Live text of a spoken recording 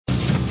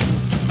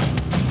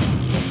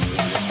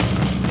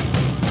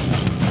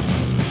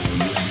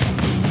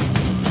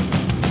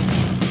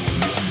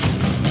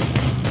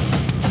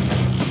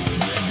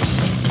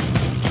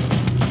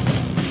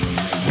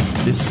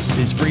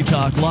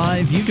Talk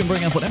Live. You can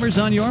bring up whatever's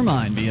on your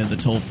mind via the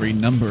toll-free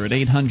number at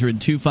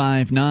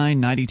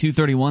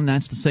 800-259-9231.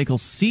 That's the SACL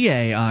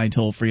CAI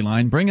toll-free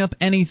line. Bring up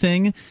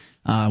anything.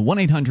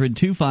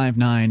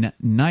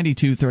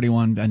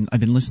 1-800-259-9231. And I've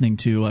been listening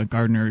to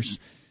Gardner's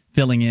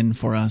filling in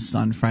for us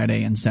on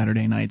Friday and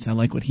Saturday nights. I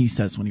like what he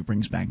says when he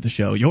brings back the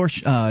show. Your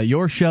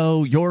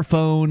show, your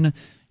phone,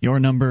 your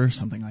number,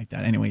 something like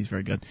that. Anyway, he's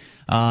very good.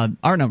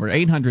 Our number,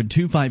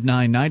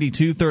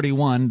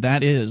 800-259-9231.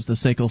 That is the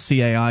SACL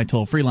CAI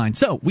toll-free line.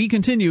 So we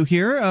continue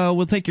here.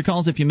 We'll take your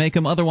calls if you make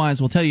them.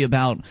 Otherwise, we'll tell you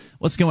about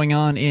what's going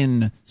on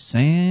in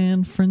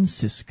San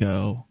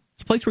Francisco.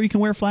 It's a place where you can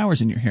wear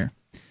flowers in your hair.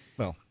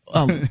 Well,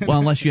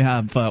 unless you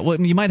have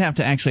you might have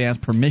to actually ask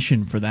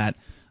permission for that.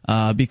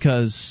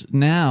 Because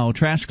now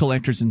trash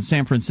collectors in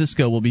San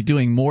Francisco will be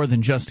doing more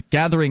than just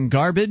gathering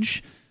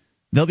garbage.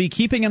 They'll be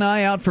keeping an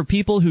eye out for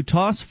people who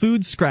toss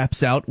food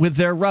scraps out with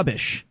their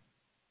rubbish.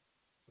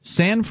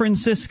 San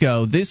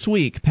Francisco this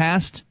week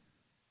passed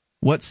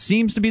what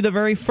seems to be the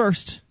very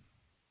first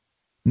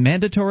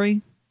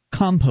mandatory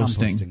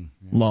composting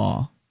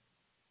law.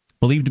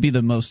 Believed to be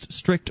the most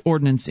strict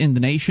ordinance in the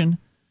nation,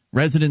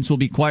 residents will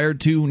be required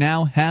to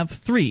now have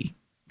 3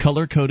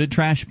 color-coded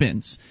trash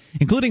bins,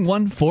 including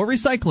one for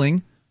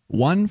recycling,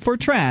 one for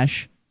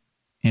trash,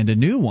 and a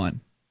new one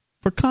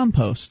for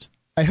compost.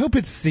 I hope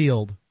it's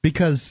sealed,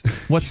 because...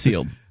 What's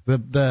sealed?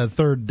 the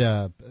third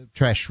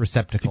trash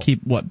receptacle. To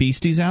keep, what,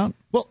 beasties out?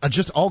 Well,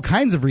 just all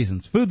kinds of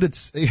reasons. Food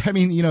that's... I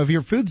mean, if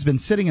your food's been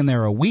sitting in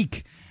there a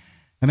week,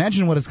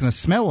 imagine what it's going to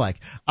smell like.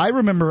 I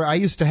remember I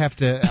used to have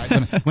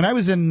to... when I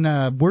was in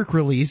work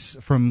release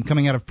from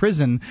coming out of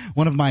prison,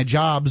 one of my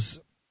jobs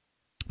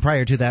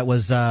prior to that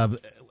was... I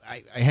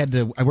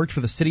worked for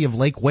the city of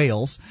Lake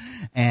Wales,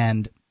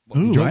 and...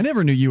 Ooh, I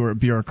never knew you were a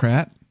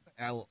bureaucrat.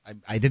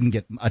 I didn't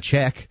get a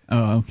check.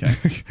 Oh, okay.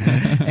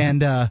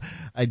 And I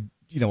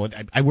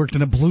worked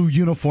in a blue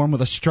uniform with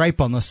a stripe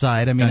on the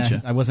side. I mean,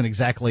 gotcha. I wasn't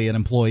exactly an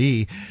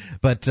employee,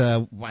 but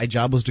my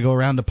job was to go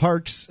around to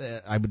parks.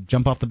 I would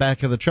jump off the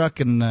back of the truck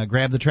and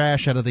grab the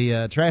trash out of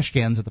the trash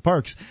cans at the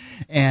parks,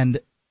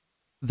 and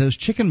those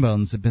chicken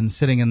bones have been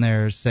sitting in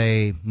there,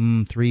 say,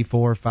 3,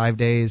 4, 5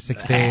 days,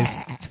 6 days.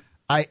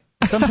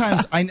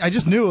 Sometimes I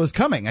just knew it was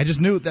coming. I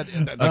just knew that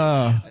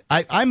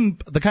I'm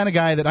the kind of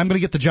guy that I'm going to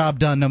get the job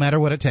done no matter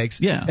what it takes.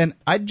 Yeah. And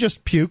I'd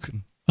just puke.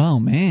 Oh,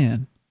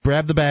 man.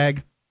 Grab the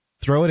bag,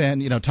 throw it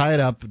in, tie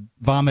it up,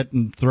 vomit,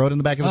 and throw it in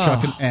the back of the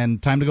truck,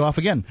 and time to go off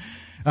again.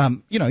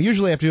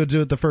 Usually after you do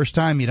it the first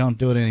time, you don't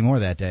do it anymore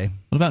that day.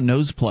 What about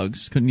nose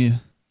plugs? Couldn't you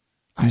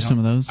do some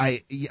of those?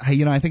 I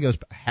think it was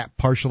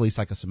partially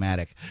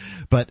psychosomatic.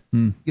 But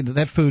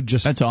that food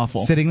just... That's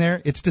awful. Sitting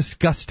there, it's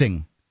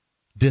disgusting.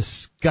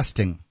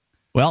 Disgusting.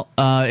 Well,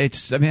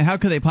 how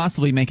could they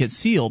possibly make it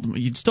sealed?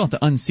 You'd still have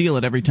to unseal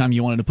it every time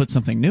you wanted to put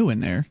something new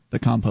in there, the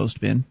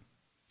compost bin.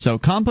 So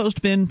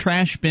compost bin,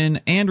 trash bin,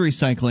 and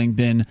recycling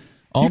bin,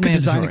 all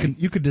mandatory.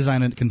 You could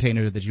design a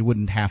container that you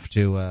wouldn't have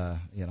to,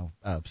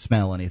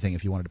 smell anything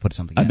if you wanted to put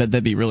something in. I bet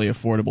that'd be really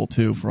affordable,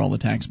 too, for all the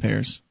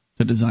taxpayers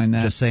to design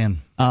that. Just saying.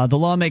 The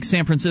law makes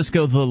San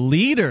Francisco the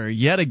leader,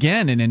 yet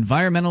again, in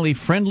environmentally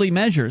friendly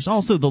measures.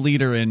 Also the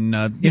leader in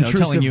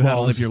telling you how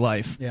to live your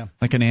life,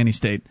 like a nanny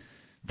state.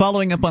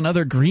 Following up on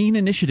other green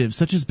initiatives,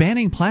 such as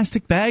banning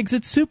plastic bags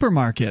at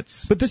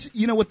supermarkets. But this,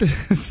 what this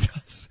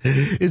does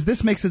is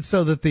this makes it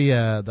so that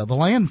the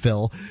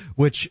landfill,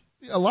 which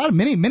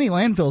many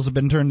landfills have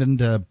been turned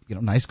into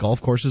nice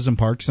golf courses and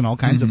parks and all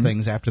kinds of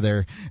things after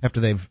they've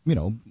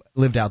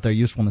lived out their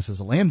usefulness as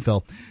a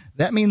landfill.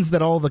 That means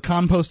that all the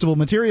compostable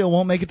material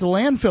won't make it to the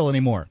landfill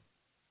anymore.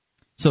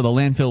 So the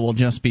landfill will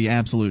just be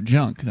absolute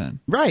junk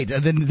then. Right.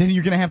 Then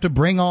you're going to have to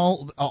bring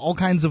all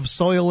kinds of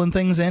soil and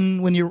things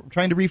in when you're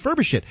trying to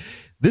refurbish it.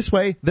 This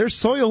way, there's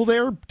soil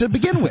there to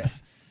begin with.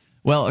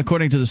 Well,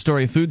 according to the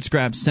story, food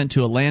scraps sent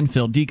to a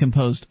landfill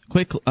decompose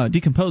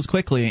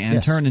quickly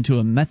and turn into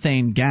a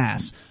methane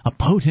gas, a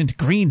potent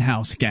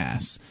greenhouse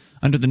gas.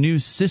 Under the new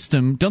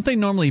system, don't they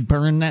normally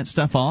burn that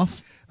stuff off?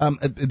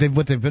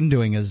 What they've been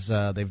doing is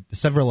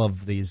several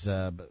of these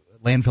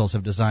landfills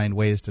have designed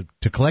ways to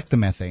collect the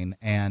methane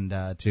and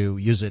to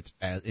use it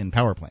in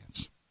power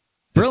plants.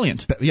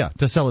 Brilliant.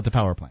 To sell it to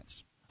power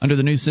plants. Under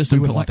the new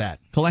system,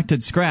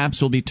 collected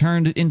scraps will be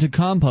turned into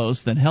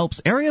compost that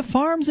helps area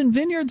farms and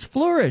vineyards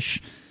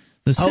flourish.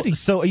 The city.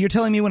 So you're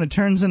telling me when it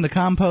turns into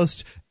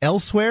compost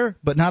elsewhere,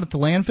 but not at the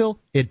landfill,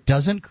 it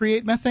doesn't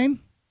create methane?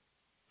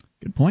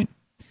 Good point.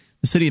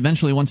 The city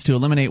eventually wants to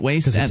eliminate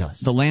waste at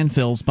the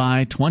landfills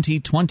by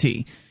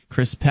 2020.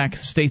 Chris Peck,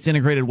 state's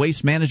Integrated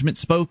Waste Management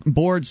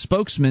Board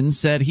spokesman,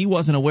 said he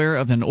wasn't aware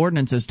of an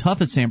ordinance as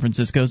tough as San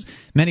Francisco's.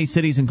 Many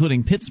cities,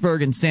 including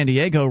Pittsburgh and San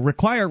Diego,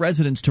 require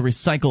residents to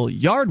recycle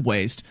yard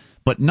waste,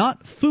 but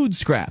not food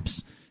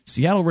scraps.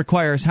 Seattle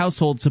requires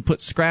households to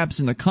put scraps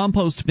in the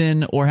compost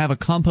bin or have a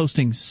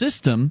composting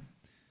system,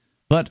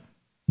 but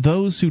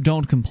those who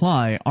don't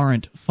comply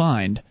aren't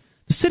fined.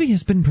 The city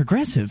has been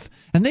progressive,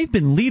 and they've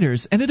been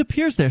leaders, and it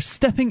appears they're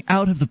stepping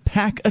out of the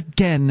pack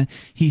again,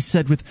 he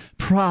said with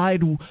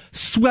pride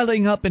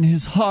swelling up in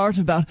his heart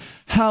about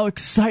how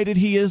excited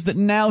he is that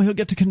now he'll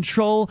get to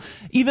control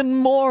even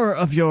more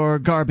of your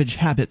garbage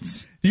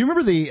habits. Do you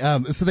remember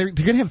so they're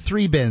going to have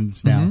 3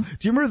 bins now. Mm-hmm.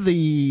 Do you remember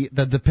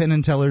the Penn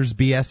and Teller's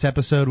BS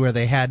episode where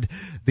they had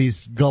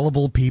these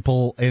gullible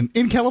people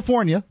in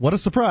California, what a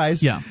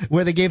surprise, yeah,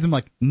 where they gave them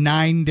like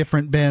 9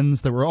 different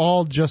bins that were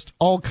all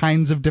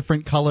kinds of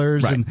different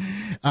colors, right.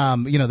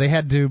 And they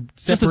had to separate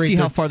just to see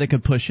how far they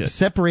could push it.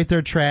 Separate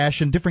their trash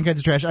and different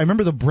kinds of trash. I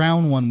remember the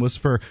brown one was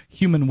for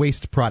human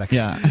waste products.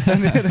 Yeah.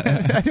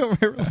 I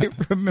don't really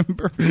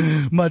remember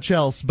much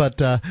else,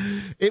 but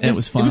it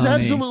was funny. It was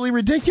absolutely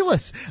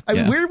ridiculous.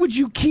 Where would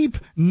you keep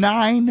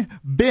 9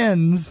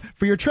 bins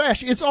for your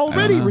trash? It's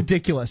already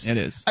ridiculous. It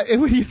is.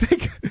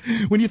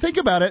 When you think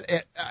about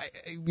it,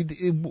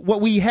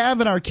 what we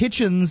have in our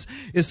kitchens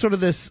is sort of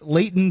this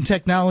latent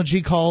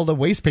technology called a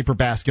waste paper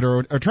basket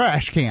or a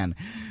trash can.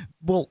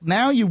 Well,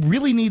 now you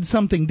really need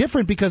something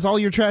different because all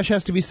your trash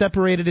has to be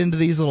separated into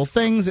these little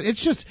things.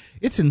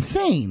 It's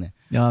insane.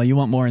 You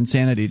want more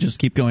insanity? Just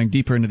keep going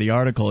deeper into the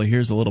article.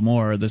 Here's a little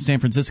more. The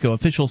San Francisco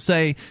officials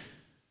say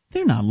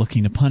they're not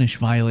looking to punish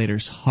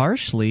violators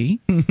harshly.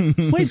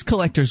 Waste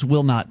collectors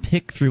will not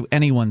pick through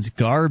anyone's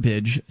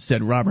garbage,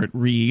 said Robert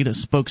Reed, a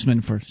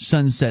spokesman for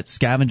Sunset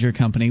Scavenger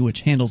Company, which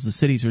handles the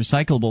city's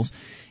recyclables.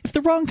 If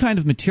the wrong kind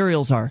of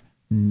materials are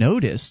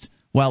noticed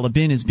while a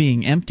bin is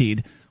being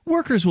emptied,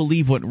 workers will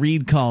leave what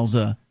Reed calls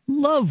a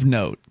love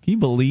note. Can you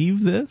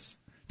believe this?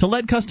 To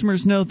let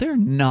customers know they're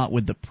not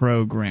with the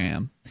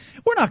program.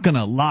 We're not going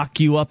to lock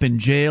you up in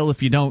jail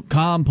if you don't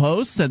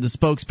compost, said the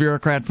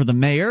spokesbureaucrat for the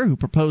mayor who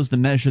proposed the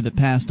measure that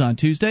passed on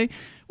Tuesday.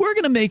 We're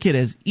going to make it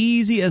as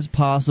easy as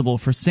possible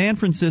for San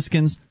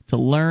Franciscans to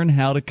learn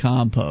how to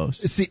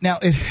compost. See, now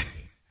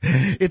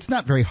it's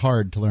not very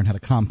hard to learn how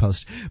to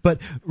compost, but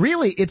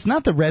really it's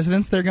not the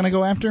residents they're going to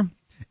go after.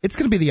 It's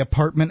going to be the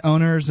apartment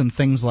owners and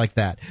things like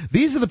that.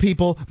 These are the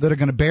people that are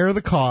going to bear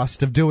the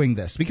cost of doing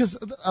this because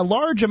a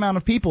large amount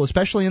of people,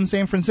 especially in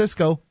San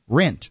Francisco,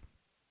 rent.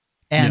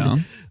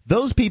 And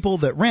those people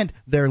that rent,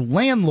 they're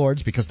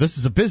landlords because this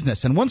is a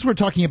business. And once we're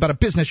talking about a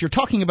business, you're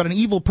talking about an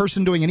evil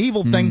person doing an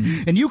evil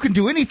thing, and you can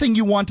do anything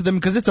you want to them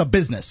because it's a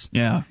business.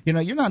 Yeah.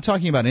 You're not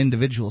talking about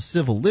individual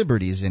civil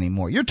liberties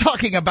anymore. You're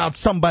talking about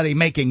somebody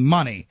making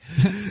money.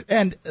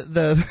 And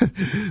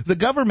the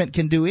government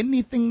can do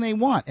anything they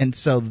want. And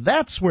so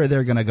that's where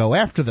they're going to go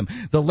after them.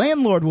 The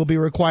landlord will be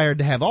required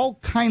to have all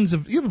kinds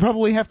of – you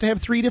probably have to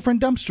have 3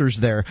 different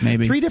dumpsters there.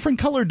 Maybe. 3 different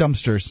color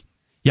dumpsters.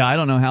 Yeah, I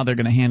don't know how they're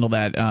going to handle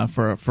that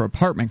for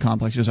apartment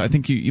complexes. I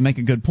think you make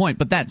a good point.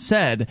 But that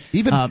said,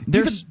 even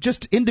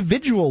just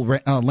individual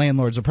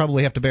landlords will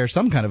probably have to bear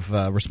some kind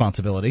of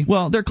responsibility.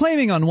 Well, they're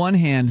claiming on one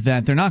hand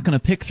that they're not going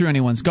to pick through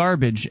anyone's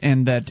garbage,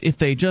 and that if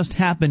they just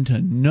happen to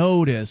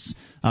notice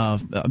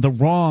the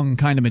wrong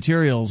kind of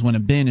materials when a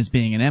bin is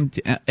being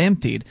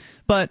emptied.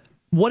 But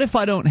what if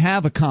I don't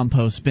have a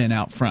compost bin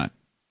out front?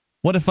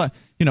 What if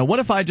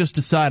I just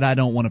decide I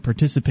don't want to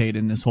participate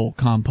in this whole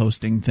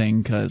composting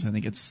thing because I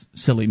think it's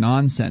silly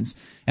nonsense,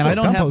 and I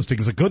don't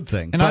composting is a good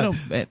thing, but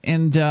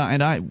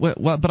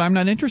I'm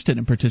not interested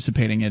in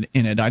participating in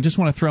it. I just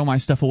want to throw my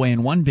stuff away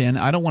in one bin.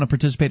 I don't want to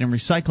participate in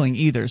recycling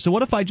either. So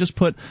what if I just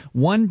put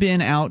one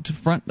bin out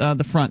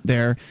the front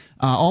there?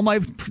 All my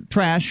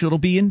trash, it'll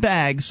be in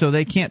bags, so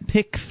they can't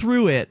pick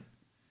through it.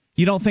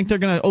 You don't think they're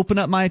going to open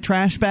up my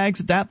trash bags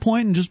at that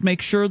point and just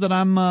make sure that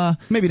I'm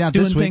maybe not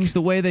doing this week. Things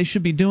the way they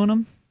should be doing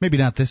them? Maybe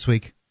not this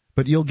week,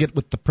 but you'll get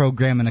with the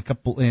program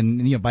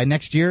by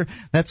next year.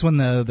 That's when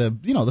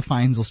the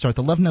fines will start.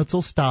 The love notes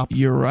will stop.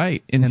 You're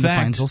right. In fact, the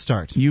fines will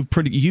start.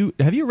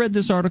 Have you read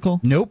this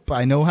article? Nope.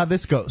 I know how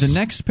this goes. The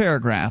next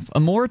paragraph: a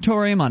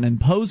moratorium on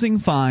imposing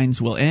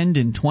fines will end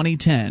in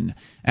 2010.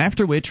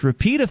 After which,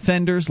 repeat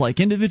offenders like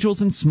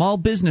individuals and small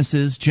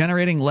businesses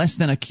generating less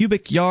than a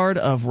cubic yard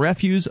of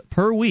refuse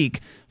per week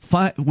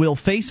will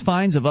face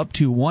fines of up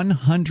to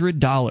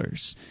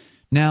 $100.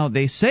 Now,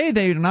 they say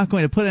they're not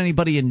going to put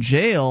anybody in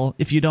jail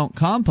if you don't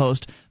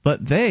compost, but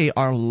they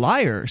are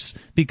liars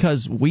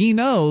because we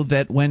know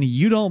that when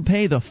you don't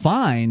pay the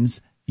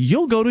fines,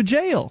 you'll go to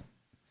jail.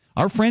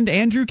 Our friend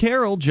Andrew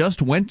Carroll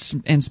just went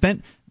and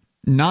spent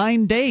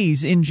 9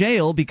 days in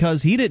jail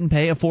because he didn't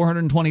pay a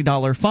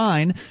 $420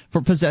 fine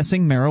for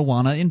possessing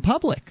marijuana in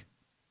public.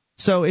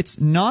 So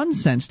it's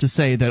nonsense to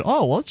say that,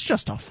 it's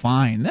just a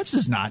fine. That's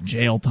just not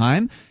jail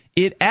time.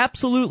 It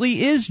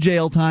absolutely is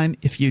jail time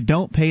if you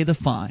don't pay the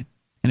fine.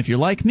 And if you're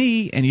like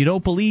me and you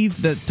don't believe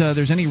that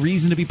there's any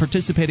reason to be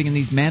participating in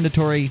these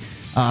mandatory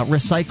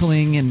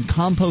recycling and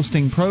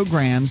composting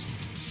programs,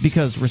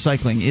 because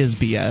recycling is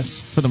BS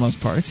for the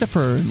most part, except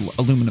for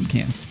aluminum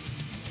cans.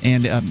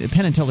 And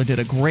Penn & Teller did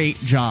a great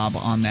job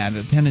on that.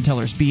 Penn &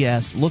 Teller's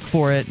BS. Look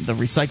for it. The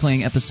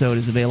recycling episode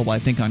is available, I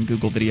think, on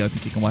Google Video. I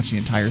think you can watch the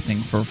entire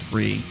thing for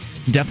free.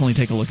 Definitely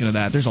take a look into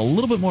that. There's a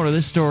little bit more to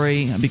this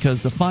story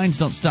because the fines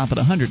don't stop at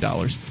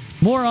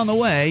 $100. More on the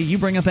way. You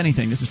bring up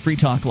anything. This is Free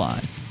Talk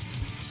Live.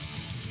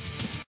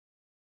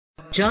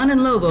 John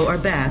and Lobo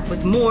are back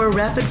with more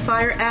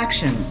rapid-fire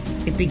action.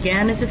 It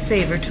began as a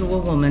favor to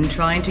a woman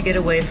trying to get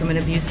away from an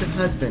abusive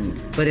husband,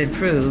 but it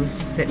proves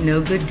that no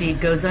good deed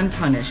goes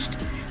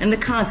unpunished, and the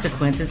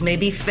consequences may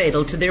be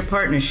fatal to their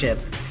partnership.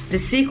 The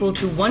sequel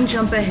to One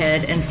Jump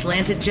Ahead and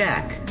Slanted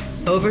Jack,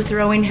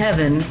 Overthrowing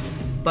Heaven,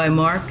 by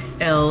Mark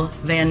L.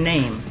 Van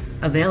Name,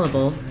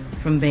 available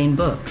from Baen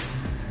Books.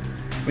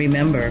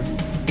 Remember,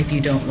 if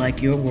you don't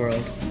like your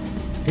world,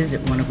 visit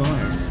one of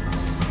ours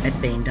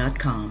at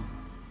Baen.com.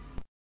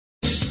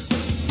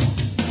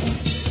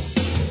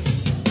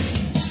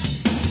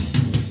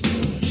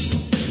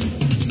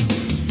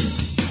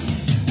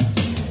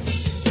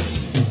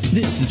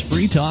 This is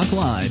Free Talk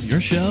Live,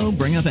 your show.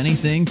 Bring up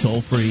anything,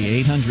 toll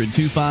free,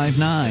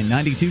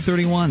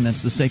 800-259-9231.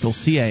 That's the SACL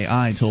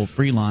CAI toll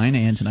free line.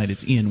 And tonight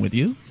it's Ian with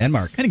you. And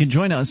Mark. And you can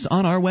join us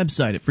on our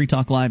website at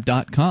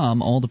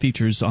freetalklive.com. All the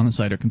features on the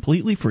site are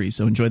completely free,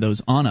 so enjoy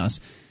those on us.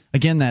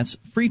 Again, that's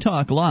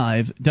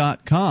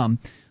freetalklive.com.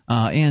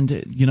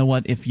 And you know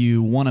what? If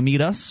you want to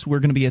meet us, we're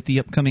going to be at the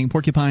upcoming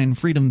Porcupine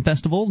Freedom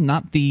Festival.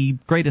 Not the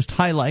greatest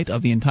highlight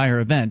of the entire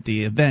event.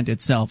 The event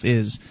itself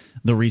is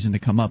the reason to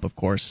come up, of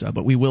course,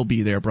 but we will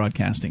be there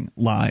broadcasting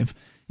live.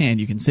 And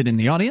you can sit in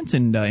the audience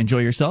and enjoy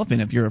yourself.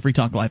 And if you're a Free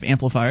Talk Live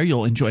amplifier,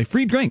 you'll enjoy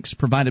free drinks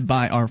provided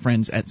by our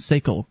friends at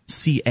SACL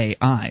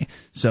CAI.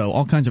 So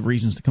all kinds of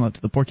reasons to come up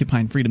to the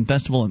Porcupine Freedom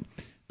Festival. And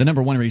the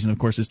number one reason, of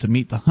course, is to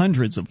meet the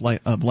hundreds of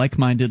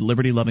like-minded,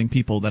 liberty-loving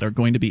people that are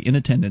going to be in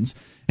attendance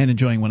and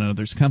enjoying one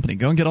another's company.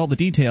 Go and get all the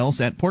details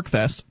at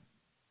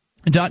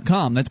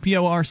porkfest.com. That's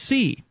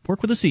P-O-R-C,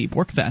 pork with a C,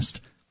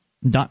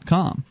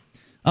 porkfest.com.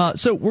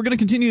 So we're going to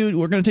continue.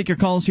 We're going to take your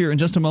calls here in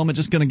just a moment.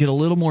 Just going to get a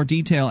little more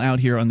detail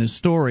out here on this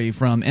story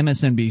from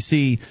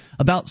MSNBC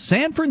about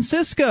San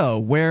Francisco,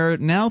 where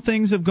now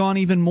things have gone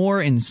even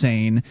more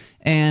insane,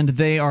 and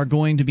they are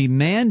going to be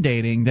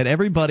mandating that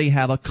everybody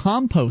have a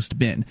compost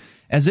bin.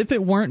 As if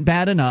it weren't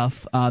bad enough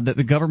that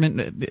the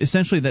government,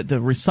 essentially that the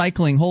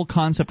recycling, whole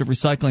concept of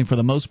recycling for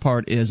the most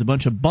part is a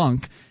bunch of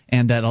bunk,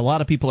 and that a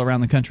lot of people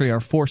around the country are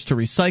forced to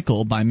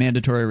recycle by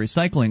mandatory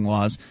recycling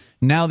laws.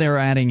 Now they're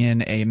adding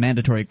in a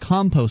mandatory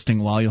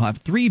composting law. You'll have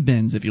 3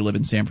 bins if you live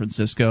in San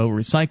Francisco: a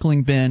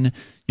recycling bin,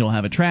 you'll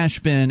have a trash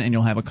bin, and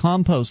you'll have a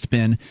compost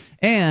bin.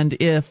 And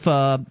if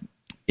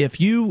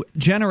you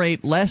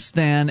generate less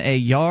than a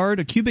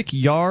cubic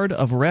yard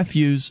of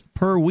refuse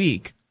per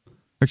week,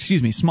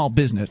 small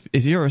business.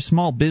 If you're a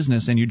small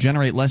business and you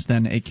generate less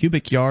than a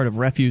cubic yard of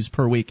refuse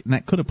per week, and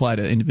that could apply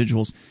to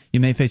individuals, you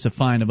may face a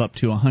fine of up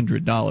to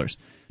 $100.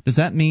 Does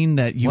that mean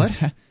that you... What?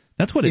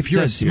 That's what it says. If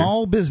you're a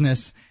small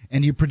business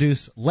and you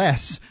produce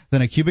less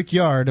than a cubic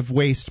yard of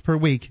waste per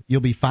week,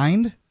 you'll be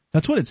fined?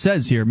 That's what it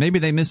says here. Maybe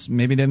they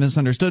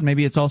misunderstood.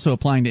 Maybe it's also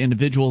applying to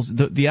individuals.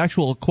 The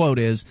actual quote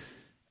is,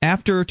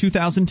 after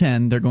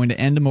 2010, they're going to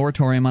end a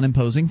moratorium on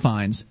imposing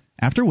fines,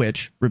 after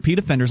which repeat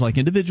offenders like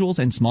individuals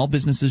and small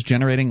businesses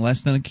generating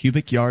less than a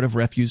cubic yard of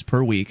refuse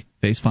per week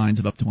face fines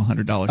of up to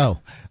 $100.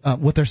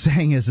 What they're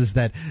saying is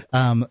that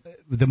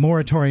the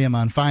moratorium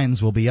on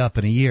fines will be up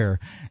in a year,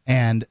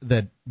 and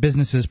that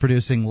businesses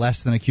producing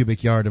less than a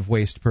cubic yard of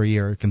waste per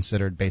year are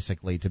considered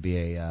basically to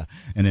be an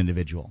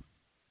individual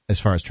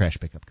as far as trash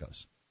pickup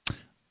goes.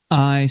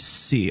 I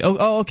see.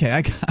 Okay.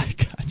 I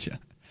gotcha.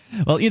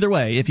 Well, either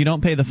way, if you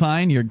don't pay the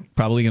fine, you're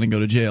probably going to go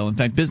to jail. In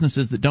fact,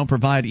 businesses that don't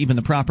provide even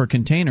the proper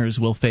containers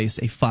will face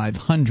a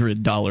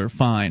 $500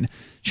 fine.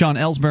 Sean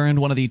Ellsbernd,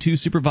 one of the 2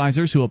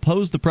 supervisors who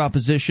opposed the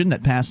proposition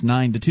that passed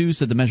 9-2,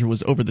 said the measure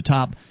was over the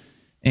top,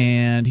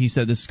 and he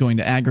said this is going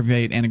to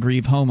aggravate and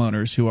aggrieve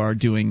homeowners who are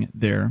doing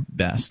their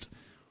best.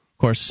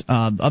 Of course,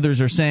 others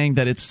are saying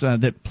that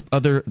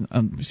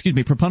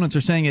proponents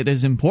are saying it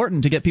is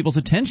important to get people's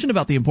attention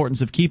about the importance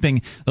of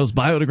keeping those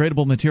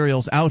biodegradable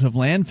materials out of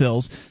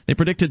landfills. They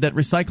predicted that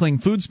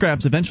recycling food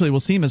scraps eventually will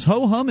seem as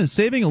ho-hum as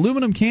saving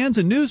aluminum cans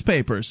and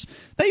newspapers.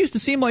 That used to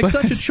seem like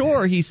such a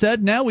chore, he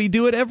said. Now we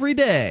do it every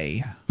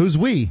day. Who's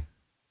we?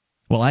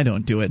 Well, I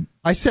don't do it.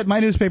 I set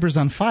my newspapers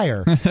on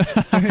fire.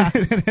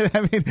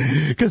 I mean,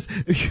 because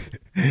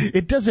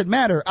it doesn't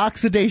matter.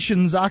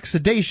 Oxidation's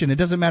oxidation. It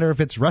doesn't matter if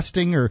it's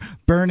rusting or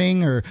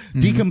burning or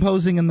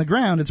decomposing in the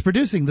ground. It's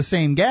producing the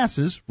same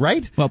gases,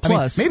 right? Well,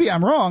 plus, maybe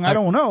I'm wrong. I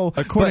don't know.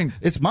 But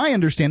it's my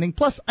understanding.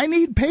 Plus, I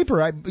need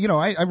paper. I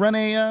run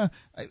a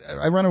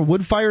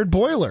wood-fired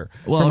boiler.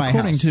 Well, for my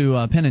according house.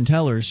 to Penn and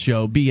Teller's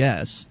show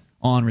BS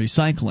on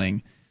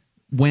recycling,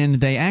 when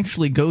they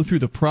actually go through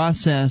the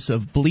process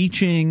of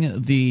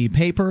bleaching the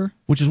paper,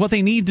 which is what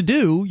they need to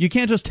do, you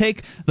can't just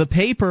take the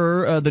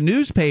paper, the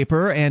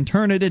newspaper, and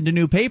turn it into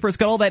new paper. It's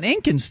got all that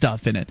ink and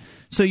stuff in it.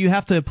 So you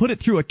have to put it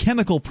through a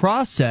chemical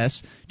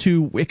process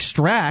to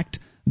extract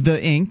the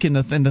ink and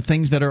the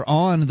things that are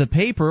on the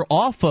paper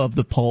off of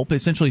the pulp,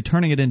 essentially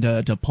turning it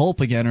into pulp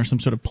again or some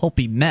sort of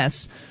pulpy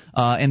mess.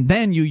 And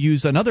then you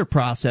use another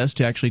process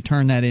to actually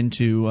turn that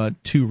into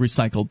to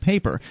recycled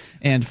paper.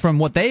 And from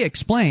what they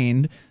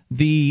explained,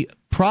 the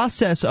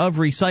process of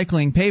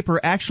recycling paper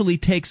actually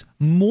takes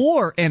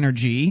more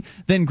energy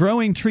than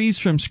growing trees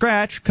from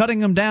scratch, cutting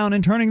them down,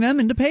 and turning them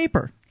into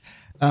paper.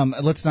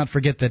 Let's not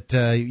forget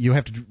that you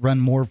have to run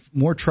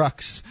more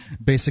trucks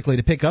basically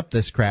to pick up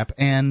this crap,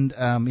 and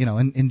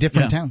in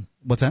different towns.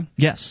 What's that?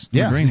 Yes,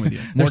 I'm agreeing with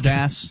you. More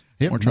gas,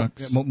 more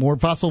trucks, more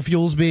fossil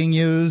fuels being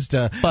used.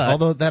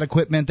 Although that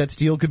equipment, that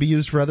steel, could be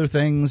used for other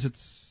things.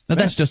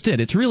 That's just it.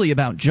 It's really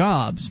about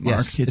jobs, Mark.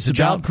 Yes, it's a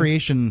job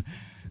creation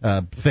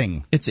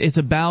thing. It's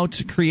about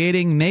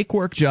creating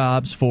make-work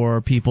jobs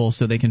for people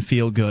so they can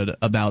feel good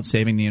about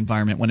saving the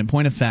environment, when in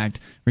point of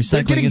fact,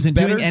 recycling isn't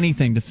doing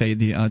anything to save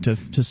the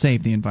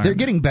environment. They're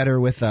getting better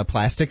with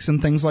plastics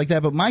and things like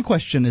that, but my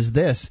question is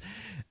this.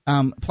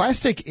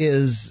 Plastic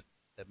is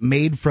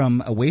made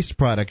from a waste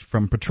product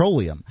from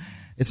petroleum.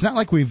 It's not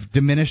like we've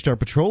diminished our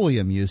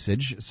petroleum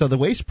usage, so the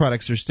waste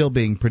products are still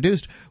being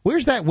produced.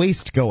 Where's that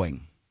waste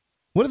going?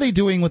 What are they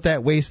doing with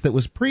that waste that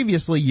was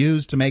previously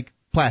used to make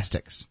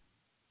plastics?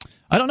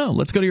 I don't know.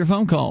 Let's go to your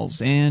phone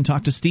calls and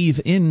talk to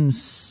Steve in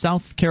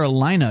South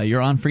Carolina.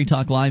 You're on Free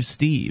Talk Live,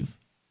 Steve.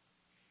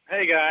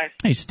 Hey, guys.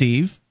 Hey,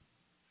 Steve.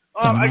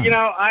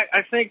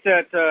 I think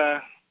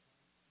that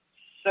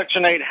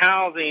Section 8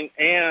 housing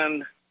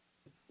and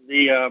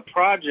the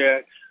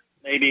projects,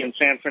 maybe in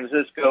San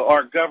Francisco,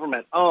 are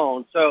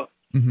government-owned. So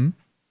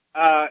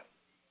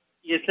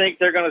you think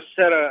they're going to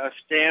set a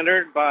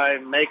standard by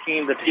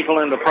making the people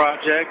in the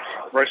projects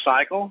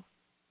recycle?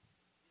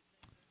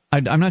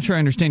 I'm not sure I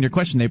understand your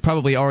question. They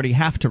probably already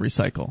have to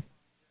recycle.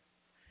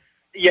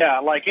 Yeah,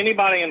 like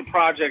anybody in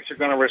projects are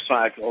going to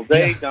recycle.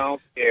 They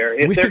don't care.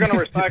 If they're going to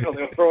recycle,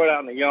 they'll throw it out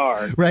in the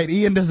yard. Right.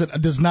 Ian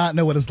does not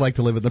know what it's like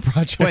to live in the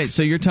projects. Wait,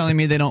 so you're telling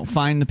me they don't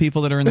find the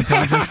people that are in the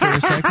projects for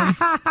recycling?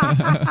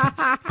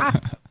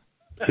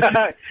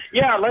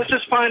 Yeah, let's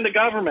just find the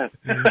government.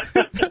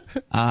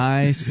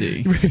 I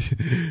see.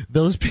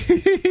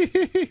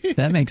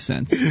 That makes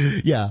sense.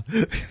 Yeah.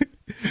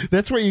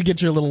 That's where you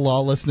get your little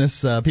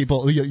lawlessness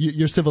people,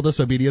 your civil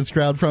disobedience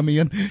crowd from,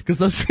 Ian, because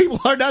those people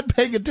are not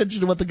paying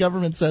attention to what the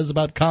government says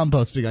about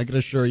composting, I can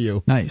assure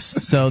you. Nice.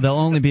 So they'll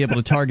only be able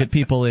to target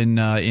people in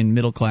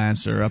middle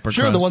class or upper class.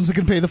 Sure, the ones that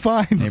can pay the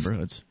fines.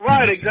 Neighborhoods.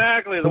 Right,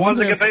 exactly. The ones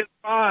that can pay the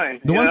fine.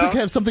 The ones that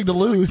have something to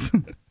lose.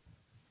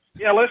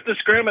 Yeah, let's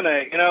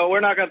discriminate. We're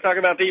not going to talk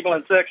about people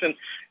in section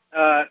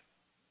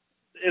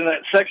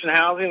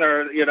housing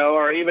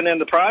or even in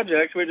the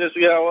projects. We just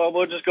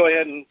we'll just go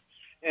ahead and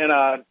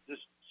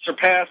just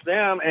surpass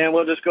them, and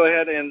we'll just go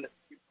ahead and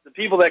the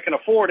people that can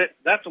afford it,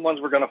 that's the ones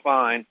we're going to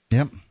find.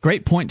 Yep.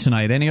 Great point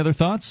tonight. Any other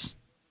thoughts?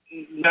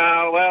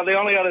 No. Well, the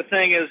only other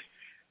thing is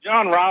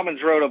John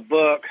Robbins wrote a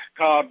book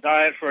called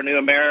Diet for a New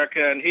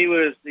America, and he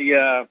was he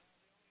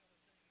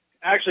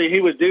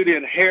was due to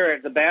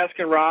inherit the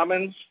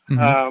Baskin-Robbins,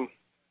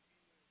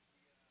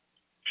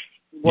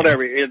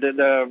 whatever,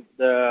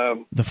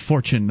 the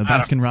fortune, the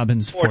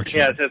Baskin-Robbins fortune.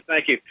 Yes,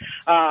 thank you.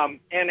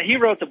 And he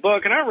wrote the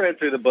book, and I read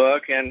through the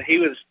book, and he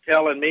was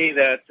telling me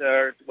that,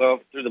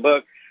 through the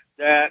book,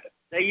 that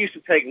they used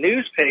to take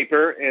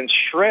newspaper and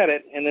shred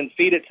it and then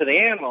feed it to the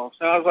animals.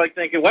 So I was like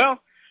thinking,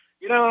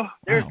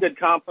 there's good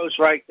compost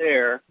right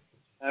there.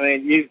 I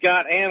mean, you've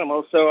got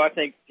animals, so I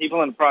think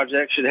people in the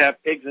project should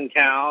have pigs and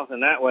cows,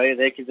 and that way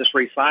they can just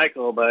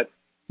recycle. But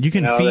you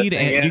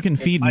can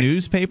feed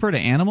newspaper to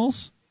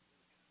animals?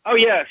 Oh,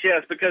 yes,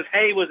 because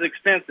hay was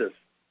expensive.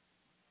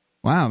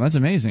 Wow, that's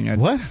amazing.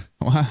 What?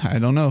 I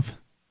don't know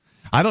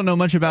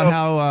much about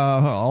how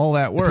all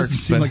that works. It doesn't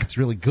seem like it's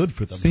really good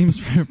for them. Seems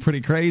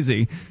pretty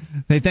crazy.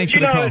 Hey, thanks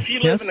for the call. If you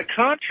live in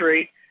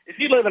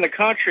the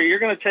country, you're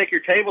going to take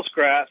your table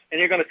scraps and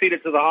you're going to feed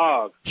it to the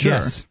hogs. Sure.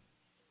 Yes.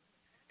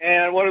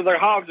 And what are their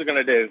hogs going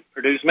to do?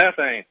 Produce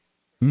methane.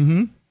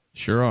 Mm-hmm.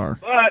 Sure are.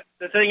 But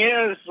the thing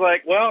is,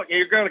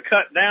 you're going to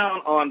cut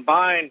down on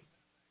buying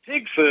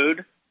pig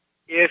food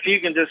if you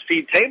can just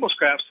feed table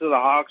scraps to the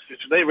hogs,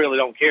 because they really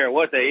don't care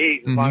what they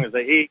eat as long as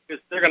they eat,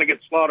 because they're going to get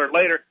slaughtered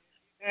later.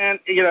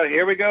 And,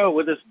 here we go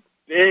with this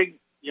big,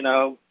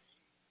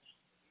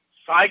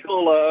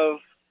 cycle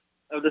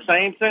of the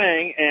same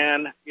thing.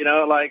 And,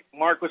 like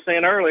Mark was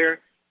saying earlier,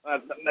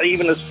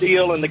 even the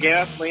steel and the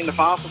gasoline, the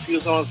fossil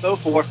fuels, so on and so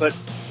forth. But,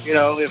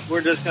 if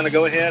we're just going to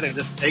go ahead and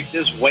just take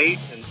this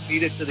waste and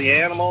feed it to the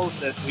animals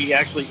that we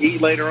actually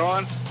eat later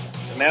on,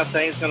 the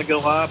methane's going to go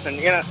up. And,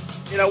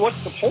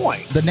 what's the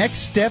point? The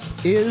next step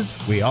is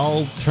we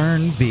all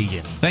turn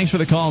vegan. Thanks for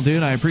the call,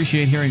 dude. I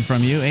appreciate hearing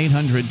from you.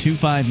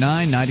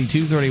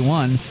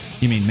 800-259-9231.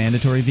 You mean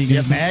mandatory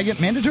veganism? Yeah,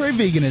 mandatory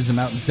veganism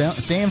out in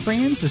San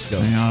Francisco.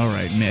 All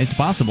right. It's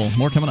possible.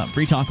 More coming up.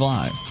 Free Talk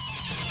Live.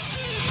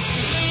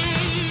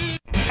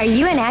 Are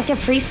you an active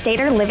Free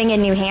Stater living in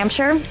New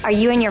Hampshire? Are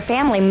you and your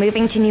family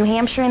moving to New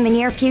Hampshire in the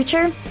near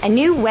future? A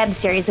new web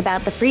series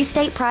about the Free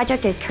State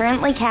Project is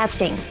currently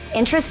casting.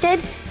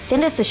 Interested?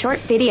 Send us a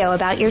short video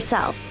about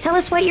yourself. Tell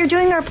us what you're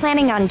doing or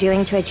planning on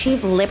doing to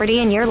achieve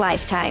liberty in your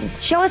lifetime.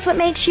 Show us what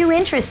makes you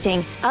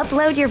interesting.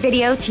 Upload your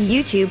video to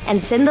YouTube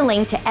and send the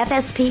link to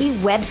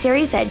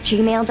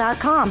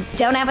fspwebseries@gmail.com.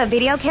 Don't have a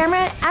video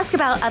camera? Ask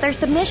about other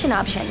submission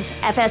options.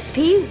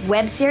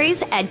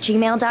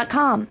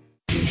 fspwebseries@gmail.com.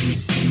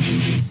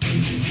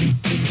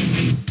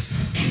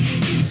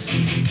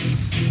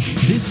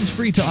 This This is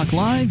Free Talk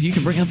Live. You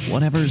can bring up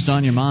whatever's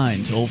on your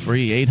mind. Toll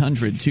free,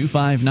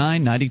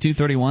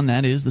 800-259-9231.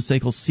 That is the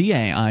SACL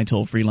CAI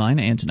toll-free line.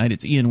 And tonight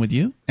it's Ian with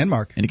you. And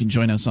Mark. And you can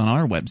join us on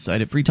our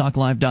website at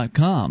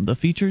freetalklive.com. The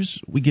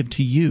features we give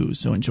to you,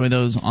 so enjoy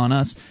those on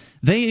us.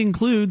 They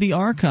include the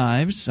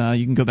archives.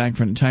 You can go back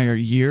for an entire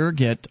year,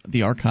 get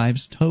the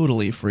archives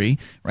totally free,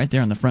 right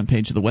there on the front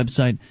page of the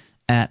website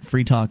at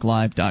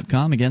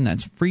freetalklive.com. Again,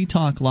 that's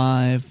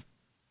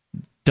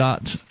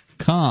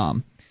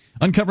freetalklive.com.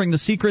 Uncovering the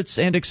secrets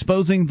and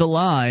exposing the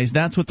lies.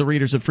 That's what the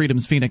readers of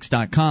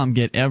freedomsphoenix.com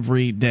get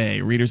every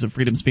day. Readers of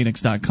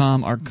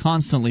freedomsphoenix.com are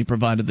constantly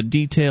provided the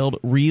detailed,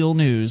 real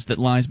news that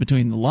lies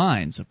between the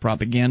lines of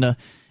propaganda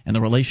and the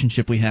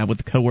relationship we have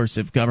with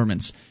coercive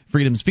governments.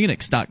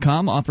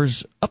 freedomsphoenix.com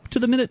offers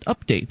up-to-the-minute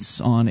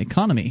updates on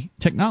economy,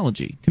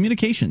 technology,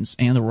 communications,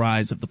 and the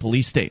rise of the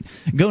police state.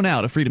 Go now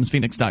to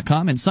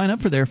freedomsphoenix.com and sign up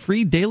for their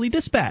free daily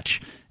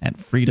dispatch at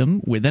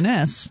freedom with an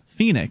S,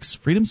 Phoenix,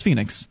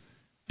 freedomsphoenix.com.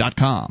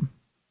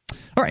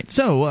 All right,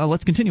 so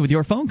let's continue with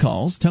your phone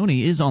calls.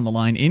 Tony is on the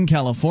line in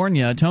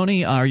California.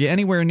 Tony, are you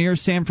anywhere near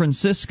San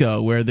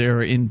Francisco where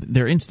they're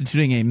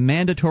instituting a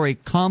mandatory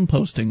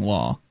composting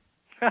law?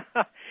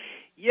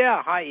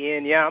 Yeah, hi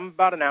Ian. Yeah, I'm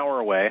about an hour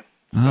away.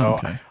 Oh,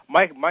 okay.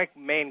 My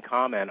main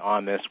comment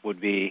on this would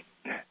be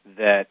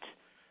that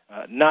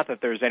not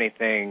that there's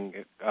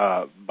anything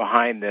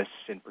behind this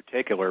in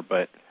particular,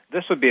 but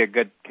this would be a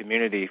good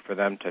community for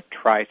them to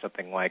try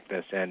something like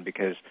this in,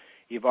 because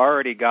you've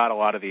already got a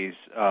lot of these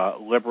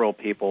liberal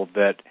people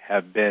that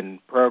have been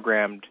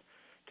programmed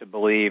to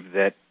believe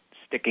that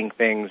sticking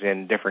things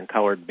in different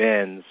colored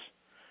bins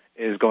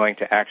is going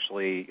to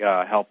actually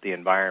help the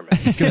environment.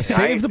 It's going to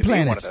save the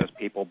planet. One of those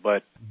people,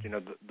 but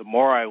the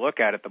more I look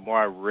at it, the more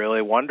I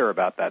really wonder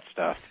about that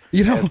stuff.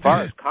 As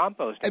far as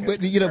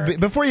composting,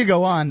 before you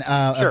go on,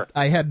 sure.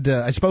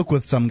 I spoke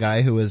with some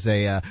guy who is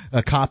a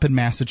cop in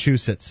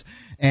Massachusetts,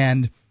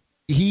 and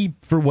he,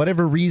 for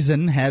whatever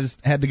reason, has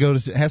to go to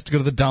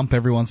the dump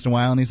every once in a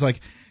while, and he's like,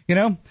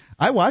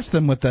 I watch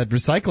them with that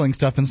recycling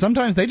stuff, and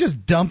sometimes they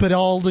just dump it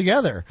all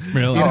together.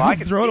 Really? I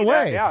can throw it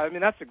away. That. Yeah, I mean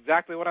that's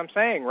exactly what I'm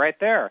saying right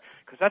there.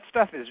 Because that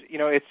stuff is,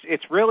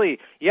 it's really,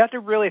 you have to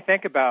really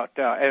think about,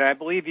 and I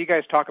believe you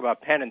guys talk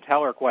about Penn and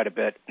Teller quite a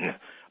bit.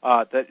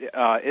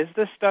 Is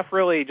this stuff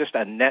really just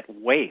a net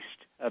waste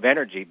of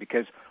energy?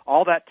 Because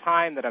all that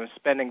time that I'm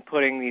spending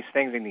putting these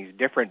things in these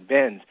different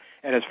bins,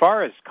 and as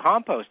far as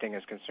composting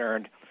is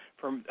concerned,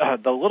 from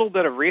the little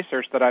bit of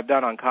research that I've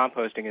done on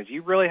composting, is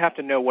you really have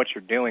to know what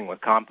you're doing with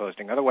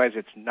composting. Otherwise,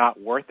 it's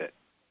not worth it.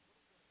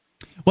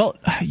 Well,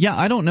 yeah,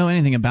 I don't know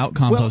anything about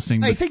composting.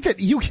 Well, I think that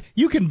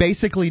you can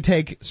basically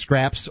take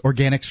scraps,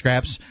 organic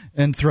scraps,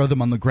 and throw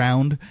them on the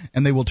ground,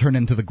 and they will turn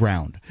into the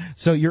ground.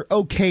 So you're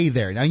okay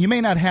there. Now, you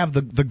may not have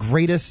the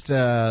greatest,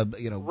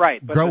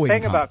 right, but growing the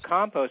thing compost.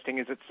 about composting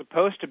is it's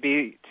supposed to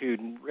be to,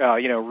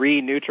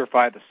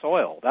 re-nutrify the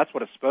soil. That's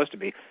what it's supposed to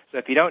be. So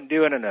if you don't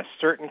do it in a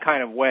certain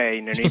kind of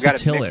way, you've got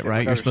to till mix it, right?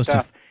 With You're supposed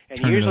stuff. to.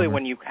 And usually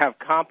when you have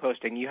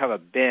composting, you have a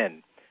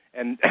bin.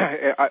 And,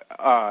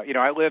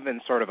 I live in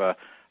sort of a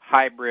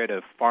hybrid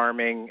of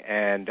farming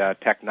and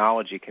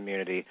technology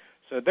community.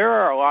 So there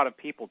are a lot of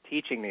people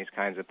teaching these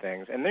kinds of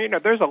things. And,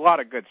 there's a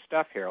lot of good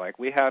stuff here. Like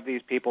we have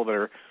these people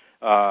that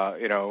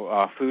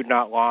are, Food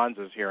Not Lawns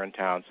is here in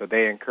town. So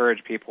they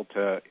encourage people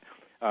to,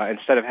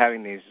 instead of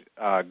having these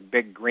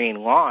big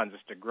green lawns,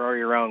 is to grow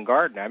your own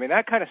garden. I mean,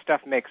 that kind of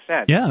stuff makes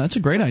sense. Yeah, that's a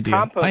great idea.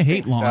 I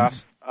hate lawns.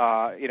 Stuff,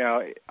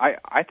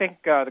 I think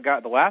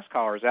the last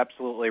caller is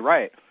absolutely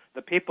right.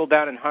 The people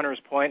down in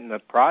Hunters Point and the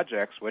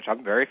projects, which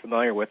I'm very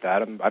familiar with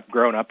that, I've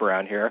grown up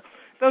around here,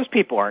 those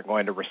people aren't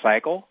going to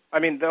recycle. I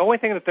mean, the only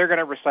thing that they're going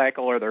to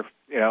recycle are their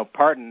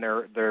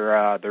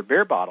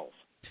beer bottles.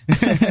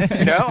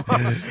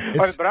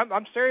 But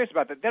I'm serious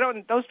about that.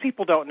 Those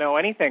people don't know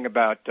anything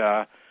about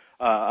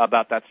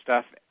that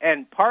stuff,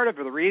 and part of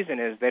the reason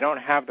is they don't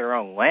have their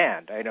own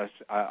land.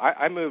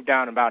 I moved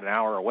down about an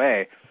hour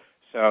away.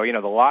 So,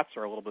 the lots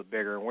are a little bit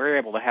bigger, and we're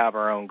able to have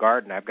our own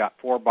garden. I've got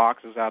 4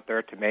 boxes out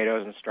there,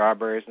 tomatoes and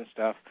strawberries and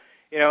stuff.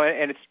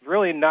 And it's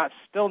really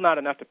still not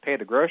enough to pay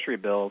the grocery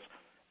bills.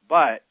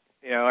 But,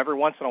 every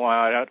once in a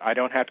while, I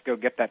don't have to go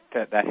get that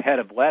head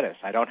of lettuce.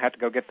 I don't have to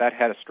go get that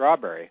head of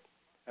strawberry.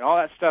 And all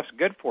that stuff's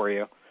good for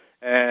you.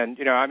 And,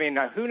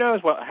 who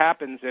knows what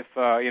happens if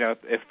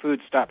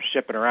food stops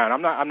shipping around.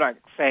 I'm not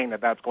saying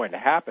that that's going to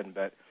happen,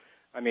 but,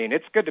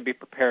 it's good to be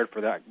prepared for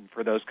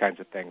those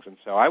kinds of things. And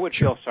so I would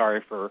feel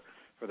sorry for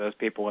those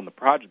people in the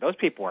project. Those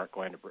people aren't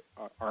going to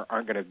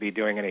be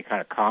doing any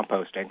kind of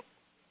composting.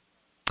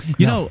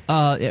 What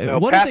are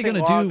they going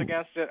to do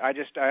against it? I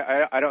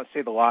don't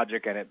see the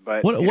logic in it.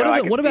 But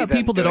what about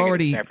people that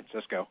already San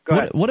Francisco? Go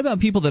ahead. What about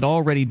people that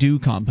already do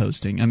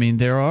composting? I mean,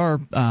 there are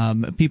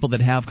people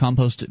that have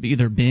compost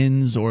either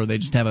bins or they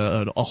just have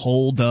a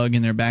hole dug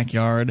in their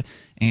backyard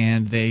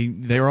and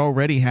they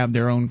already have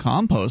their own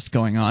compost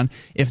going on.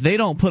 If they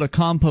don't put a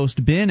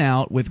compost bin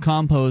out with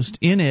compost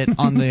in it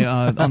on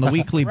the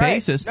weekly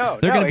basis, they're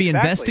going to be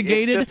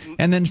investigated,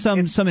 and then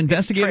some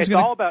investigators. It's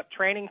all about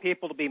training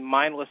people to be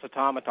mindless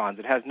automatons.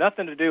 It has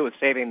nothing to do with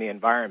saving the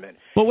environment.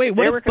 But wait, if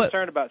they were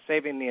concerned about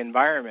saving the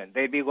environment,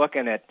 they'd be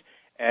looking at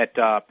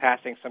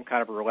passing some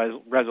kind of a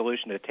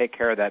resolution to take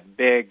care of that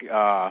big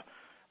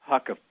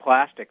huck of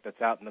plastic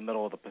that's out in the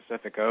middle of the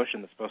Pacific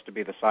Ocean that's supposed to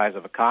be the size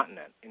of a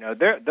continent.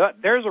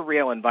 There's a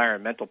real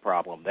environmental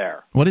problem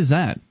there. What is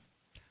that?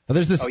 Well,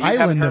 there's this you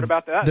island. Haven't heard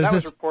about that? That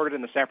was reported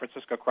in the San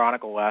Francisco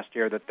Chronicle last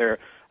year that there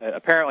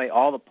apparently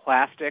all the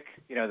plastic,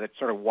 that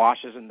sort of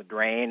washes in the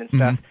drain and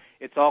stuff,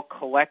 it's all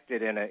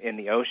collected in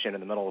the ocean in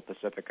the middle of the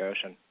Pacific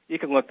Ocean. You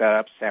can look that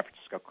up, San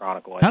Francisco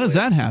Chronicle. How does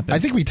that happen? I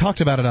think we talked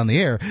about it on the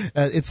air.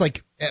 It's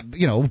like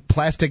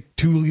plastic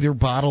 2-liter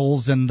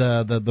bottles and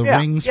the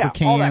rings for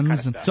cans. All that kind of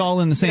stuff. It's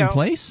all in the same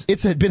place?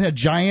 It's been a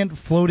giant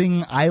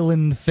floating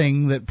island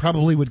thing that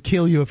probably would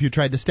kill you if you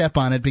tried to step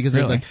on it because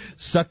it would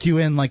suck you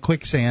in like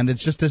quicksand.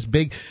 It's just this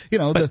big,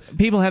 But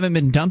people haven't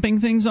been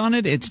dumping things on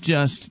it? It's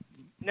just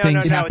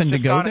things happen to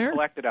go there? It's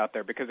collected out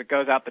there because it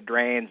goes out the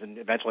drains and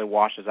eventually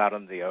washes out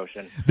into the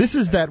ocean. This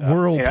is that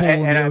whirlpool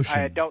in the ocean.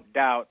 I don't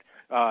doubt,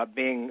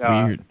 being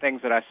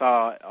things that I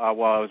saw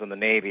while I was in the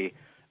Navy,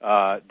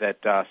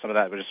 that some of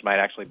that just might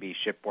actually be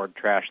shipboard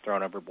trash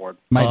thrown overboard.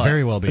 Might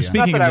very well be.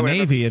 Speaking of the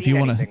Navy, if you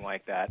want to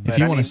like that, if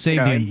you want to save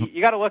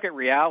you got to look at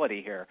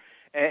reality here.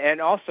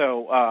 And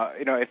also,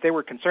 if they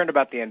were concerned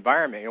about the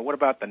environment, what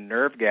about the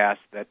nerve gas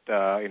that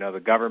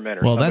the government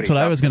or that's what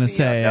I was going to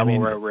say.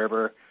 Delaware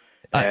River.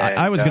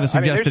 I was going to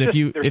suggest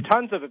that there's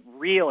tons of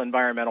real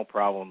environmental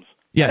problems.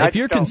 Yeah, if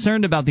you're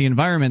concerned about the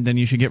environment, then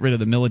you should get rid of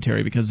the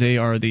military because they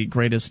are the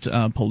greatest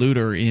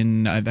polluter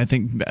in. I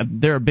think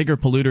they're a bigger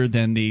polluter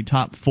than the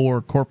top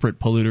 4 corporate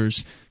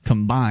polluters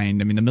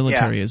combined. I mean, the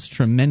military is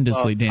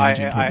tremendously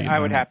damaging. I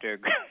would have to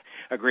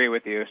agree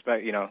with you,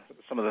 especially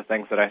some of the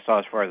things that I saw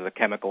as far as the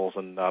chemicals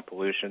and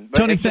pollution. But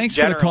Tony, thanks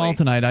for the call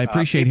tonight. I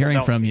appreciate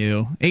hearing from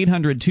you.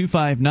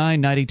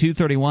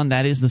 800-259-9231.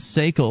 That is the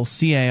SACL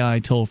CAI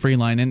toll-free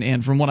line.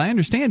 And from what I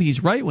understand,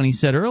 he's right when he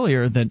said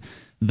earlier that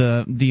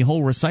the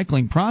whole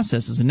recycling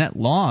process is a net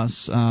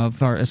loss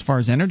as far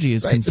as energy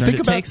is concerned.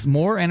 It takes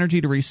more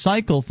energy to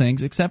recycle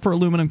things, except for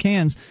aluminum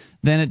cans,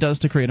 than it does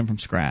to create them from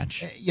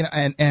scratch.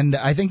 And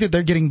I think that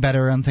they're getting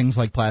better on things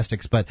like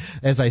plastics. But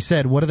as I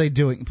said, what are they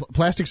doing?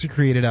 Plastics are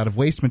created out of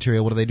waste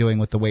material. What are they doing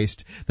with the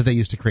waste that they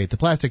use to create the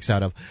plastics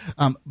out of?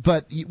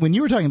 But when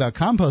you were talking about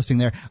composting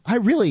there,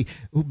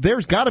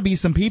 there's got to be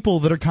some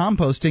people that are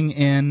composting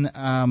in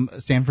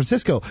San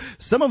Francisco.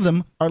 Some of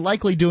them are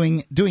likely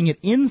doing it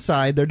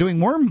inside. They're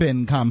doing worm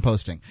bin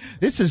composting.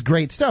 This is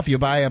great stuff. You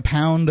buy a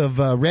pound of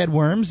red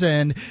worms,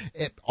 and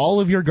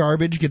all of your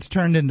garbage gets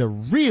turned into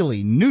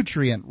really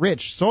nutrient-rich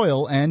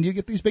soil, and you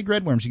get these big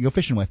red worms you can go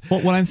fishing with.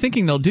 Well, what I'm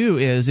thinking they'll do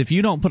is if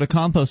you don't put a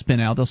compost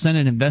bin out, they'll send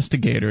an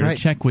investigator to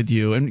check with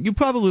you, and you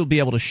probably will be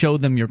able to show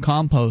them your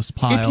compost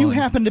pile. If you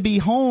happen to be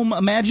home,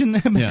 imagine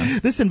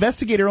this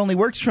investigator only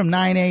works from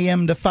 9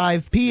 a.m. to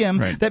 5 p.m.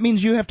 Right. That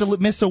means you have to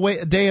miss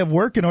a day of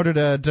work in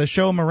order to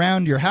show them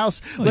around your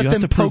house. Let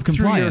them poke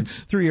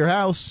through your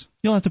house.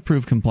 You'll have to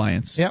prove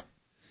compliance. Yep.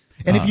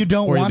 And if you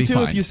don't want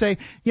to, if you say,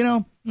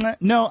 no,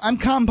 I'm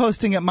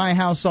composting at my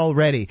house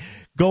already,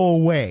 go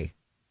away.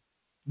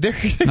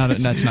 That's not good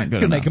enough. It's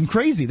going to make them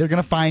crazy. They're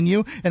going to fine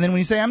you, and then when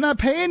you say, I'm not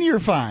paying your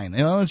fine,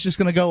 it's just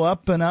going to go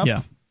up and up.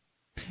 Yeah.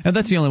 And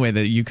that's the only way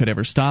that you could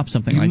ever stop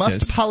something like this. You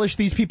must polish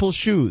these people's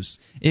shoes.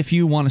 If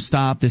you want to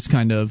stop this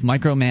kind of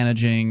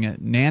micromanaging,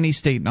 nanny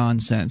state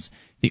nonsense,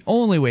 the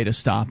only way to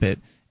stop it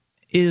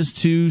is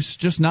to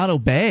just not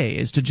obey,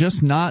 is to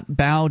just not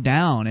bow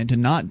down and to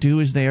not do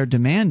as they are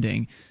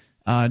demanding.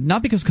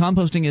 Not because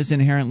composting is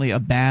inherently a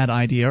bad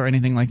idea or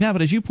anything like that,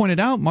 but as you pointed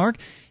out, Mark,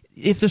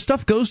 if the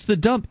stuff goes to the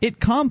dump, it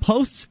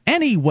composts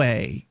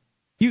anyway.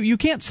 You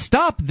can't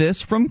stop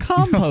this from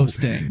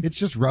composting. No, it's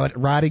just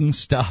rotting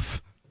stuff.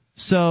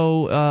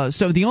 So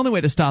the only way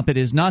to stop it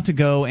is not to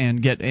go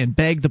and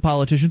beg the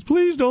politicians,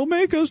 please don't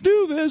make us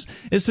do this,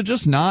 is to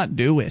just not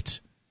do it.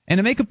 And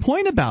to make a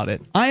point about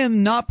it. I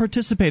am not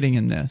participating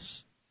in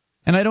this.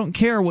 And I don't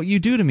care what you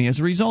do to me as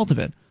a result of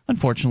it.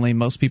 Unfortunately,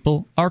 most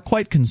people are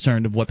quite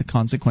concerned of what the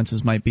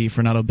consequences might be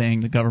for not obeying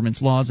the government's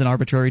laws and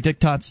arbitrary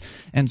diktats,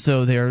 and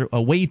so they're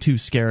way too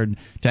scared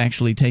to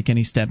actually take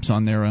any steps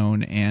on their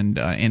own and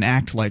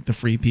act like the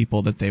free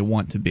people that they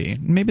want to be.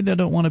 Maybe they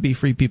don't want to be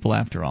free people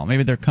after all.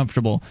 Maybe they're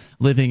comfortable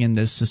living in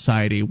this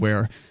society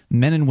where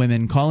men and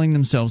women calling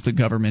themselves the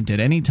government at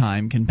any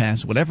time can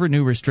pass whatever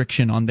new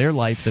restriction on their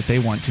life that they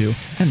want to,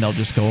 and they'll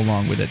just go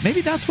along with it.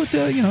 Maybe that's what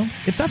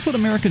if that's what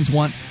Americans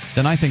want,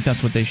 then I think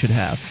that's what they should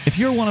have. If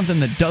you're one of them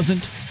that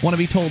doesn't want to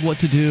be told what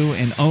to do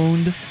and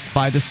owned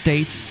by the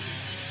states,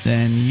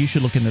 then you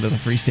should look into the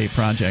Free State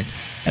Project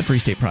at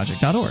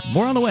freestateproject.org.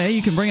 More on the way.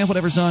 You can bring up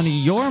whatever's on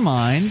your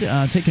mind.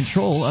 Take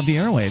control of the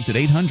airwaves at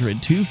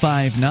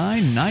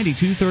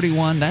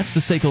 800-259-9231. That's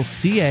the SACL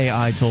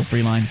CAI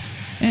toll-free line.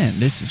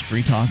 And this is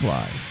Free Talk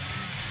Live.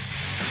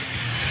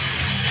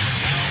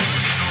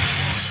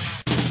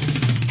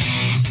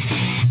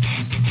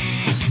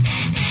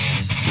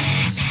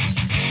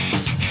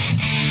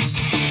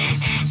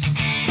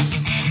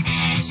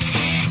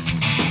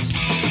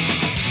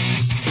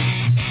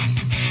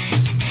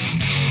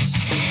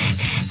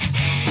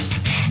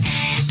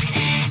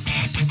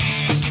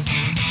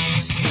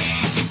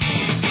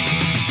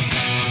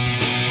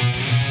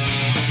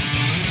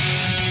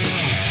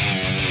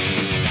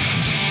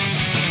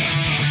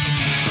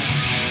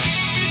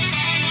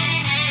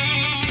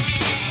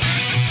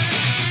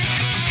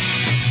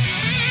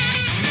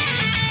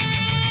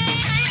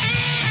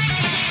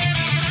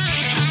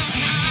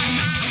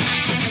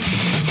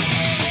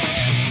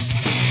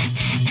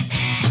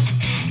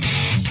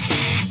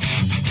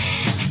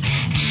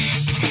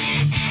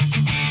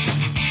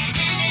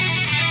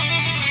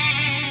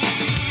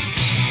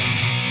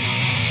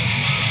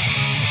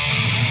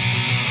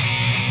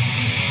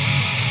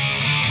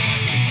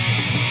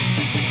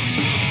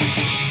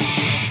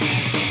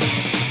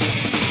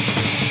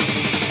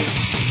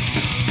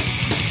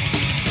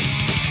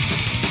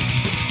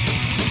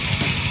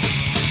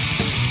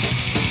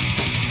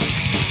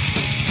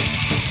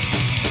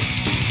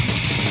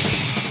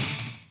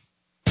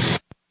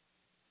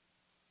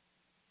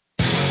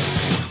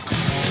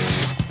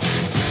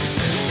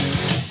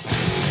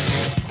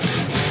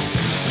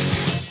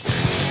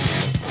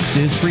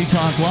 Free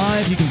Talk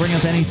Live. You can bring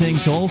up anything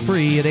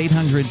toll-free at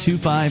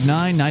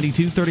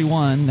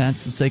 800-259-9231.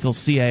 That's the SACL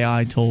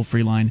CAI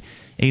toll-free line,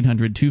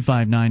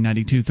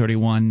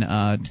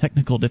 800-259-9231.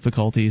 Technical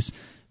difficulties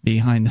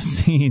behind the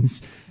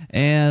scenes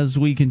as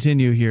we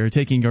continue here,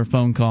 taking your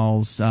phone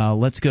calls.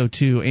 Let's go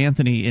to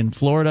Anthony in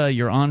Florida.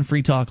 You're on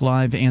Free Talk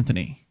Live,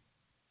 Anthony.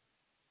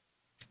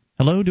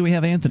 Hello, do we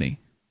have Anthony?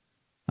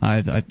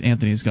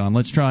 Anthony's gone.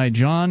 Let's try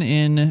John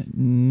in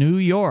New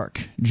York.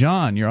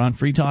 John, you're on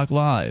Free Talk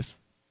Live.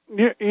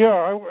 Yeah,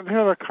 I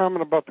had a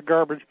comment about the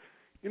garbage.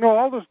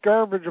 All this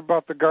garbage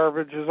about the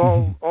garbage is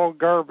all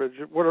garbage.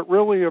 What it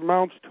really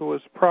amounts to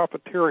is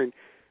profiteering.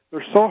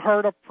 They're so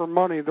hard up for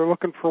money, they're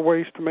looking for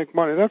ways to make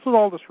money. That's what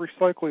all this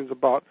recycling is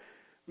about,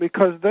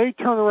 because they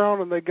turn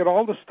around and they get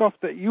all the stuff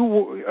that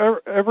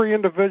every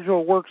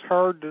individual works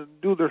hard to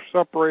do their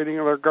separating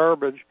of their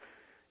garbage,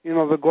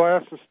 the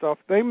glass and stuff.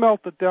 They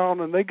melt it down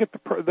and they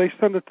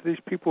send it to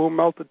these people who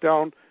melt it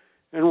down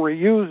and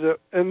reuse it,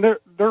 and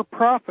they're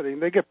profiting.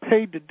 They get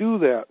paid to do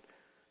that.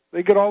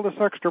 They get all this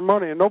extra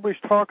money, and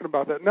nobody's talking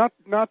about that. Not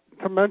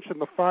to mention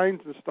the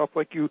fines and stuff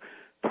like you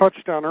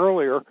touched on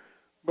earlier,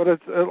 but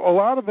a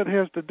lot of it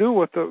has to do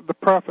with the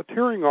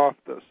profiteering off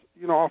this.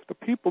 Off the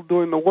people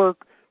doing the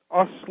work,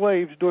 us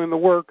slaves doing the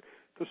work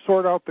to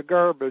sort out the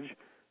garbage,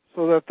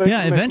 so that they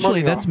can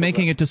eventually make money that's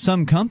making it to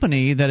some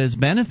company that is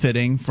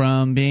benefiting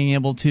from being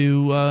able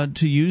to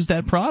use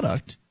that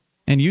product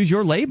and use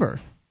your labor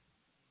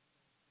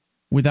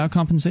without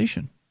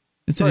compensation.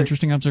 It's an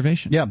interesting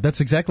observation. Yeah, that's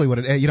exactly what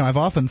it. I've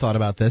often thought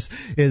about this.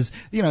 It's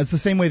the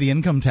same way the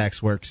income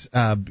tax works.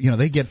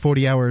 They get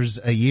 40 hours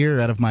a year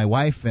out of my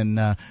wife and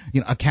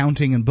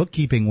accounting and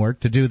bookkeeping work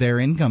to do their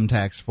income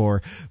tax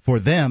for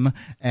them,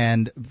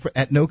 and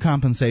at no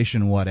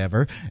compensation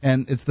whatever.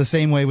 And it's the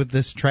same way with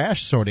this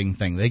trash sorting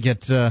thing. They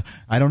get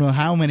I don't know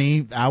how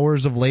many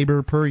hours of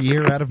labor per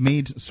year out of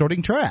me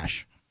sorting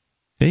trash.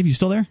 Dave, you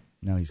still there?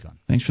 No, he's gone.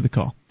 Thanks for the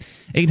call.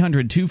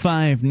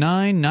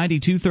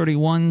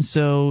 800-259-9231.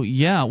 So,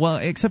 yeah, well,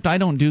 except I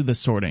don't do the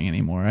sorting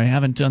anymore. I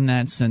haven't done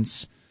that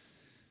since...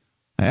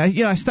 I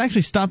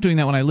actually stopped doing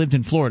that when I lived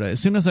in Florida.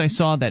 As soon as I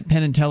saw that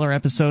Penn and Teller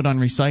episode on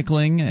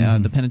recycling,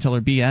 the Penn and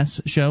Teller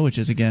BS show, which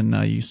is, again,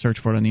 you search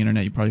for it on the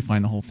internet, you probably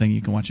find the whole thing.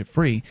 You can watch it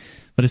free.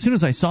 But as soon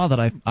as I saw that,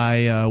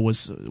 I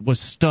was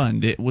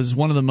stunned. It was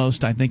one of the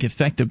most, I think,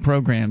 effective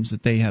programs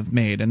that they have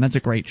made, and that's a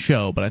great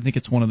show. But I think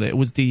it's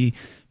probably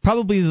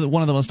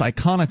one of the most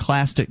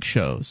iconoclastic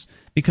shows,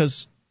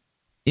 because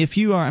if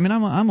you are,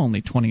 I'm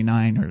only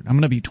 29, or I'm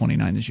going to be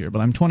 29 this year, but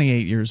I'm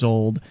 28 years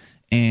old.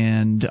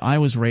 And I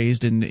was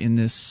raised in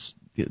this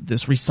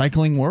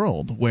recycling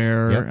world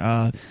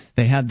where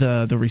they had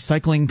the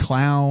recycling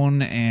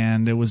clown,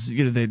 and it was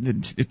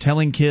they're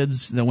telling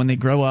kids that when they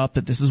grow up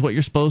that this is what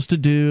you're supposed to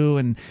do,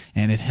 and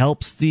it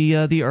helps the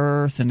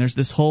earth, and there's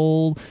this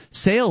whole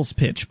sales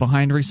pitch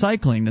behind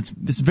recycling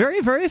that's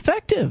very, very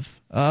effective.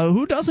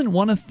 Who doesn't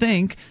want to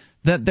think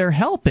that they're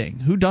helping?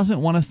 Who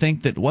doesn't want to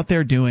think that what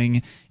they're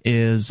doing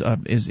is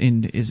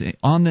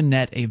on the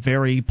net a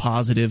very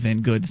positive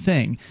and good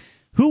thing?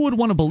 Who would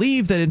want to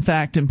believe that, in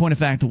point of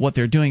fact, what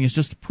they're doing is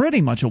just pretty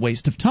much a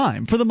waste of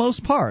time, for the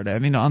most part?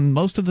 On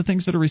most of the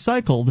things that are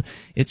recycled,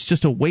 it's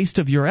just a waste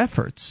of your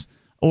efforts.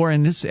 Or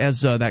in this,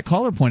 as that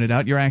caller pointed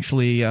out, you're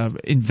actually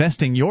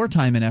investing your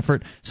time and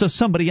effort so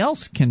somebody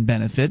else can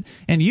benefit,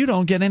 and you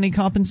don't get any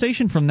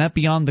compensation from that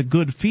beyond the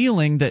good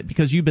feeling that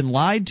because you've been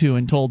lied to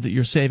and told that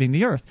you're saving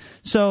the earth.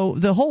 So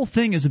the whole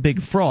thing is a big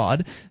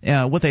fraud.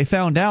 What they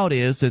found out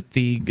is that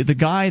the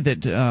guy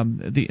that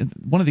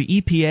one of the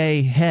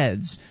EPA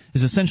heads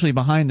is essentially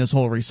behind this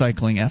whole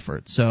recycling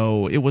effort.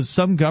 So it was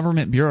some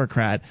government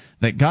bureaucrat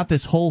that got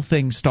this whole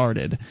thing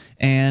started.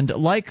 And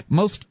like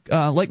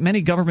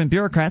many government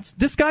bureaucrats,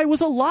 this guy was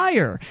a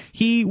liar.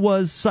 He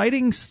was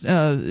citing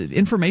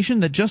information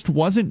that just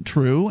wasn't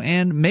true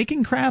and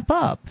making crap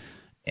up.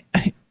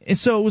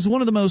 So it was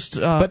one of the most...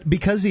 but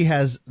because he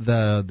has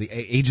the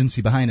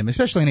agency behind him,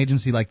 especially an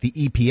agency like the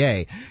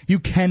EPA, you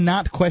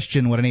cannot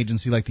question what an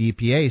agency like the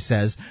EPA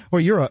says,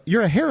 or you're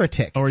a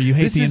heretic. Or you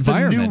hate the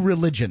environment. This is the new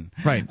religion.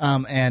 Right.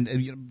 And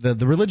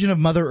the religion of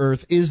Mother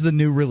Earth is the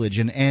new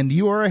religion, and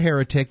you are a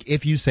heretic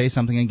if you say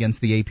something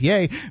against the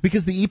EPA,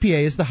 because the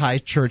EPA is the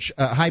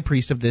high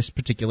priest of this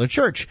particular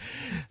church.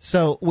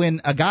 So when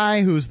a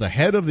guy who's the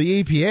head of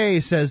the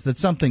EPA says that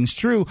something's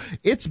true,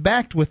 it's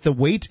backed with the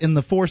weight and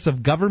the force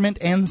of government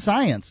and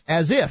science,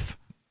 as if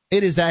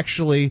it is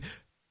actually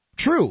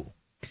true.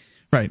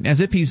 Right,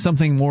 as if he's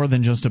something more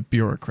than just a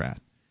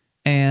bureaucrat.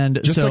 And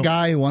just a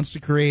guy who wants to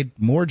create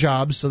more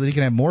jobs so that he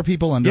can have more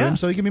people under him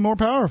so he can be more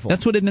powerful.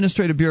 That's what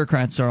administrative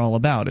bureaucrats are all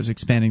about, is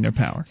expanding their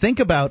power. Think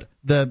about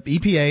the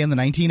EPA in the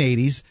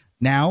 1980s.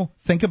 Now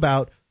think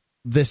about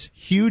this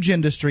huge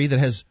industry that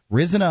has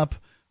risen up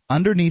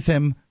underneath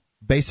him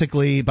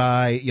basically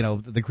by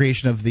the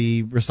creation of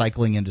the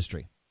recycling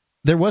industry.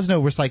 There was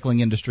no recycling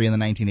industry in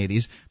the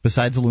 1980s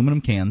besides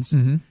aluminum cans,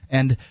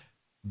 and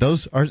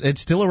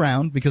it's still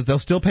around because they'll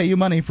still pay you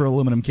money for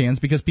aluminum cans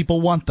because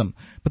people want them,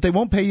 but they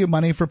won't pay you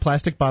money for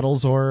plastic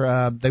bottles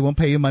or they won't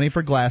pay you money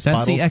for glass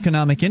bottles. That's the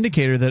economic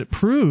indicator that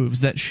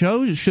proves that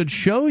should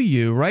show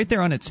you right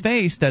there on its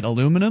face that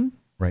aluminum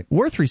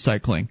worth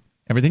recycling.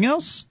 Everything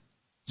else,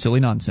 silly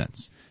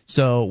nonsense.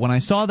 So when I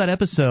saw that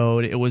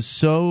episode, it was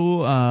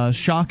so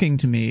shocking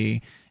to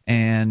me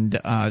and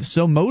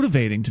so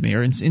motivating to me,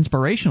 or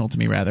inspirational to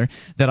me, rather,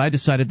 that I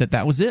decided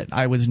that was it.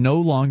 I was no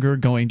longer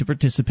going to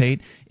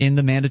participate in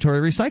the mandatory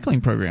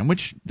recycling program,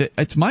 which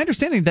it's my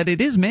understanding that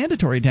it is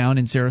mandatory down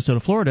in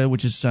Sarasota, Florida,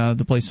 which is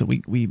the place that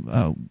we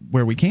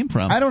where we came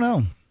from. I don't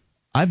know.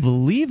 I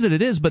believe that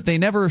it is, but they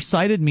never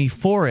cited me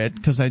for it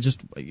because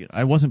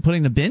I wasn't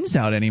putting the bins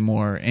out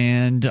anymore,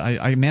 and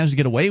I managed to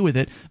get away with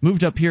it.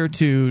 Moved up here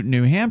to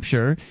New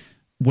Hampshire,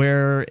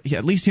 where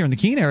at least here in the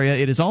Keene area,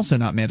 it is also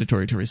not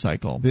mandatory to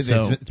recycle.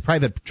 It's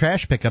private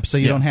trash pickup, so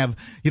you don't have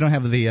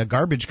the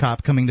garbage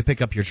cop coming to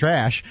pick up your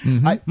trash.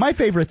 Mm-hmm. My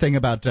favorite thing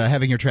about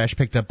having your trash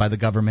picked up by the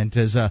government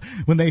is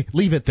when they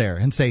leave it there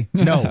and say,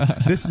 "No,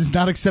 this is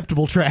not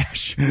acceptable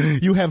trash.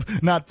 You have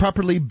not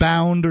properly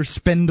bound or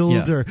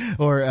spindled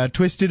or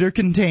twisted or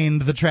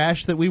contained the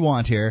trash that we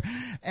want here,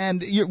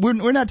 and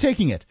we're not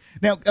taking it."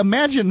 Now,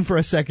 imagine for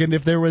a second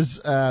if there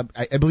was,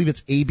 I believe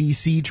it's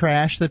ABC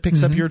Trash that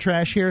picks up your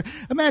trash here.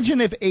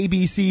 Imagine if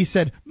ABC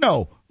said,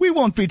 "No, we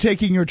won't be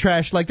taking your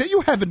trash like that.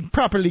 You haven't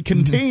properly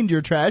contained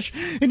your trash,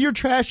 and your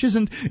trash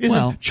isn't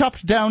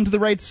chopped down to the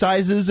right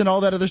sizes and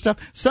all that other stuff.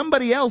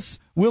 Somebody else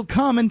will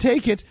come and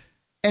take it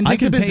and take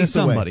the business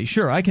away." I can pay somebody.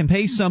 Sure, I can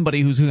pay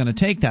somebody who's going to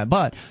take that,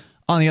 but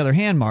on the other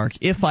hand, Mark,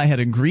 if I had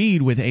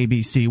agreed with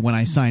ABC when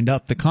I signed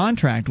up the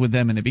contract with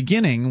them in the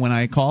beginning, when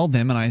I called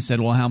them and I said,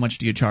 "Well, how much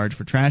do you charge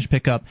for trash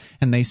pickup?"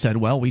 and they said,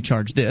 "Well, we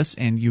charge this,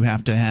 and you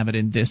have to have it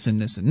in this and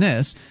this and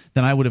this,"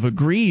 then I would have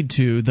agreed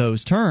to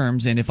those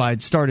terms. And if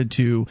I'd started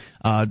to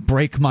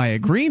break my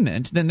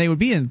agreement, then they would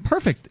be in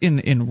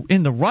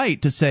the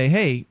right to say,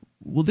 "Hey,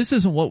 well, this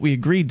isn't what we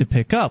agreed to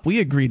pick up. We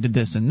agreed to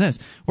this and this."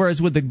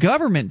 Whereas with the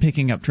government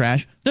picking up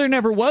trash, there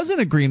never was an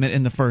agreement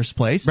in the first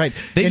place. Right.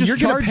 They and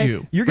just charge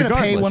you. You're going to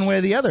pay one way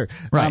or the other.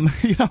 Right.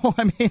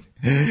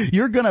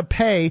 You're going to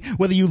pay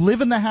whether you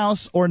live in the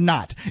house or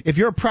not. If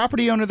you're a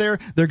property owner there,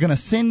 they're going to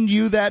send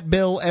you that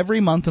bill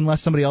every month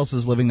unless somebody else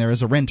is living there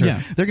as a renter.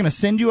 Yeah. They're going to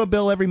send you a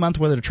bill every month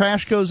whether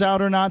trash goes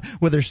out or not,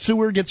 whether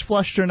sewer gets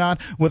flushed or not,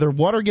 whether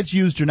water gets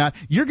used or not.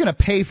 You're going to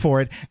pay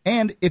for it,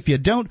 and if you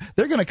don't,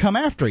 they're going to come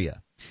after you.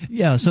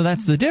 Yeah, so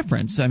that's the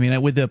difference. I mean,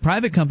 with the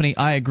private company,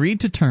 I agreed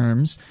to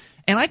terms,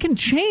 and I can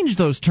change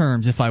those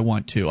terms if I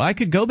want to. I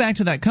could go back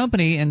to that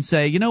company and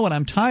say, "You know what,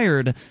 I'm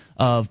tired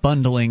of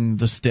bundling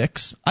the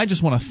sticks. I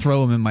just want to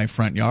throw them in my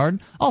front yard.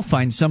 I'll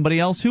find somebody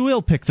else who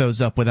will pick those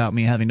up without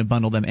me having to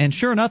bundle them." And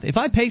sure enough, if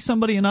I pay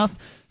somebody enough,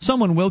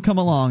 someone will come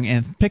along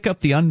and pick up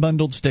the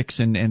unbundled sticks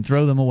and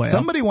throw them away.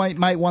 Somebody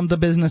might want the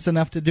business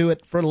enough to do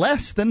it for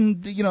less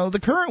than the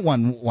current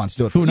one wants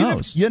to do it for. Who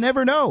knows? You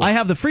never know. I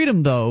have the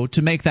freedom, though,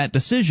 to make that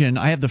decision.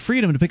 I have the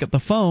freedom to pick up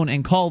the phone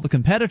and call the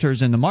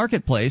competitors in the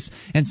marketplace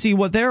and see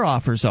what their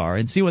offers are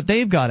and see what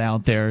they've got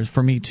out there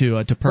for me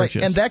to purchase.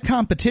 Right. And that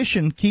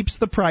competition keeps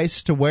the price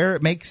to where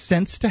it makes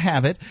sense to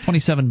have it.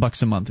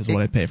 $27 a month is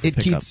what I pay for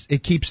pickup.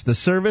 It keeps the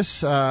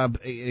service.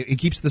 It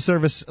keeps the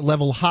service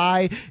level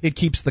high. It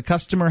keeps the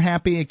customer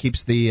happy. It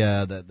keeps the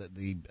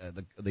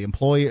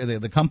employee,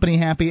 the company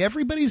happy.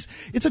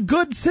 It's a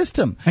good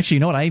system. Actually,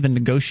 you know what? I even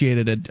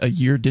negotiated a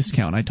year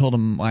discount. I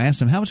asked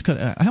them how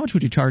much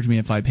would you charge me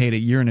if I paid a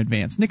year in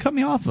advance, and they cut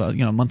me off a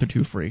month or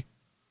two free.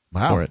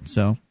 Wow. For it.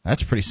 So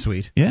that's pretty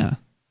sweet. Yeah.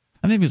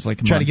 I think it was like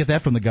try to get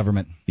that from the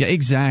government. Yeah,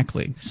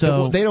 exactly.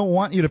 So they don't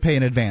want you to pay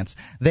in advance.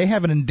 They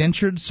have an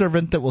indentured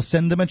servant that will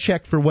send them a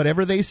check for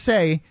whatever they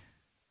say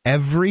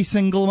every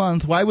single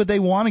month. Why would they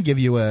want to give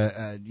you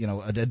a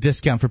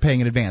discount for paying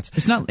in advance?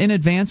 It's not in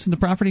advance in the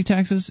property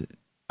taxes.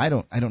 I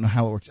don't know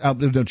how it works.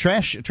 No,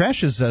 trash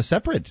is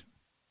separate,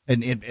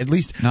 and at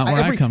least not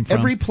where I come from.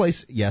 Every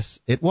place, yes,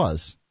 it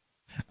was.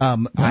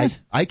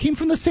 I came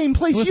from the same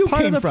place you came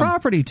from. It was part of the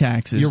property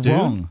taxes. You're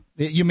wrong.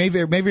 You may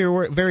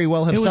very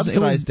well have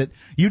subsidized it.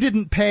 You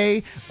didn't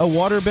pay a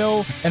water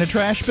bill and a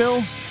trash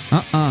bill?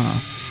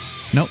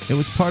 Nope, it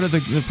was part of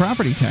the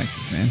property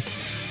taxes, man.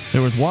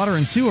 There was water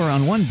and sewer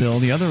on one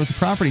bill, the other was a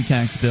property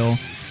tax bill,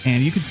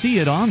 and you could see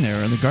it on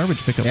there, and the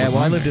garbage pickup was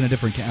on I lived in a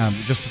different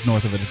just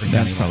north of a different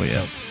county. That's probably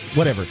it.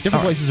 Whatever.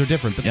 Different places are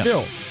different, but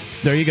still.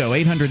 There you go,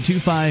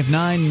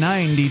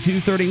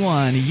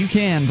 800-259-9231. You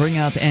can bring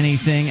up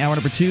anything. Hour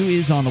number 2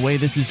 is on the way.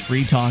 This is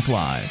Free Talk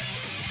Live.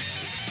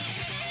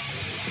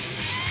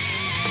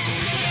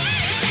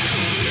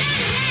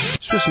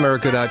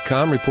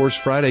 SwissAmerica.com reports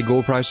Friday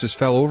gold prices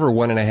fell over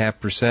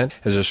 1.5%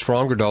 as a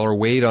stronger dollar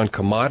weighed on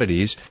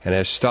commodities and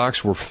as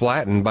stocks were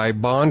flattened by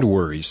bond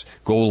worries.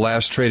 Gold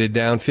last traded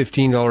down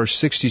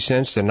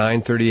 $15.60 to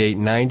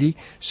 $938.90.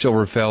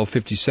 Silver fell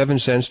 57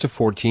 cents to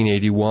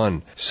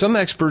 $14.81. Some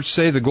experts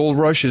say the gold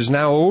rush is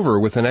now over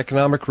with an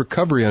economic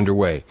recovery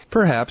underway.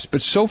 Perhaps, but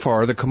so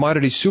far the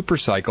commodity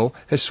supercycle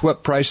has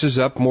swept prices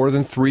up more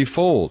than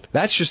threefold.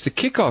 That's just the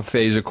kickoff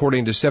phase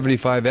according to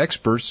 75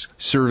 experts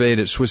surveyed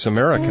at Swiss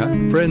America.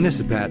 Friend, this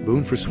is Pat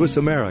Boone for Swiss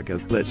America.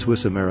 Let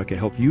Swiss America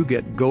help you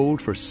get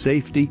gold for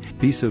safety,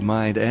 peace of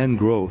mind, and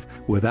growth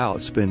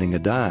without spending a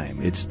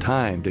dime. It's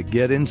time to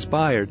get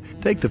inspired.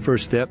 Take the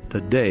first step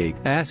today.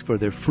 Ask for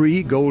their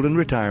free Golden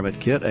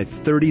Retirement Kit at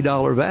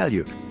 $30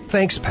 value.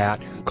 Thanks,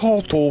 Pat.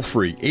 Call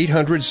toll-free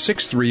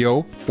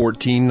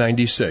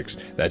 800-630-1496.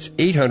 That's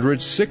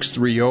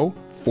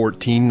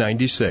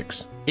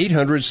 800-630-1496.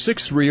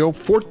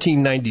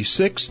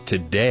 800-630-1496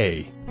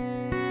 today.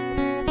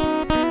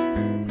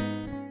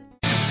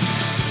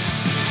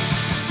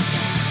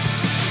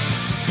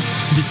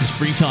 This is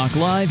Free Talk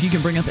Live. You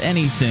can bring up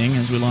anything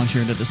as we launch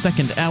here into the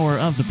second hour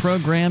of the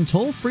program.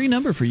 Toll-free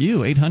number for you,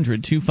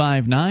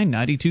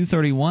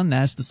 800-259-9231.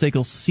 That's the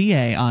SACL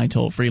CAI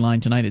toll-free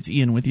line tonight. It's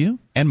Ian with you.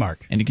 And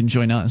Mark. And you can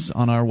join us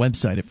on our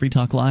website at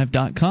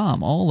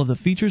freetalklive.com. All of the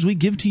features we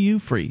give to you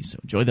free, so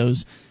enjoy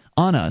those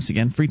on us.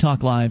 Again,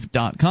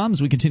 freetalklive.com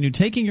as we continue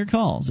taking your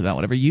calls about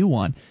whatever you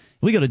want.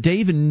 We go to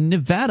Dave in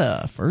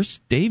Nevada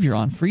first. Dave, you're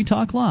on Free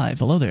Talk Live.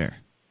 Hello there.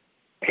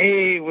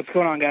 Hey, what's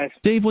going on, guys?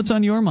 Dave, what's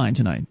on your mind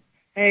tonight?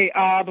 Hey,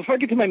 before I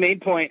get to my main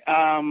point,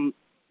 there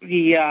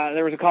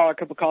was a caller a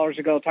couple callers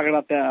ago talking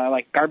about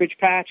the garbage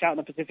patch out in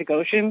the Pacific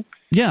Ocean.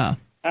 Yeah.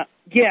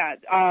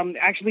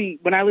 Actually,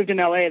 when I lived in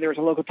LA, there was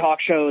a local talk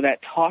show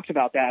that talked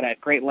about that at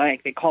great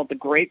length. They called it the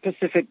Great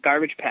Pacific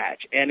Garbage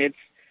Patch, and it's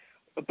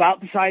about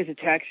the size of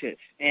Texas,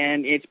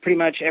 and it's pretty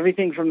much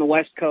everything from the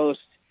West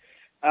Coast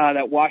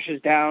that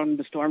washes down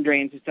the storm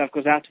drains and stuff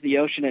goes out to the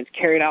ocean, and it's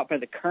carried out by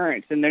the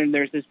currents. And then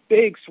there's this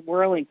big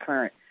swirling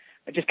current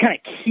that just kind of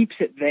keeps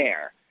it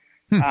there.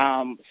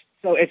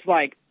 So it's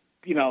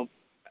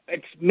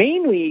it's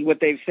mainly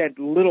what they've said,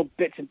 little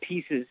bits and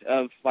pieces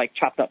of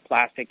chopped up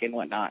plastic and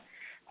whatnot.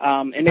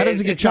 And how does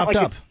it get chopped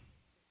up?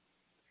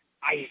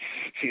 It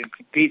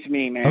beats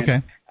me, man.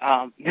 Okay.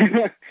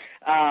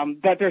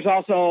 But there's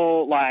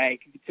also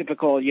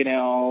typical,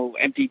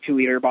 empty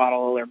 2-liter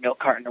bottle or milk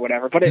carton or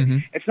whatever. But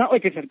it's not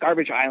like it's a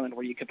garbage island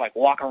where you could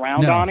walk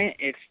around on it.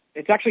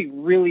 It's actually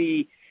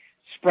really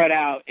spread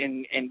out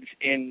and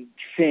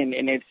thin,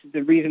 and it's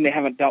the reason they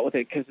haven't dealt with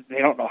it because they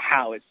don't know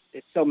how. It's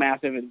so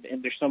massive and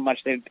there's so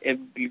much that it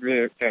would be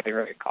really very,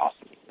 very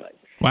costly.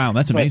 Wow,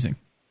 that's amazing.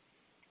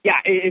 Yeah,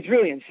 it's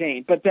really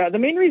insane. But the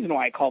main reason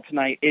why I called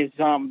tonight is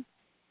I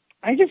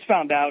just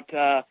found out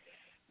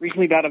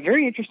recently about a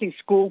very interesting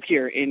school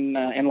here in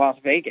Las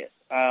Vegas.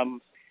 I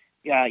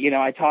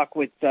talk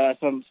with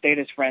some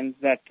status friends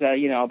that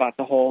about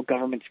the whole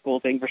government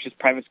school thing versus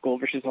private school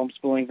versus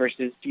homeschooling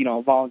versus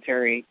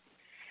voluntary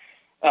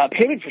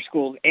payment for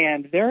schools,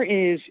 and there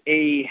is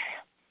a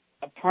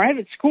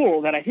private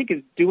school that I think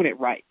is doing it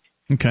right.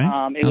 Okay.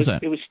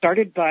 It was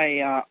started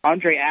by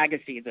Andre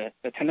Agassi, the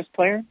tennis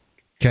player.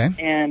 Okay.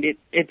 And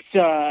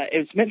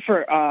it's meant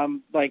for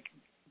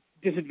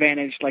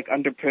disadvantaged,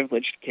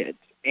 underprivileged kids,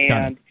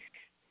 and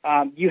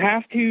you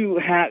have to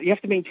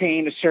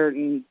maintain a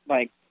certain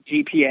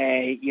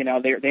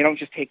GPA. They don't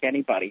just take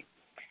anybody.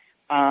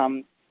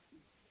 So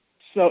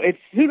it's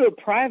pseudo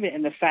private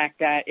in the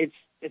fact that it's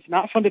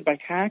not funded by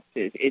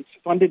taxes. It's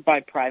funded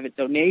by private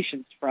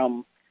donations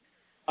from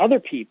other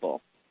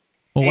people.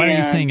 Well, why are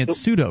you saying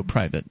it's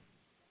pseudo-private?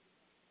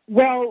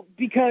 Well,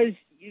 because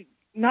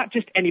not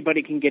just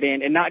anybody can get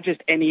in, and not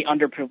just any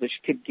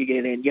underprivileged kid can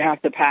get in. You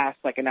have to pass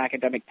an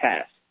academic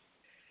test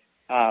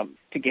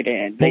to get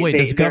in.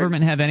 Does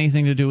government have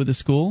anything to do with the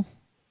school?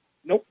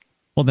 Nope.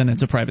 Well, then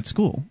it's a private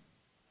school.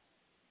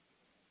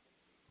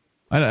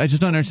 I just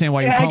don't understand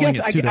why you're calling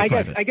it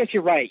pseudo-private. I guess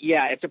you're right.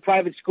 Yeah, it's a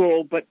private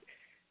school, but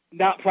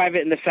not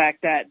private in the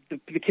fact that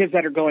the kids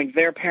that are going,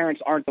 their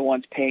parents aren't the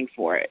ones paying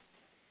for it.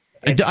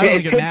 I don't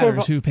think it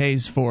matters who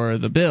pays for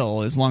the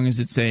bill, as long as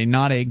it's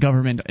not a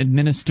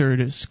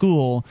government-administered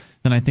school.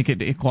 Then I think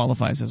it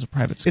qualifies as a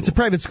private school. It's a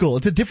private school.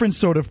 It's a different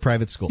sort of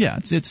private school. Yeah,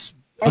 it's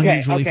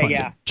unusually funded.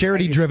 Yeah.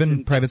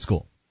 Charity-driven private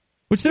school.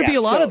 Which there'd be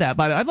a lot of that,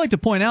 but I'd like to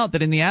point out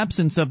that in the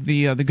absence of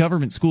the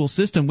government school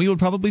system, we would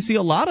probably see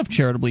a lot of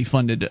charitably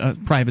funded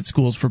private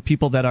schools for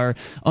people that are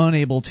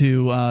unable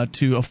to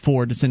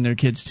afford to send their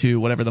kids to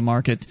whatever the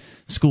market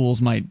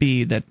schools might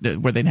be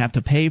where they'd have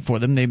to pay for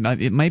them.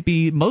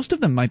 Most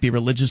of them might be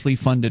religiously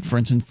funded. For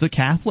instance, the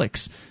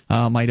Catholics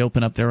might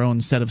open up their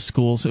own set of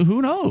schools.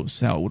 Who knows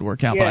how it would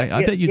work out? But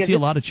I bet you'd see a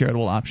lot of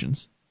charitable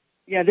options.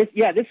 Yeah,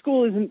 this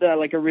school isn't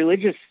a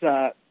religious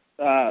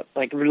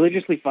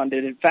religiously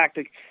funded. In fact,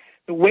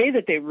 the way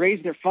that they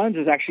raise their funds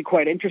is actually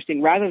quite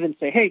interesting. Rather than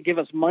say, hey, give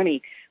us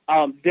money,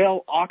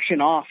 they'll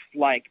auction off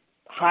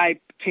high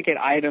ticket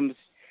items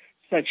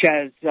such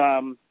as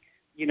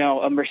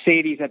a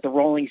Mercedes that the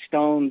Rolling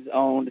Stones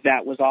owned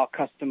that was all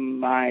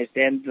customized,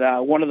 and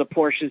one of the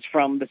Porsches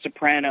from The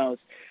Sopranos.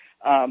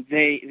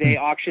 They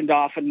auctioned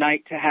off a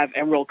night to have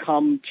Emerald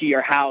come to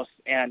your house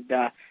and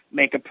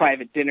make a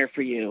private dinner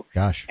for you.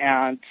 Gosh.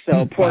 And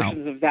so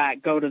portions of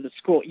that go to the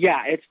school.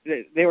 Yeah,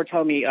 they were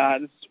telling me,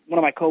 this is one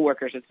of my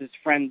coworkers, it's his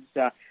friend's,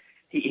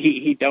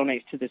 he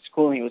donates to the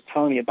school, and he was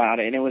telling me about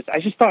it, and I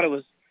just thought it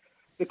was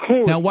the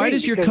coolest Now, why thing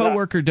does your because,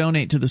 coworker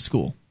donate to the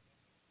school?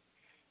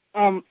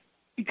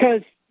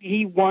 Because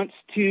he wants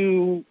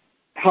to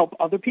help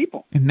other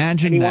people.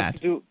 Imagine and he that. Wants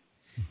to do,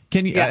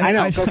 Can you? yeah, I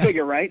know. Go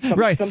figure, right?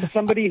 Right.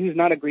 Somebody who's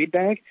not a greed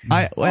bag.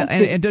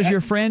 And does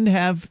your friend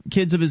have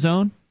kids of his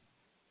own?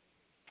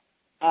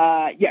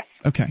 Yes.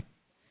 Okay.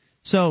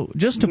 So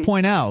just to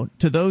point out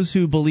to those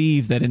who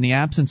believe that in the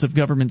absence of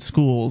government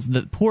schools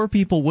that poor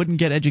people wouldn't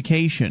get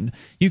education,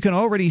 you can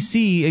already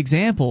see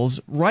examples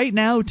right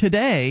now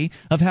today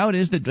of how it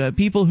is that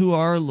people who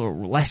are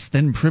less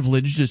than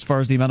privileged as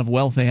far as the amount of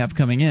wealth they have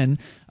coming in,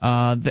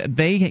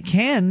 they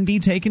can be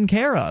taken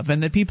care of,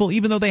 and that people,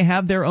 even though they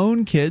have their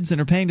own kids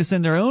and are paying to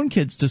send their own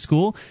kids to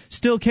school,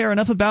 still care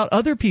enough about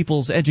other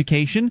people's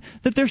education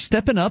that they're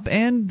stepping up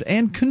and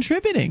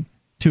contributing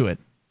to it.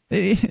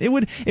 It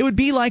would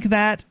be like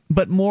that,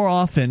 but more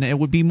often. It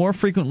would be more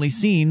frequently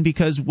seen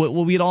because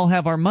we'd all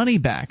have our money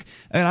back.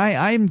 And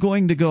I'm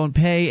going to go and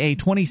pay a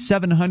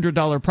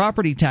 $2,700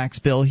 property tax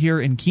bill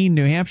here in Keene,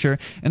 New Hampshire,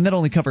 and that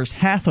only covers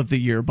half of the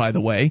year, by the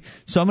way.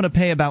 So I'm going to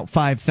pay about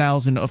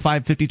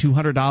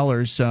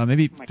 $5,200,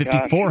 maybe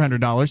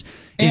 $5,400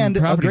 in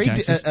property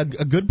taxes.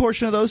 A good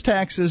portion of those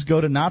taxes go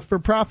to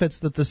not-for-profits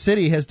that the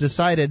city has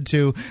decided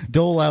to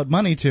dole out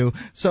money to.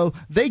 So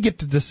they get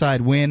to decide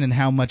when and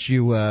how much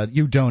you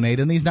donate.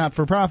 And these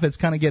not-for-profits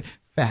kind of get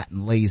fat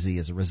and lazy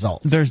as a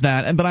result. There's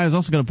that. But I was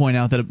also going to point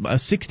out that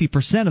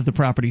 60% of the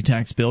property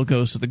tax bill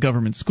goes to the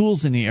government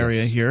schools in the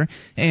area here,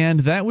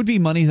 and that would be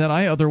money that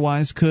I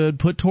otherwise could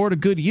put toward a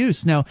good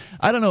use. Now,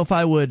 I don't know if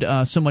I would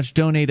so much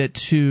donate it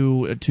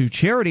to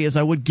charity as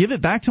I would give it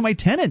back to my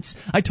tenants.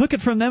 I took it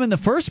from them in the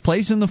first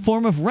place in the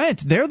form of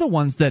rent. They're the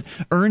ones that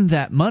earned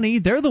that money.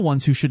 They're the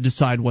ones who should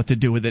decide what to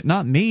do with it,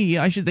 not me.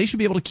 They should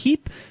be able to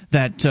keep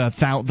that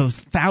those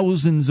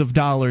thousands of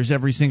dollars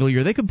every single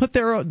year. They could put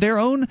their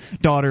own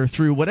daughter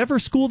through whatever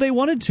school they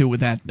wanted to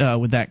with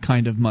that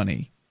kind of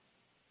money.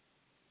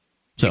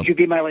 So, could you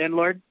be my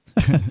landlord?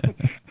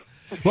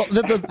 Well,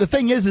 the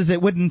thing is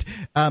it wouldn't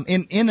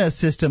in a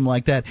system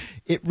like that.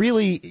 It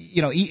really,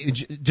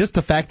 just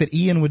the fact that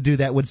Ian would do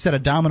that would set a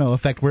domino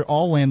effect where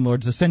all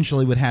landlords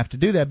essentially would have to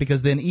do that,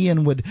 because then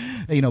Ian would,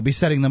 be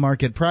setting the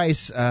market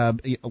price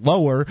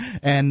lower,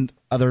 and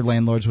other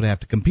landlords would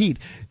have to compete.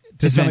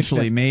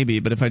 Eventually, maybe,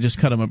 but if I just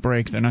cut them a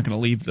break, they're not going to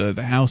leave the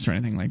house or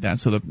anything like that.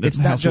 So it's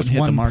not just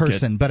one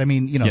person, but I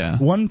mean,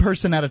 one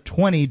person out of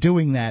 20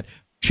 doing that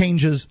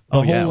changes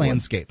the whole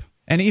landscape.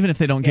 And even if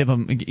they don't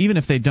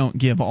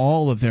give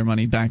all of their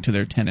money back to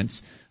their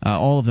tenants,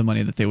 all of the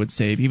money that they would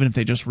save, even if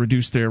they just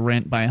reduce their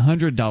rent by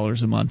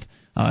 $100 a month,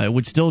 it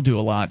would still do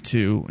a lot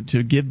to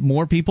give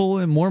more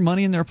people more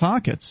money in their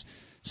pockets.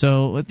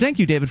 So thank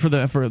you, David, for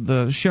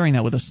the sharing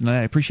that with us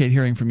tonight. I appreciate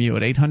hearing from you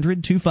at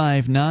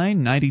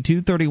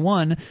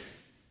 800-259-9231.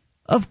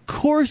 Of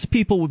course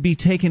people would be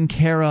taken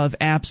care of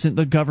absent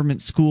the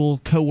government school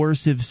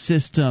coercive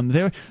system.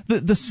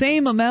 The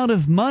same amount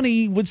of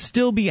money would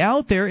still be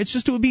out there. It's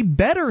just it would be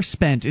better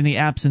spent in the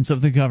absence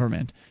of the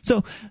government.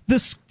 So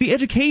the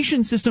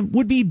education system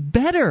would be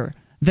better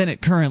than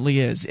it currently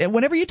is.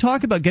 Whenever you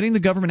talk about getting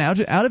the government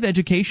out of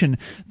education,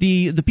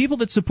 the people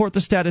that support the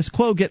status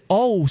quo get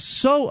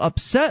so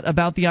upset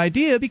about the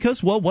idea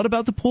because, well, what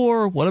about the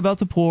poor? What about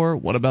the poor?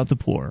 What about the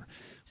poor?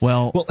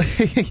 Well,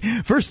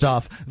 first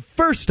off,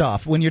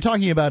 when you're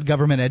talking about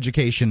government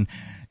education,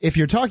 if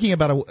you're talking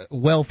about a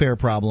welfare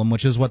problem,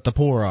 which is what the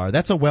poor are,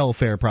 that's a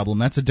welfare problem.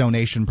 That's a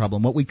donation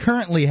problem. What we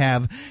currently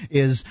have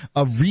is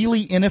a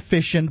really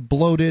inefficient,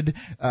 bloated,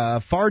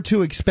 far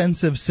too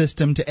expensive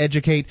system to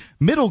educate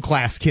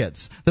middle-class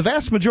kids. The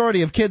vast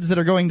majority of kids that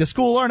are going to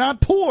school are not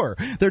poor.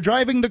 They're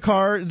driving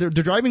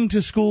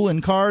to school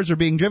in cars or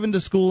being driven to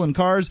school in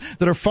cars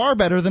that are far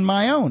better than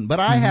my own. But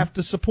I have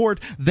to support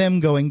them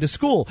going to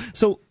school.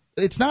 So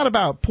it's not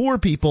about poor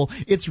people.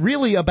 It's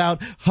really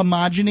about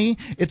homogeny.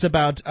 It's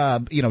about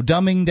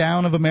dumbing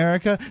down of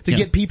America to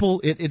get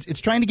people.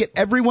 It's trying to get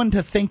everyone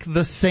to think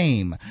the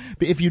same.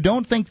 If you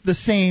don't think the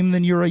same,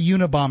 then you're a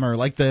Unabomber,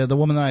 like the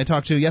woman that I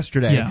talked to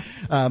yesterday. Yeah.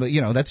 But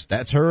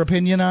that's her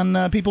opinion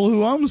on people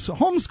who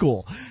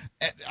homeschool.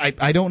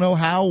 I don't know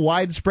how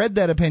widespread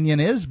that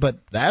opinion is, but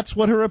that's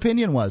what her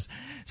opinion was.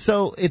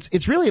 So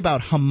it's really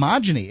about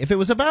homogeny. If it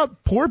was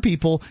about poor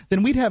people,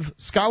 then we'd have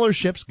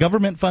scholarships,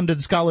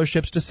 government-funded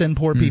scholarships to send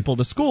poor people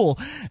to school,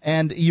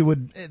 and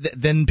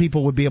then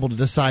people would be able to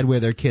decide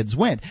where their kids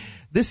went.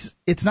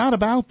 It's not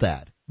about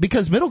that.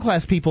 because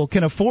middle-class people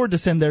can afford to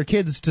send their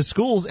kids to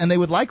schools, and they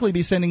would likely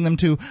be sending them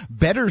to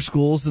better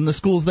schools than the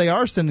schools they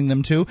are sending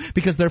them to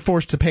because they're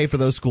forced to pay for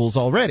those schools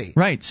already.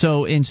 Right.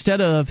 So instead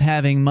of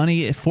having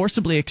money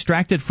forcibly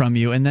extracted from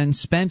you and then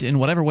spent in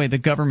whatever way the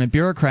government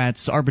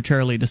bureaucrats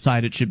arbitrarily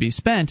decide it should be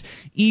spent,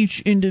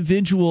 each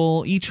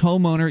individual, each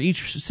homeowner,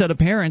 each set of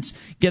parents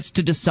gets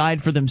to decide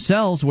for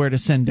themselves where to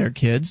send their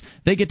kids.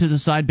 They get to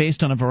decide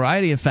based on a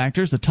variety of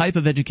factors, the type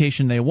of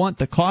education they want,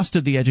 the cost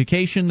of the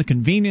education, the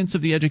convenience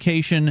of the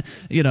education,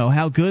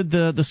 how good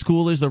the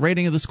school is, the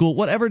rating of the school,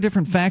 whatever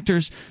different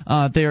factors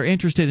they are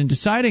interested in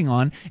deciding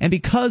on. And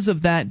because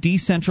of that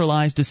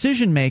decentralized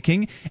decision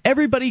making,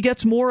 everybody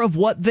gets more of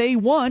what they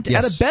want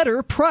at a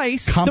better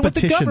price than what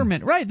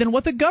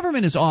the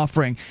government is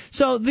offering.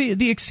 So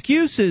the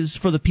excuses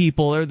for the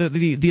people, or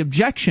the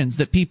objections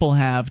that people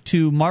have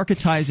to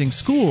marketizing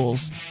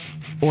schools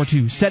or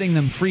to setting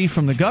them free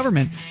from the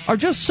government are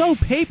just so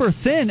paper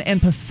thin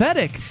and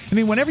pathetic. I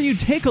mean, whenever you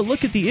take a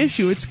look at the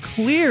issue, it's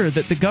clear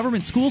that the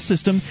government school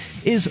system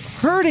is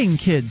hurting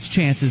kids'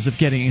 chances of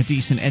getting a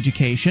decent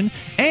education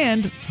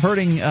and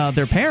hurting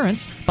their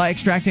parents by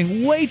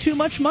extracting way too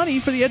much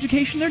money for the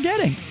education they're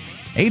getting.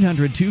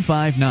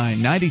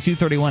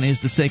 800-259-9231 is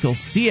the SACL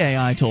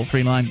CAI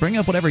toll-free line. Bring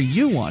up whatever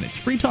you want. It's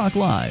Free Talk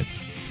Live.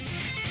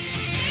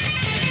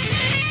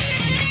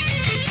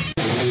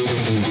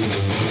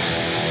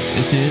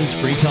 This is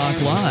Free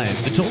Talk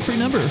Live. The toll-free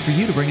number for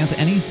you to bring up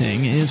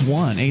anything is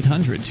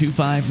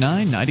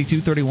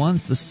 1-800-259-9231.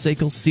 It's the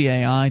SACL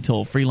CAI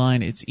toll-free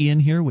line. It's Ian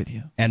here with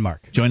you. And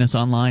Mark. Join us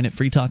online at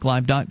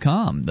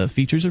freetalklive.com. The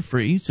features are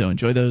free, so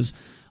enjoy those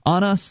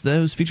on us.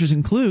 Those features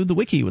include the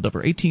wiki with over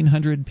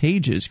 1,800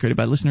 pages created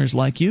by listeners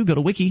like you. Go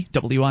to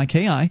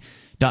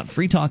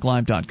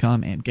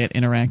wiki.freetalklive.com and get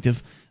interactive.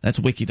 That's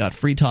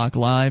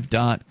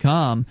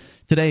wiki.freetalklive.com.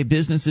 Today,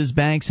 businesses,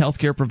 banks,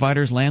 healthcare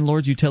providers,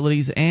 landlords,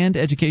 utilities, and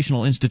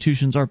educational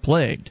institutions are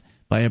plagued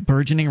by a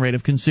burgeoning rate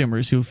of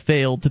consumers who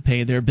failed to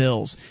pay their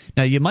bills.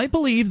 Now, you might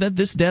believe that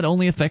this debt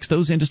only affects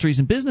those industries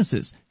and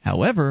businesses.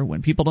 However,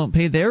 when people don't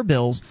pay their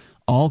bills,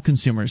 all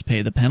consumers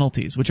pay the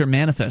penalties, which are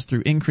manifest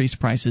through increased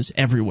prices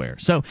everywhere.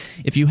 So,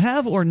 if you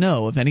have or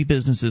know of any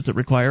businesses that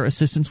require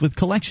assistance with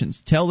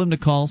collections, tell them to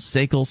call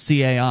SACL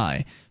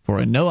CAI for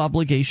a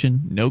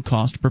no-obligation,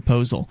 no-cost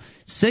proposal.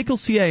 SACL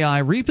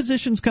CAI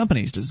repositions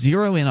companies to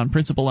zero in on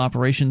principal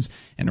operations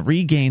and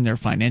regain their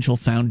financial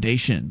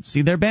foundation.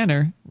 See their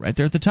banner right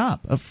there at the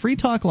top of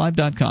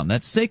freetalklive.com.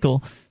 That's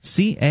SACL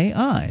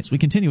CAI. As we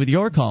continue with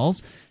your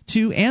calls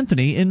to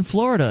Anthony in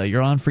Florida.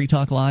 You're on Free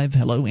Talk Live.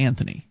 Hello,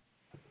 Anthony.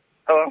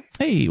 Hello.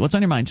 Hey, what's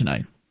on your mind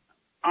tonight?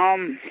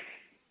 I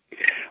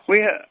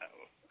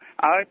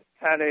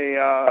had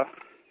a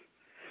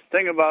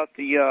thing about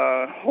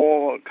the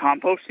whole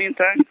composting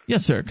thing.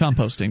 Yes, sir.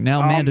 Composting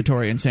now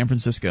mandatory in San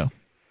Francisco.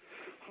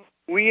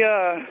 We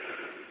had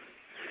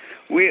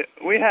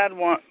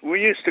one.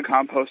 We used to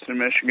compost in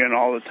Michigan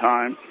all the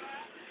time,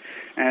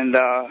 and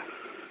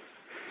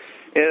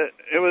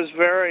it was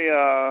very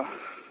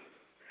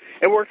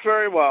it worked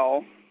very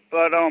well,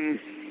 but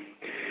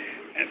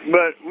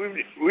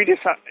we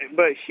decided,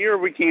 but here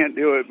we can't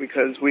do it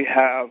because we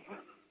have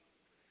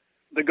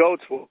the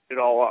goats will eat it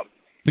all up.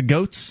 The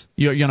goats?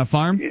 You're on a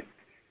farm? Yeah.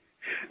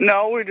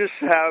 No, we just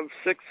have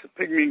 6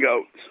 pygmy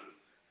goats.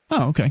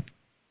 Oh, okay.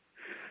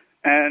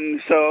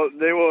 And so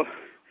they will,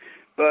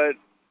 but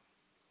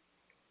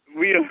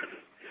we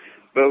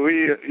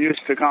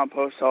used to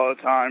compost all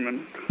the time.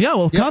 And yeah,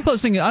 well,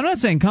 composting, I'm not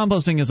saying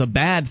composting is a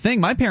bad thing.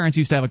 My parents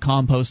used to have a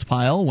compost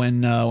pile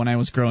when I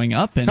was growing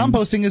up. And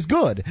composting is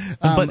good.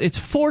 But it's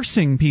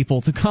forcing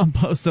people to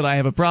compost that I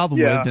have a problem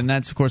with, and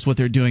that's, of course, what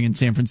they're doing in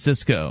San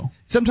Francisco.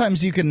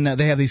 Sometimes you can.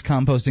 They have these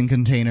composting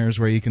containers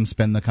where you can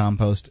spin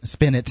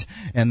it,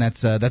 and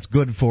that's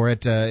good for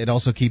it. It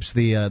also keeps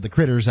the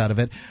critters out of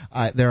it.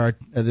 There are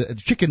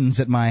chickens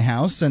at my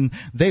house, and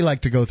they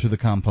like to go through the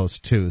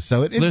compost too.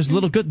 So there's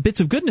little good bits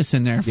of goodness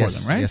in there for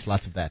them, right? Yes,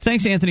 lots of that.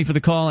 Thanks, Anthony, for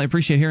the call. I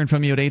appreciate hearing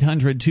from you at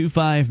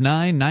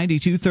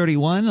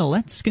 800-259-9231.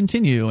 Let's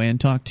continue and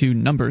talk to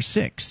number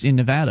 6 in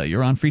Nevada.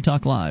 You're on Free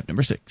Talk Live.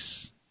 Number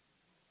 6.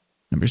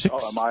 Number 6.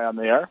 Oh, am I on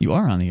the air? You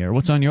are on the air.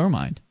 What's on your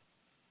mind?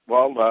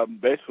 Well,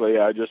 basically,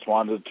 I just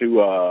wanted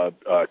to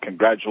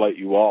congratulate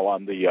you all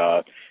on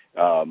the.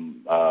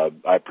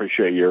 I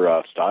appreciate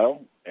your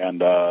style,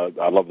 and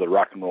I love the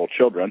Rock and Roll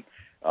Children.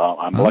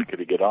 I'm lucky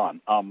to get on.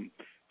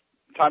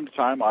 Time to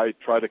time, I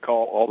try to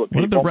call all the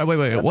people.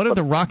 What are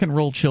the Rock and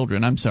Roll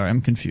Children? I'm sorry,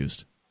 I'm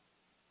confused.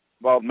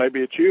 Well, maybe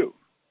it's you.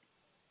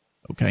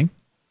 Okay,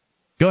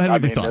 go ahead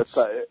with your thoughts.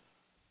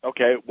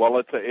 Okay, well,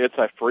 it's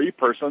a free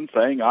person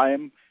saying I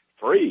am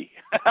free.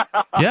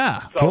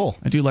 Yeah, so, cool.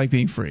 I do like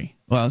being free.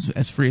 Well,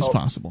 as free as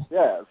possible.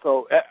 Yeah.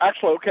 So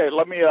actually, okay,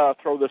 let me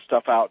throw this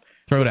stuff out.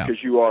 Throw it out.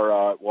 Because you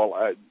are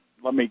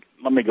let me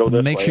go this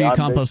way. Make sure you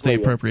compost the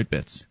appropriate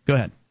bits. Go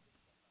ahead.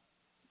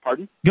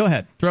 Pardon? Go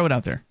ahead. Throw it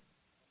out there.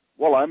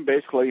 Well, I'm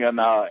basically an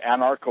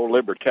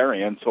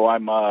anarcho-libertarian, so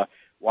I'm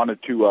wanted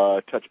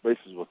to touch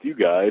bases with you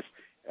guys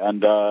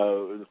and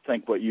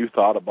think what you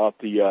thought about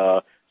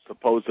the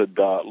supposed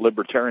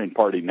Libertarian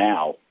Party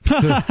now.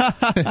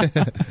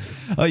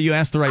 Oh, you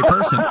asked the right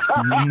person.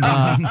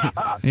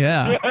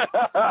 Yeah.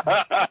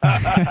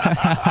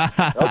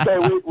 Okay,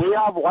 we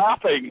have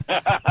laughing.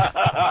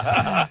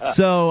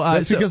 So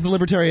that's because the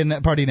Libertarian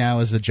Party now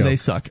is a joke. They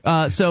suck.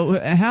 So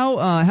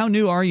how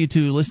new are you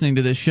to listening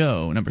to this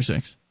show, number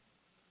 6?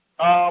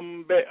 I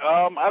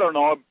don't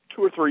know,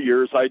 2 or 3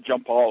 years. I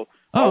jump all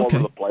over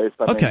the place.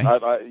 I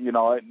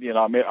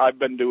mean, I've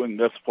been doing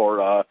this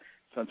for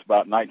since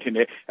about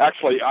 1980.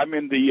 Actually, I'm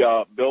in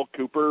the Bill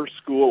Cooper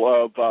School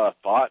of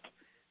Thought.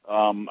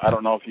 I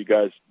don't know if you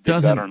guys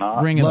did that or not.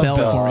 Doesn't ring a bell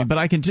for me, but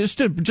I can just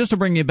to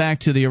bring you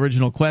back to the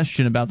original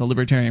question about the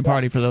Libertarian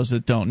Party. For those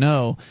that don't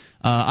know,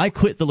 I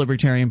quit the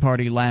Libertarian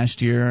Party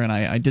last year, and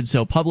I did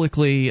so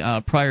publicly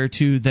prior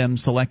to them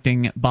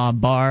selecting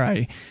Bob Barr.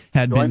 I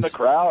had Join the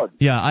crowd.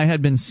 Yeah, I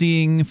had been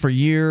seeing for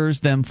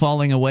years them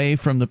falling away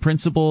from the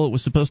principle. It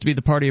was supposed to be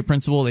the party of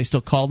principle. They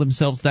still call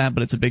themselves that,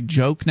 but it's a big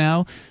joke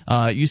now.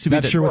 It used to be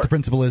not sure what the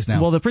principle is now.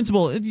 Well, the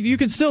principle, you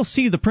can still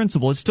see the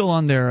principle. It's still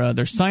on their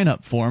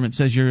sign-up form. It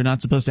says you're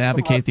not supposed to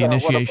advocate the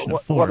initiation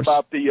of force.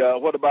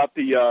 What about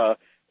the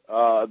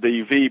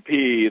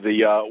VP,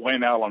 the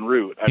Wayne Allen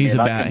Root? He's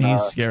a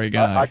scary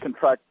guy. I can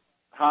track.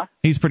 Huh?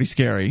 He's pretty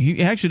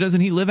scary. Doesn't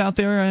he live out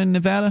there in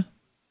Nevada?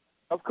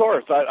 Of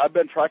course, I've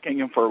been tracking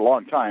him for a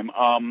long time.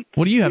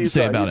 What do you have to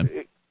say about him?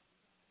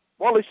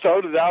 Well, he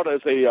started out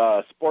as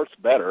a sports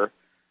bettor,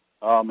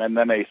 and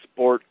then a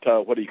sport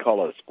a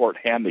sport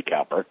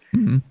handicapper,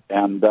 and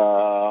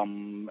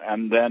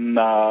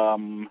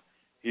then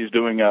he's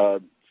doing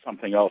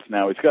something else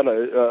now. He's got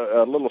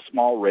a little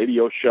small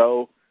radio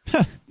show.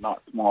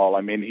 Not small.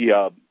 I mean,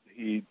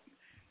 the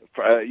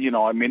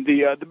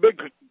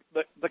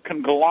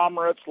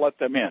conglomerates let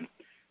them in.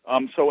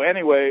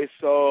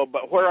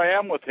 But where I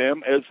am with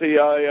him is he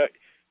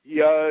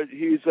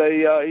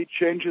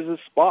changes his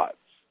spots.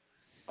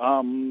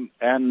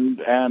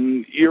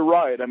 And you're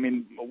right. I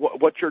mean,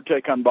 what's your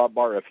take on Bob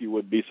Barr, if you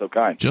would be so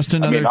kind? Just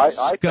another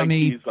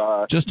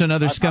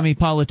scummy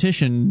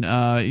politician.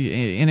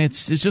 And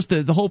it's just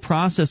the whole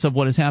process of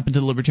what has happened to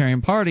the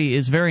Libertarian Party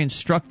is very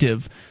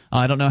instructive.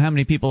 I don't know how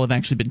many people have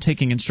actually been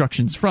taking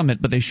instructions from it,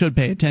 but they should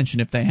pay attention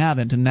if they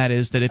haven't. And that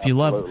is that if you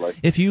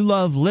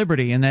love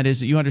liberty, and that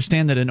is that you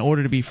understand that in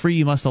order to be free,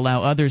 you must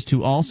allow others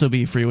to also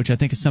be free, which I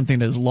think is something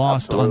that is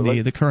lost on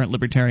the current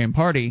Libertarian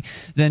Party.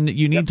 Then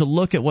you need to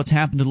look at what's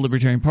happened to the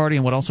Libertarian Party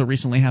and what also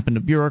recently happened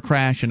to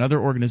Bureaucrash and other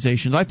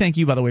organizations. I thank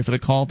you, by the way, for the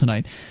call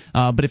tonight.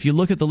 But if you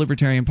look at the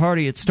Libertarian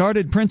Party, it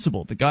started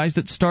principle. The guys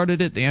that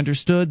started it, they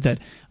understood that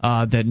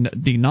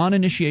the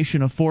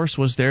non-initiation of force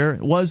was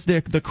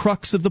the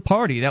crux of the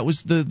party. That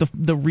was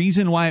the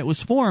reason why it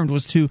was formed,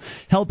 was to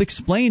help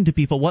explain to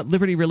people what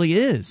liberty really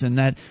is, and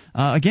that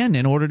again,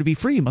 in order to be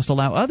free, you must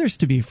allow others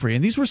to be free.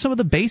 And these were some of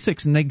the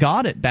basics, and they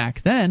got it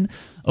back then.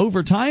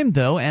 Over time,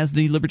 though, as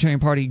the Libertarian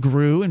Party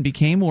grew and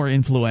became more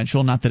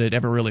influential, not that it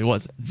ever really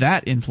was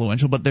that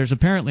influential, but there's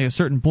apparently a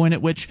certain point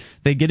at which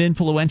they get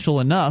influential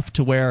enough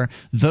to where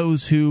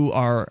those who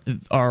are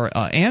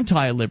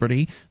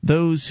anti-liberty,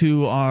 those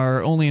who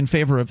are only in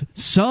favor of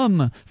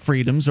some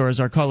freedoms, or as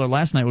our caller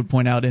last night would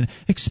point out, an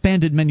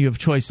expanded menu of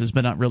choices,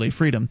 but not really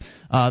freedom,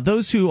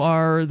 those who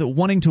are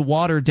wanting to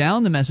water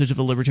down the message of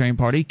the Libertarian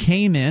Party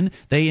came in,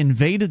 they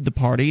invaded the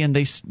party, and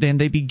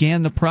they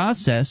began the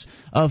process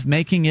of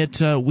making it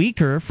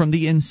weaker from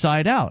the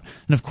inside out.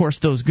 And of course,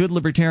 those good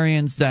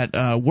libertarians that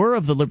were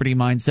of the liberty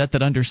mindset,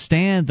 that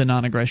understand the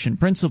non-aggression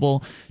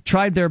principle,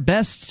 tried their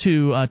best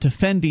to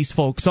fend these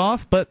folks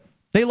off, but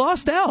they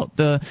lost out.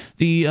 The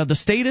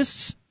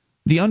statists,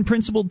 the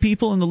unprincipled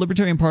people in the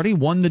Libertarian Party,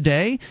 won the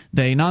day.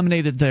 They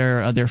nominated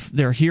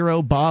their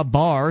hero, Bob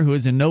Barr, who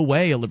is in no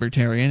way a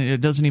libertarian.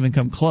 It doesn't even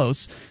come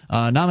close.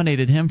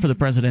 Nominated him for the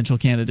presidential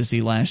candidacy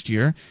last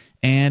year,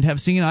 and have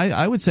seen,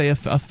 I would say,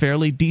 a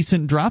fairly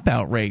decent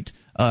dropout rate.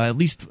 At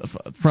least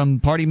from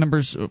party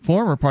members,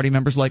 former party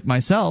members like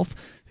myself,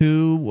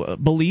 who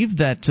believed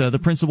that the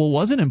principle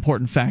was an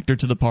important factor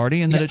to the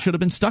party and that it should have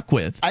been stuck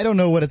with. I don't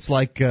know what it's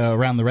like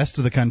around the rest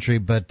of the country,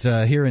 but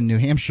here in New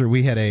Hampshire,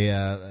 we had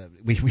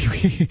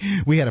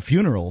we had a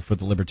funeral for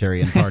the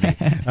Libertarian Party.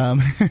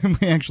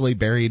 We actually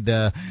buried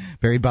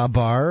Bob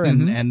Barr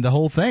and the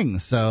whole thing.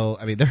 So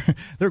I mean, there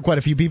were quite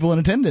a few people in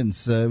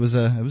attendance. It was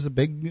a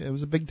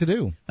big to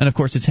do. And of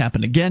course, it's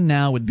happened again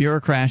now with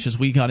Bureaucrash, as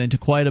we got into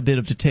quite a bit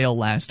of detail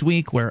last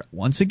week, where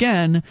once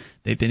again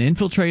they've been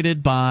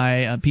infiltrated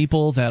by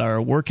people that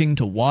are working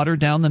to water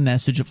down the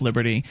message of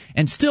liberty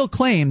and still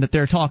claim that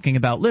they're talking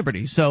about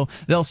liberty. So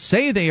they'll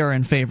say they are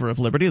in favor of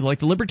liberty, like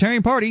the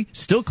Libertarian Party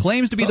still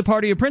claims to be the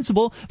party of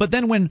principle, but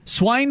then when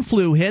swine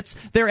flu hits,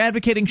 they're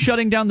advocating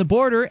shutting down the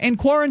border and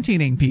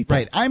quarantining people.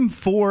 Right. I'm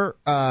for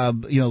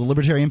the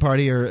Libertarian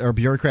Party or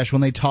Bureaucrash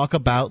when they talk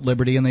about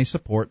liberty and they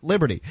support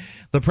liberty.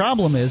 The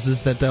problem is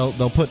that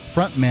they'll put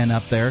front men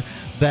up there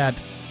that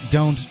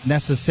don't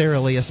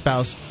necessarily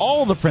espouse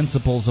all the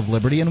principles of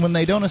liberty, and when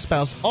they don't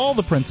espouse all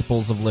the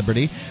principles of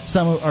liberty,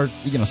 some are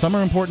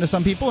important to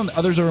some people and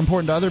others are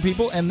important to other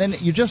people, and then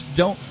you just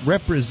don't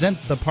represent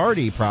the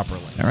party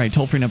properly. All right,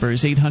 toll-free number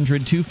is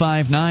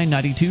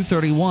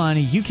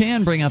 800-259-9231. You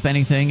can bring up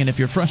anything, and if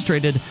you're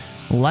frustrated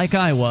like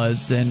I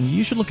was, then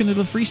you should look into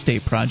the Free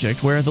State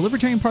Project, where the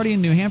Libertarian Party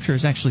in New Hampshire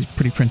is actually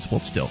pretty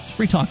principled still. It's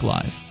Free Talk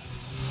Live.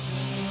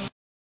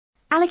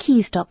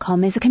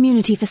 Alakeys.com is a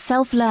community for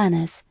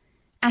self-learners.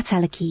 At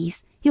Alakeys,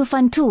 you'll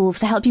find tools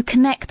to help you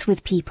connect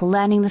with people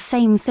learning the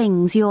same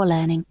things you're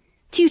learning,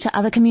 tutor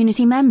other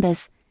community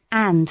members,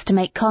 and to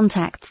make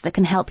contacts that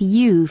can help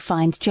you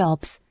find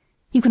jobs.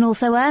 You can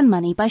also earn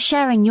money by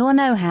sharing your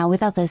know-how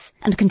with others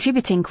and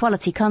contributing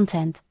quality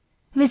content.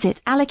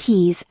 Visit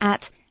Alakeys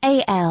at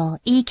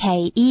alekese.com.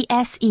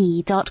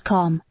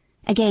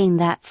 Again,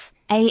 that's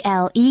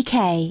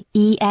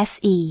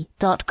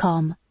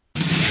alekese.com.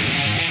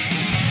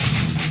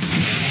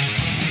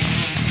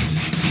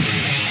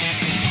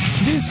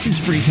 This is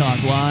Free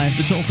Talk Live.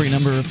 The toll-free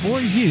number for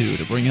you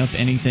to bring up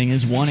anything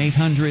is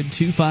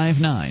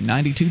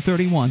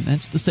 1-800-259-9231.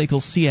 That's the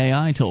SACL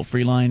CAI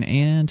toll-free line.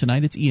 And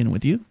tonight it's Ian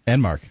with you.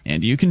 And Mark.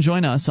 And you can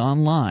join us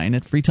online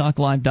at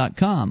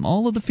freetalklive.com.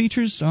 All of the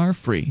features are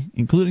free,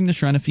 including the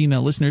Shrine of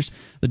Female Listeners,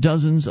 the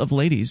dozens of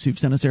ladies who've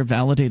sent us their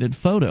validated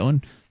photo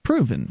and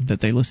proven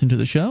that they listen to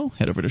the show.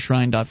 Head over to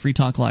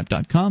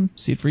shrine.freetalklive.com.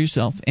 See it for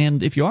yourself.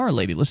 And if you are a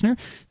lady listener,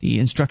 the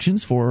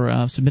instructions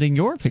for submitting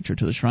your picture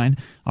to the Shrine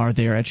are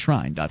there at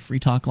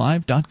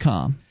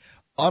shrine.freetalklive.com.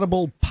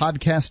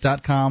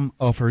 AudiblePodcast.com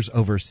offers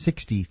over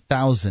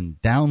 60,000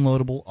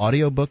 downloadable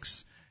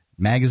audiobooks,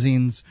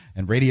 magazines,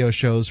 and radio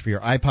shows for your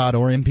iPod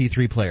or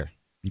MP3 player.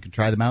 You can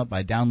try them out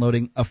by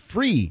downloading a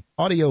free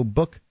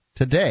audiobook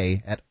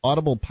today at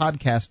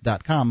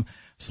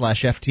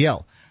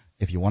audiblepodcast.com/FTL.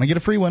 If you want to get a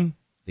free one,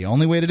 the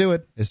only way to do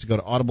it is to go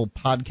to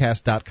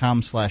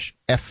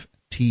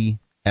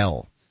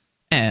audiblepodcast.com/FTL.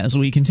 As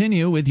we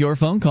continue with your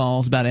phone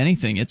calls about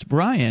anything, it's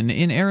Brian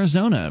in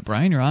Arizona.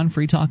 Brian, you're on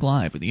Free Talk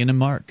Live with Ian and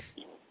Mark.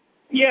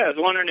 Yeah, I was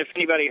wondering if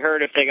anybody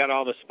heard if they got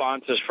all the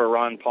sponsors for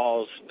Ron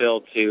Paul's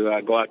bill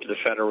to go after the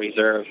Federal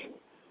Reserve.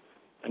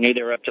 I knew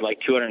they were up to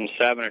like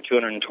 207 or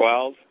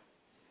 212.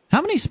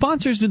 How many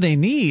sponsors do they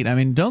need? I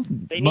mean,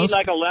 they need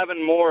like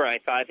 11 more? I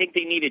thought. I think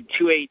they needed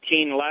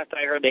 218. Last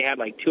I heard, they had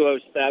like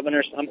 207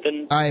 or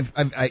something. I've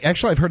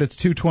heard it's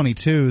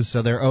 222,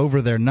 so they're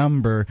over their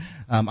number.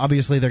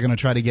 Obviously, they're going to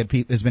try to get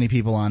as many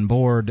people on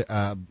board.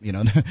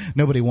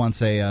 Nobody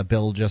wants a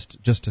bill just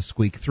to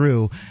squeak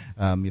through.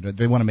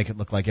 They want to make it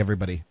look like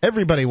everybody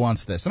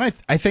wants this, and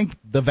I think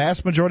the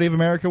vast majority of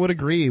America would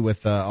agree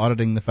with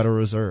auditing the Federal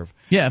Reserve.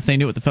 Yeah, if they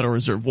knew what the Federal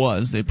Reserve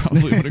was, they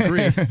probably would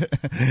agree.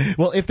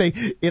 Well, if they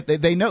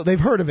know, they've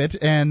heard of it,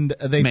 and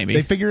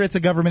they figure it's a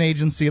government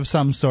agency of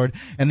some sort,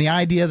 and the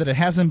idea that it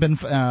hasn't been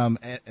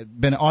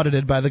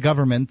audited by the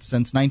government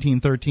since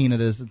 1913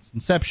 at its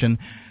inception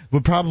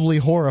would probably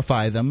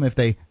horrify them if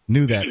they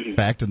knew that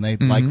fact, and they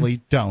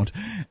likely don't.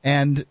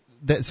 And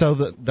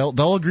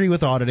they'll agree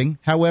with auditing.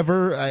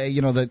 However,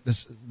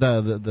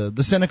 the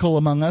cynical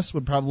among us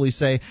would probably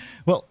say,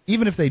 well,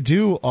 even if they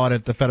do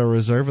audit the Federal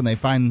Reserve and they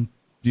find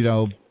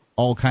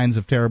all kinds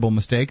of terrible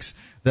mistakes,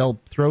 they'll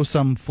throw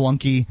some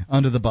flunky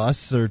under the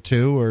bus or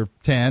 2 or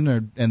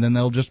 10, and then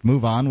they'll just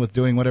move on with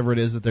doing whatever it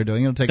is that they're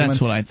doing. It'll take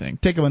what I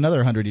think. Take them another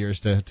 100 years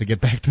to get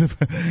back to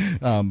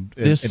and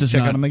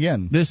check on them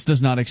again. This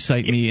does not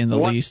excite me in the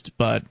least,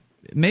 but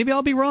maybe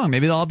I'll be wrong.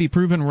 Maybe I'll be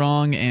proven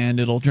wrong, and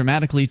it'll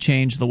dramatically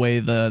change the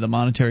way the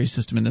monetary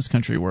system in this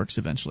country works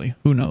eventually.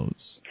 Who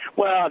knows?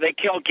 Well, they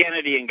killed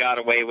Kennedy and got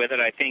away with it.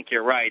 I think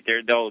you're right.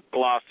 They'll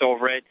gloss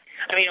over it.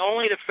 I mean,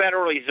 only the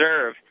Federal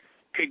Reserve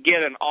could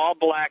get an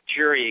all-black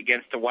jury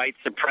against a white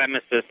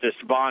supremacist, this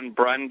Von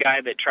Brunn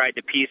guy that tried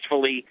to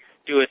peacefully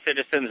do a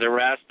citizen's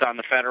arrest on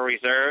the Federal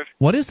Reserve.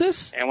 What is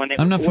this? And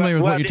I'm not familiar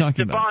with what you're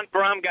talking about. The Von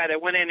Brunn guy that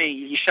went in and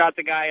he shot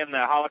the guy in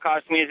the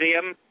Holocaust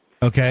Museum.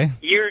 Okay.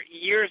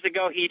 Years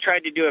ago, he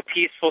tried to do a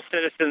peaceful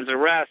citizen's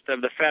arrest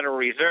of the Federal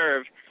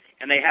Reserve,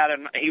 and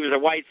he was a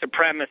white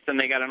supremacist, and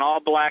they got an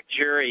all-black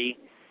jury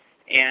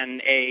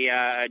and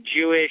a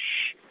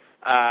Jewish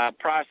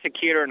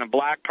prosecutor and a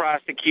black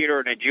prosecutor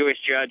and a Jewish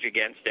judge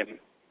against him.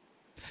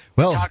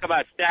 Well, talk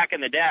about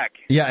stacking the deck.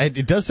 Yeah,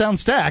 it does sound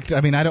stacked.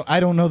 I mean, I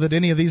don't know that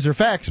any of these are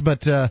facts,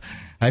 but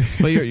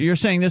But you're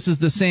saying this is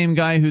the same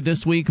guy who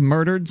this week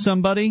murdered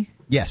somebody?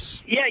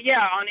 Yes. Yeah,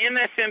 on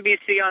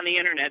MSNBC on the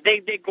internet.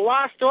 They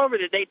glossed over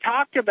that. They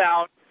talked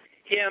about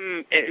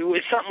him. It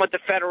was something with the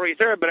Federal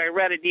Reserve, but I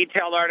read a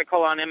detailed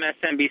article on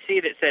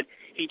MSNBC that said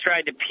he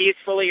tried to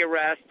peacefully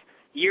arrest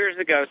years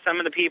ago some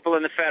of the people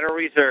in the Federal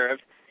Reserve,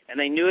 and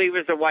they knew he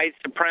was a white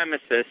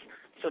supremacist,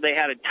 so they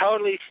had a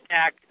totally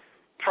stacked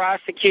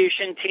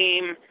prosecution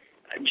team,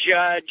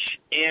 judge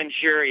and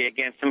jury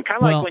against them, kind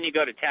of like when you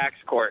go to tax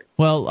court.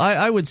 Well,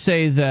 I would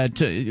say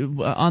that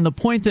on the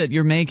point that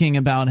you're making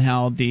about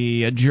how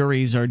the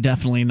juries are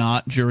definitely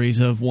not juries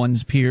of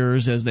one's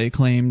peers as they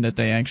claim that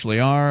they actually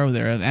are.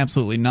 They're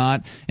absolutely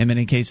not. In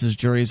many cases,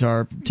 juries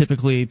are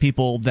typically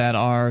people that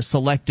are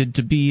selected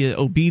to be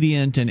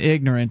obedient and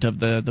ignorant of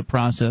the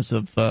process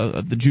of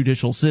the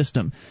judicial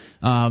system.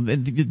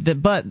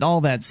 But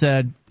all that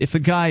said, if a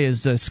guy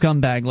is a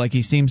scumbag like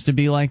he seems to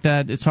be like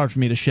that, it's hard for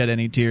me to shed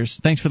any tears.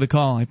 Thanks for the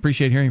call. I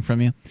appreciate hearing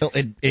from you. Well,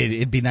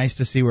 it'd be nice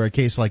to see where a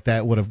case like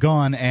that would have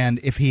gone, and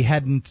if he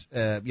hadn't,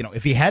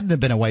 if he hadn't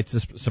been a white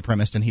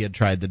supremacist and he had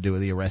tried to do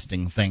the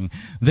arresting thing,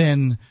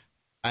 then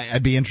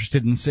I'd be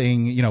interested in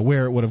seeing,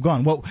 where it would have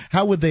gone.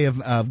 How would they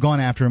have gone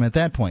after him at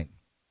that point?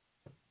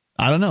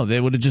 I don't know. They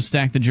would have just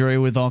stacked the jury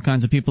with all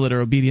kinds of people that are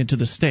obedient to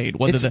the state.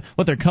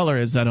 What their color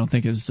is, I don't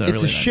think is really.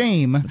 It's a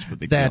shame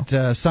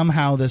that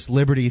somehow this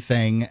liberty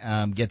thing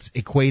gets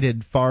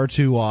equated far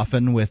too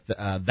often with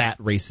that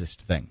racist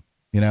thing.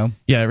 Yeah,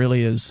 it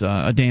really is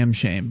a damn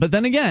shame. But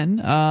then again,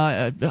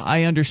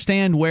 I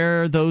understand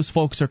where those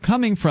folks are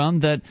coming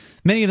from, that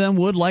many of them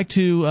would like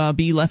to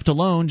be left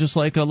alone, just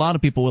like a lot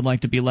of people would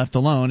like to be left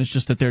alone. It's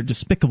just that they're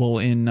despicable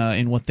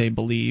in what they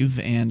believe,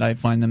 and I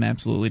find them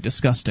absolutely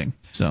disgusting.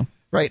 So.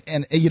 Right,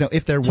 and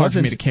if there wasn't, hard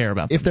for me to care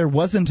about them. If there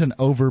wasn't an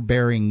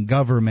overbearing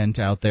government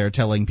out there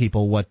telling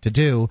people what to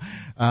do,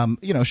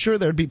 sure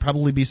there'd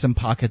probably be some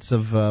pockets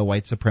of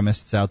white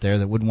supremacists out there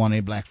that wouldn't want any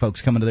black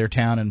folks coming to their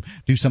town and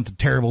do something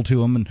terrible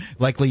to them, and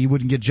likely you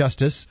wouldn't get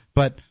justice.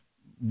 But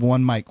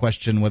one might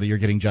question whether you're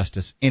getting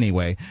justice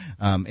anyway,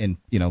 in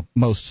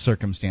most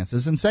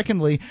circumstances. And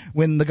secondly,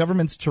 when the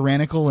government's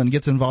tyrannical and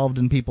gets involved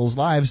in people's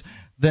lives,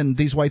 then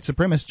these white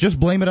supremacists just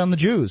blame it on the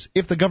Jews.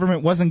 If the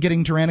government wasn't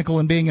getting tyrannical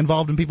and being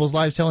involved in people's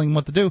lives, telling them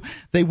what to do,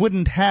 they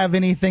wouldn't have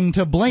anything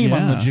to blame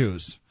on the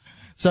Jews.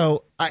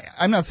 So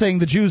I'm not saying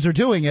the Jews are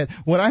doing it.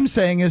 What I'm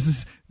saying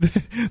is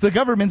the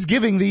government's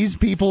giving these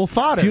people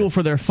fodder. Fuel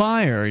for their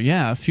fire,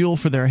 fuel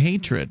for their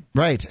hatred.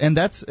 Right, and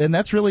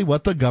that's really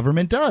what the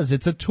government does.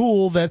 It's a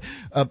tool that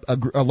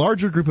a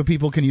larger group of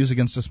people can use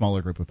against a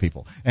smaller group of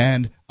people.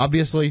 And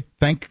obviously,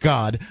 thank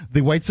God,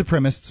 the white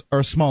supremacists are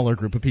a smaller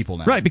group of people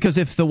now. Right, because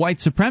if the white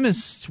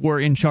supremacists were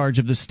in charge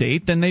of the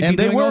state, then they'd be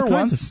doing all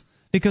kinds of...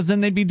 Because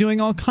then they'd be doing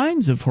all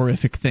kinds of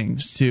horrific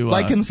things to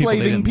like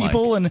enslaving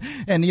people like.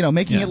 and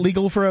making it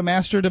legal for a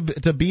master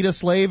to beat a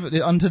slave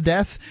unto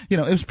death. It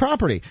was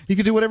property. You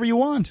could do whatever you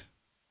want.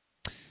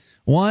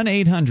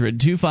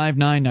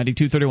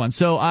 1-800-259-9231.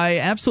 So I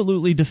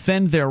absolutely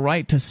defend their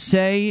right to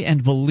say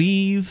and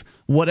believe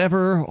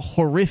whatever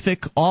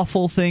horrific,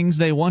 awful things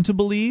they want to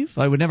believe.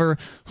 I would never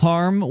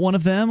harm one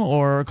of them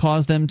or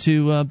cause them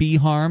to be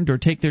harmed or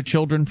take their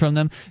children from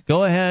them.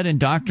 Go ahead,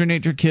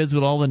 indoctrinate your kids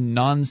with all the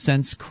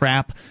nonsense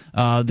crap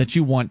that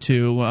you want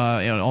to,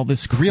 all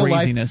this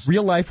craziness.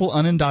 Real life will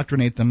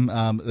unindoctrinate them,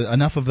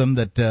 enough of them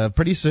that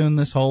pretty soon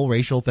this whole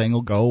racial thing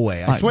will go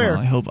away. I swear.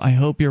 Well, I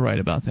hope you're right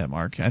about that,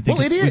 Mark. I think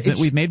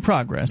we've made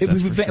progress.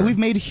 We've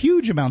made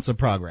huge amounts of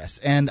progress,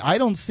 and I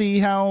don't see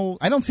how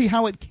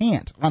it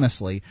can't,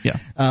 honestly. Yeah.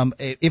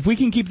 If we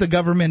can keep the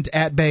government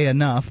at bay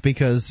enough,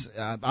 because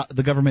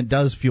the government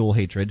does fuel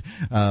hatred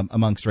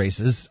amongst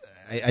races,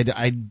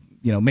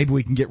 maybe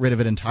we can get rid of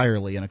it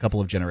entirely in a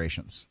couple of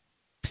generations.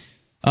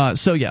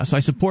 So yes, I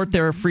support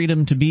their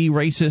freedom to be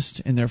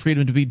racist and their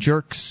freedom to be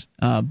jerks,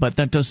 but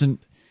that doesn't.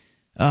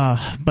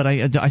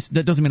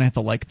 That doesn't mean I have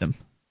to like them,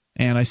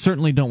 and I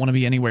certainly don't want to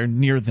be anywhere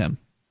near them.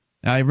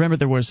 I remember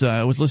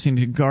I was listening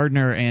to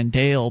Gardner and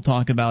Dale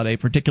talk about a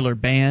particular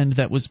band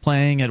that was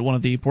playing at one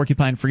of the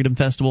Porcupine Freedom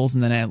Festivals,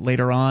 and then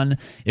later on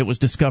it was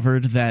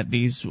discovered that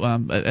these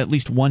at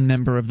least one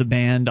member of the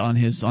band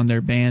on their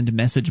band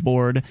message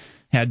board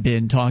had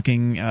been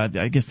talking.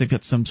 I guess they've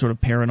got some sort of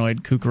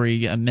paranoid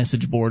kookery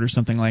message board or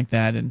something like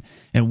that, and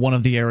one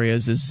of the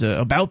areas is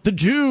about the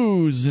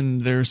Jews, and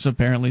there's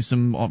apparently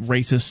some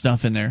racist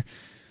stuff in there.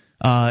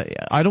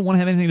 I don't want to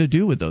have anything to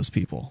do with those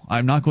people.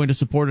 I'm not going to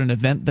support an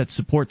event that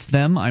supports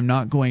them. I'm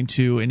not going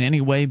to in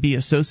any way be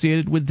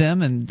associated with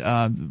them.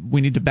 And we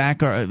need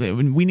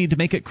to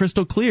make it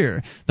crystal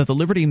clear that the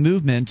liberty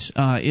movement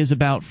is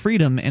about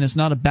freedom, and it's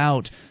not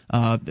about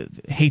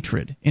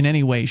hatred in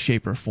any way,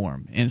 shape, or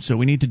form. And so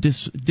we need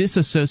to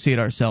disassociate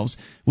ourselves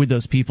with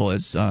those people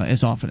as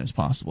often as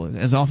possible,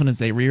 as often as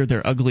they rear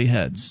their ugly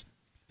heads.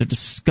 They're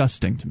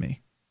disgusting to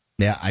me.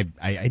 Yeah,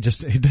 I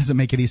just, it doesn't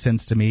make any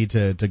sense to me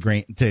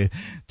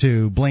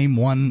to blame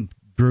one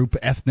group,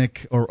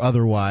 ethnic or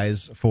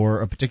otherwise,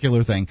 for a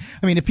particular thing.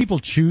 I mean, if people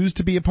choose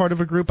to be a part of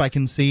a group, I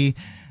can see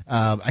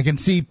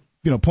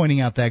pointing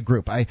out that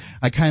group. I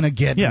kind of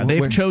get. Yeah,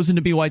 they've chosen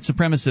to be white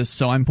supremacists,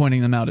 so I'm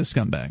pointing them out as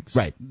scumbags.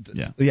 Right.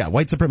 Yeah.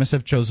 White supremacists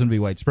have chosen to be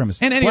white supremacists,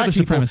 and any black other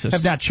supremacists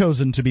have not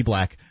chosen to be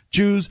black.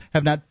 Jews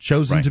have not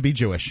chosen to be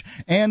Jewish,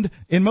 and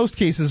in most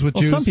cases with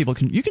Jews, some people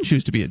you can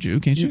choose to be a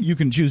Jew, can't you? You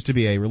can choose to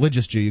be a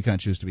religious Jew. You cannot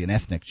choose to be an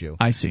ethnic Jew.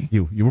 I see.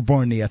 You were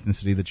born in the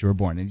ethnicity that you were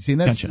born in. You see,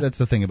 that's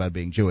the thing about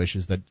being Jewish,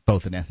 is that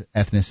both an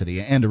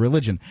ethnicity and a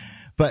religion.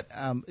 But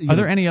are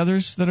there any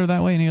others that are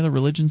that way? Any other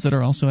religions that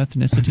are also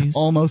ethnicities?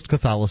 Almost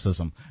Catholicism.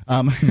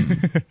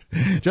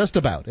 Just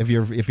about. If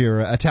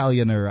you're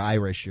Italian or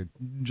Irish, you're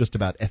just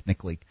about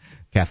ethnically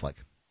Catholic.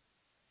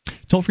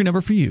 Toll-free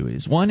number for you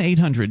is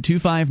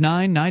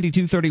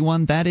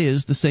 1-800-259-9231. That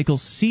is the SACL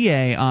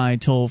CAI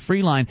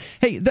toll-free line.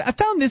 Hey, I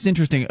found this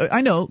interesting.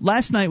 I know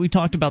last night we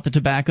talked about the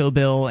tobacco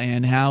bill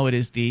and how it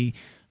is the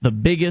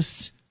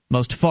biggest,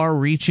 most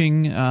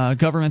far-reaching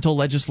governmental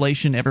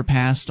legislation ever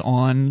passed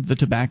on the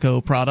tobacco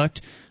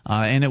product,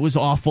 and it was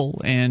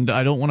awful, and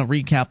I don't want to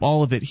recap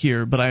all of it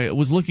here, but I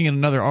was looking at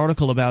another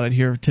article about it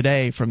here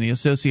today from the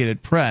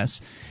Associated Press,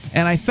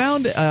 and I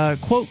found a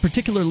quote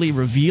particularly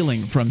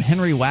revealing from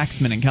Henry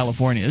Waxman in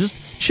California. Just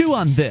chew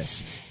on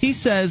this. He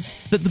says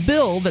that the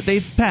bill that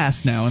they've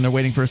passed now, and they're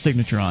waiting for a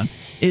signature on,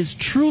 is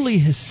truly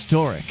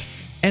historic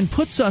and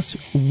puts us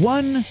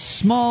one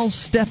small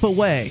step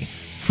away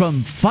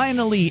from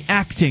finally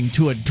acting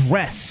to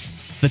address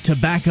the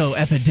tobacco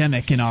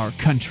epidemic in our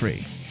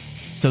country.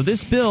 So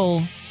this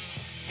bill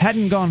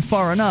hadn't gone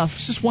far enough.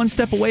 It's just one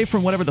step away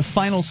from whatever the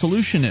final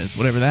solution is,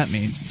 whatever that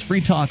means. It's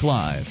Free Talk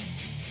Live.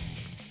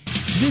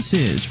 This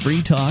is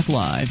Free Talk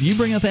Live. You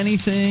bring up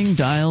anything,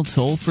 dial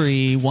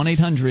toll-free,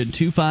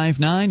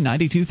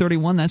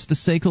 1-800-259-9231. That's the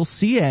SACL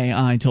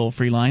CAI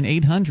toll-free line,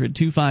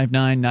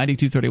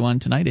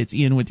 800-259-9231. Tonight it's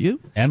Ian with you.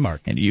 And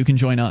Mark. And you can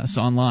join us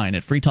online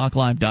at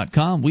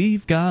freetalklive.com.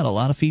 We've got a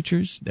lot of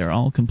features. They're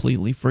all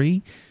completely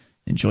free.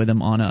 Enjoy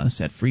them on us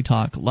at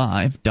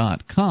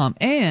freetalklive.com.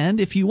 And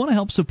if you want to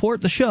help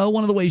support the show,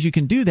 one of the ways you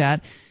can do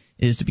that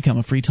is to become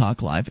a Free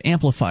Talk Live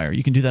amplifier.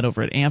 You can do that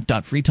over at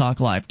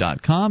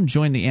amp.freetalklive.com.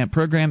 Join the AMP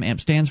program.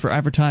 AMP stands for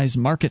Advertise,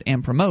 Market,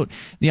 and Promote.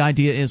 The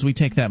idea is we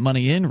take that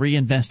money in,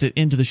 reinvest it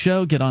into the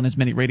show, get on as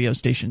many radio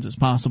stations as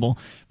possible,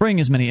 bring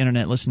as many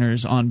Internet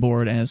listeners on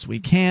board as we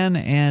can,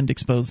 and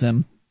expose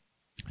them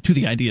to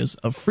the ideas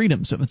of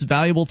freedom. So if it's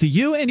valuable to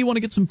you and you want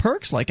to get some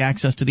perks like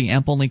access to the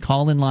AMP-only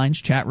call-in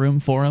lines, chat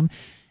room, forum,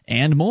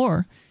 and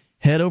more,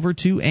 head over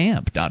to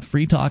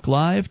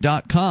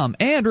amp.freetalklive.com.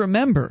 And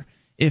remember,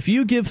 if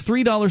you give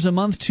 $3 a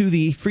month to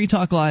the Free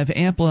Talk Live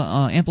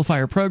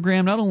amplifier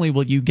program, not only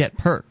will you get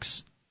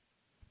perks,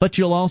 but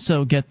you'll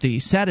also get the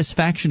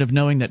satisfaction of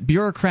knowing that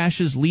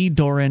Bureaucrash's Lee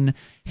Doran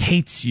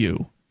hates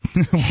you.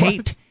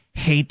 Hates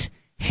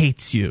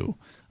you.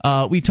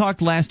 We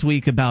talked last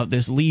week about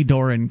this Lee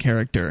Doran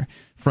character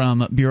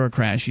from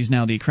Bureaucrash. He's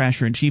now the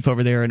Crasher-in-Chief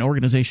over there, an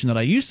organization that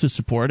I used to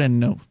support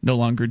and no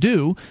longer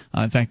do.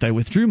 In fact, I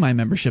withdrew my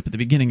membership at the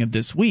beginning of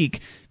this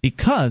week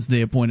because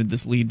they appointed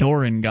this Lee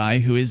Doran guy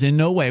who is in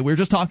no way. We were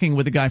just talking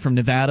with a guy from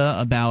Nevada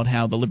about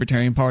how the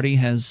Libertarian Party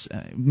has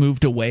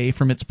moved away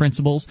from its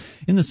principles.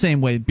 In the same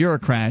way,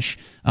 Bureaucrash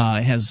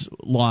has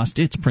lost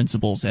its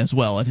principles as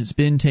well. It has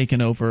been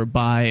taken over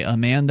by a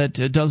man that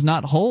does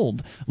not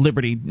hold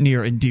liberty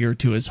near and dear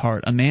to his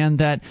heart, a man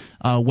that,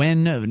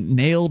 when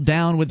nailed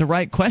down with the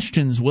right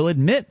questions, will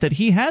admit that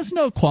he has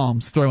no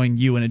qualms throwing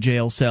you in a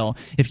jail cell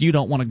if you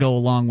don't want to go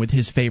along with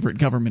his favorite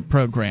government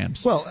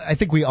programs. Well, I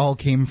think we all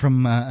came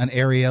from an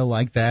area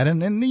like that,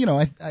 and I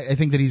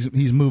think that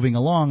he's moving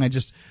along.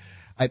 It's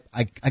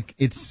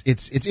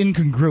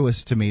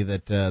incongruous to me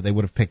that they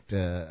would have picked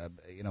a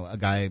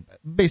guy,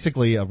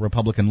 basically a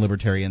Republican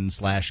libertarian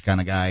 / kind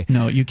of guy.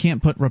 No, you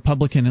can't put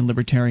Republican and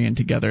libertarian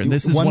together. And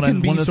this is one of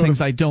the things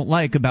I don't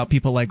like about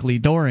people like Lee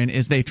Doran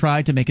is they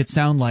try to make it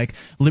sound like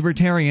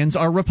libertarians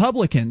are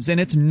Republicans, and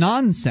it's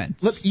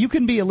nonsense. Look, you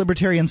can be a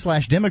libertarian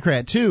 /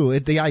 Democrat too.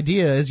 The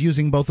idea is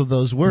using both of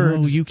those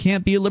words. No, you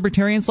can't be a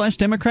libertarian /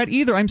 Democrat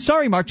either. I'm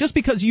sorry, Mark. Just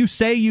because you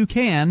say you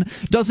can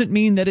doesn't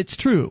mean that it's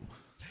true.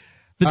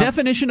 The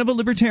definition of a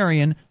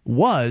libertarian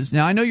was,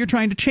 now I know you're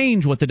trying to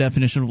change what the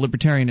definition of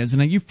libertarian is,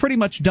 and you've pretty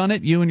much done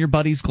it, you and your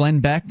buddies Glenn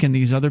Beck and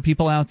these other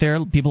people out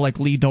there, people like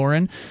Lee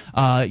Doran.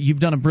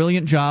 You've done a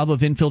brilliant job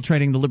of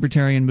infiltrating the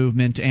libertarian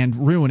movement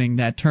and ruining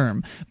that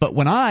term. But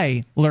when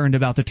I learned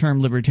about the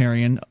term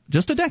libertarian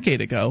just a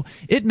decade ago,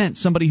 it meant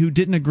somebody who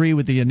didn't agree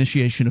with the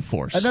initiation of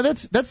force. Now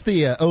that's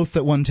the oath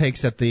that one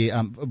takes at the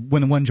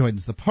when one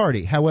joins the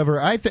party. However,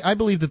 I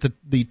believe that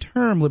the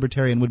term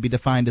libertarian would be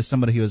defined as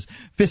somebody who is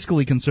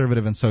fiscally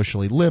conservative and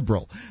socially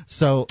liberal.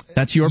 So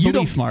that's your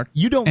belief, Mark.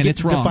 You don't get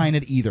to define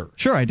it either.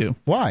 Sure, I do.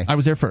 Why? I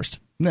was there first.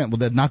 No, well,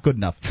 that's not good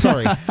enough.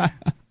 Sorry.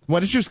 Why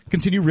don't you just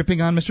continue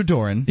ripping on Mr.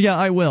 Doran? Yeah,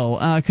 I will,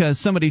 because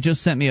somebody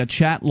just sent me a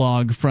chat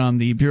log from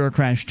the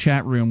Bureaucrash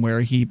chat room where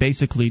he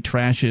basically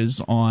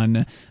trashes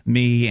on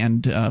me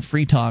and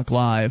Free Talk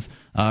Live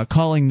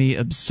calling me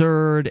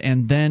absurd,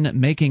 and then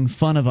making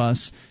fun of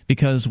us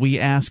because we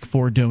ask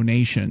for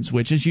donations,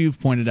 which, as you've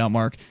pointed out,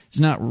 Mark, is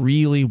not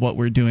really what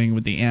we're doing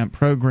with the AMP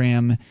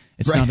program.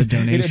 It's right. not a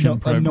donation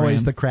program. It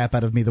annoys the crap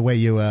out of me the way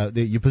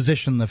you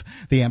position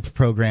the AMP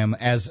program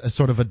as a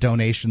sort of a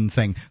donation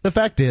thing. The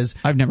fact is,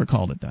 I've never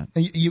called it that.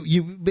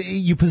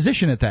 You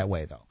position it that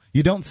way, though.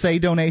 You don't say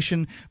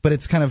donation, but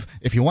it's kind of,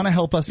 if you want to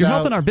help us You're out... You're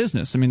helping our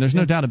business. I mean, there's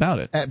no doubt about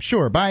it.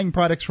 Sure, buying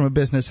products from a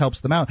business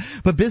helps them out.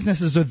 But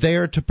businesses are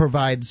there to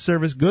provide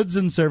goods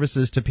and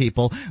services to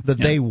people that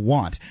they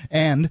want.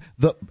 And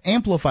the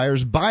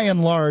amplifiers, by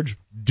and large,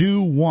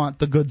 do want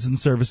the goods and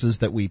services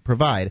that we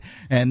provide.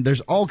 And there's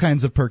all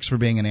kinds of perks for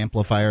being an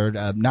amplifier,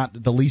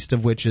 not the least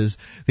of which is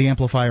the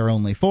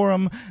amplifier-only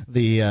forum,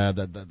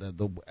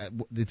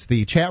 it's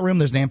the chat room.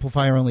 There's an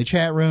amplifier-only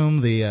chat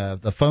room,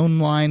 the phone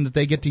line that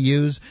they get to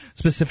use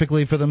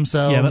specifically for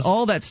themselves. Yeah, but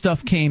all that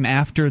stuff came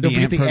after the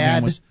AMP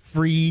program was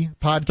free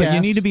podcast. But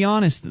you need to be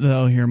honest,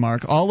 though, here,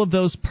 Mark. All of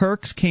those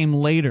perks came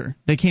later.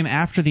 They came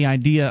after the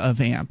idea of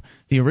AMP.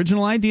 The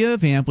original idea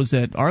of AMP was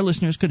that our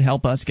listeners could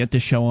help us get the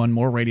show on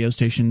more radio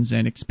stations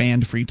and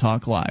expand Free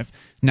Talk Live.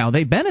 Now,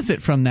 they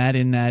benefit from that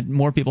in that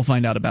more people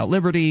find out about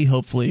liberty,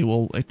 hopefully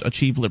will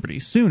achieve liberty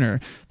sooner,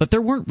 but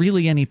there weren't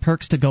really any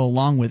perks to go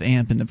along with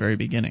AMP in the very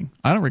beginning.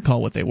 I don't recall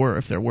what they were,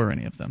 if there were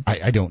any of them.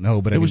 I don't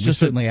know, but we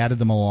certainly added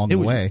them along the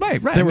way. Right.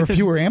 There were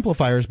fewer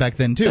amplifiers back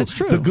then, too. That's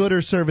true. The good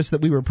or service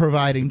that we were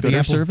providing...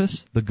 Good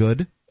service? The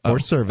good or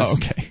service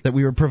that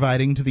we were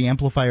providing to the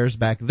amplifiers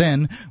back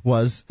then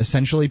was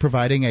essentially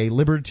providing a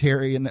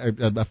libertarian,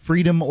 a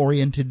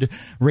freedom-oriented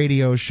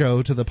radio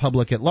show to the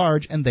public at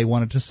large, and they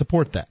wanted to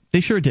support that.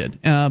 They sure did.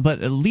 But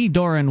Lee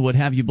Doran would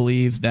have you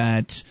believe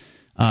that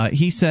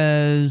he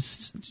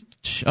says...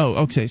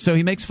 Oh, okay. So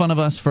he makes fun of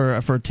us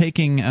for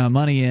taking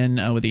money in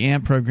with the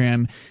AMP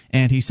program,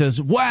 and he says,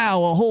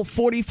 "Wow, a whole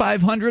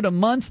 $4,500 a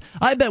month!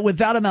 I bet with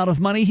that amount of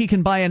money he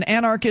can buy an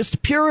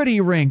anarchist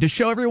purity ring to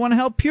show everyone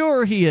how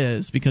pure he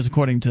is." Because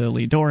according to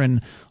Lee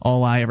Doran,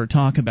 all I ever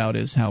talk about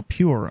is how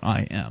pure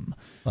I am.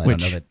 Well, I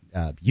don't know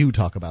that you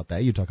talk about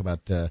that. You talk about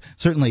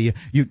certainly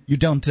you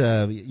don't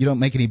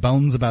make any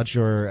bones about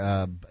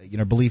your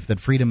belief that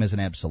freedom is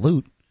an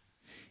absolute.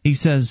 He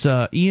says,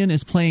 Ian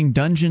is playing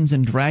Dungeons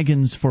and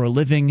Dragons for a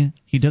living.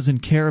 He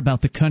doesn't care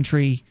about the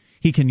country.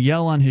 He can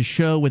yell on his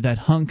show with that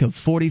hunk of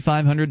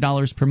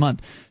 $4,500 per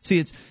month. See,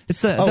 it's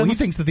that. Oh, he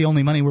thinks that the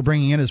only money we're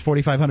bringing in is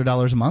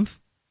 $4,500 a month?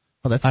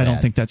 Oh, that's sad. I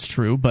don't think that's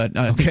true, but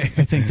I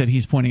think that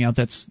he's pointing out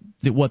that's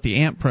what the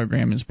AMP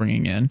program is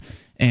bringing in.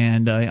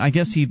 And I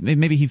guess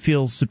maybe he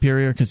feels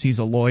superior because he's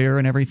a lawyer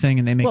and everything,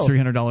 and they make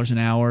 $300 an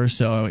hour.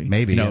 So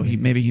maybe he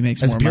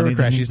makes more money. As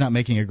bureaucrat, he's not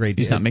making a great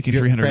deal. He's not making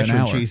 $300 an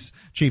hour.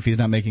 Chief, he's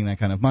not making that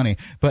kind of money.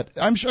 But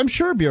I'm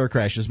sure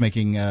bureaucrat is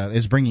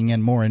bringing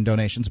in more in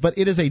donations. But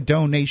it is a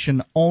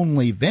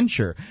donation-only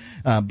venture.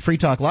 Free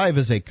Talk Live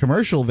is a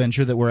commercial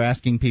venture that we're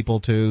asking people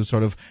to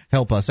sort of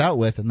help us out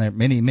with, and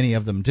many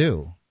of them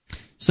do.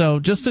 So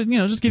just to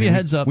give you a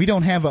heads up, we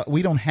don't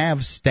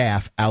have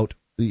staff out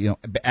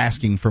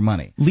asking for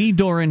money. Lee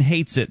Doran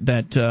hates it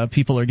that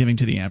people are giving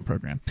to the AMP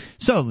program.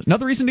 So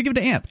another reason to give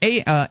to AMP,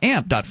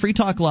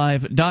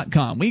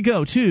 amp.freetalklive.com. We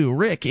go to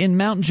Rick in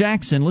Mount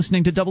Jackson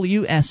listening to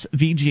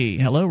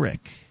WSVG. Hello, Rick.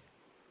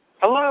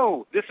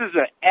 Hello. This is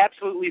an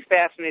absolutely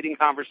fascinating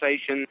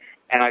conversation,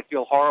 and I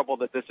feel horrible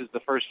that this is the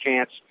first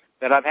chance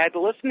that I've had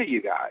to listen to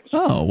you guys.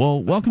 Oh,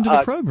 well, welcome to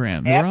the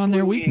program. We're on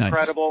there weeknights.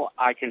 Incredible.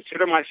 I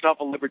consider myself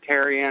a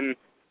libertarian.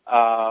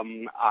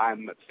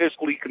 I'm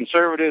fiscally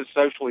conservative,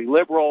 socially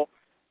liberal,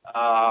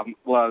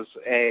 was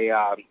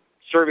a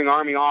serving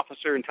Army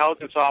officer,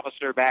 intelligence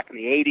officer back in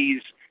the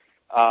 80s.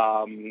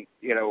 I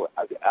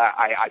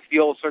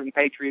feel a certain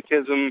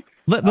patriotism.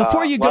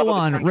 Before you go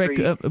on, Rick,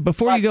 you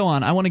go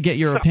on, I want to get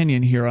your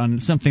opinion here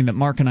on something that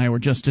Mark and I were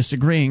just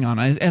disagreeing on.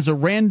 As a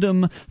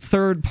random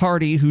third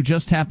party who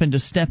just happened to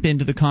step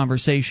into the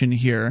conversation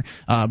here,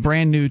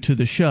 brand new to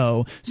the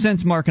show,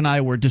 since Mark and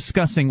I were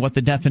discussing what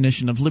the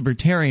definition of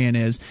libertarian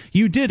is,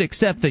 you did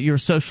accept that you're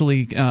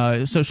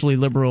socially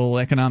liberal,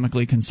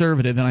 economically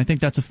conservative, and I think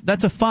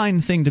that's a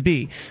fine thing to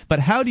be. But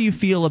how do you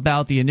feel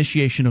about the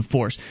initiation of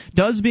force?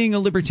 Does being a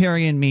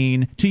libertarian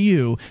mean to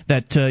you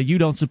that you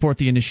don't support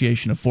the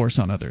initiation of force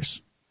on others?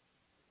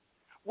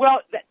 Well,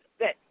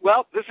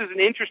 this is an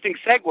interesting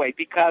segue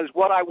because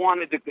what I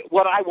wanted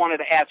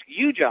to ask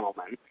you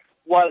gentlemen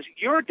was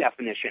your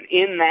definition,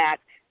 in that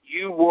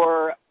you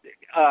were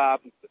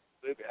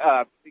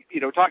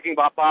talking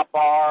about Bob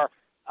Barr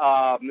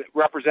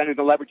representing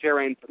the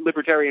Libertarian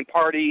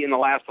Party in the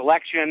last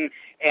election,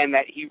 and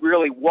that he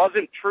really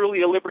wasn't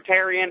truly a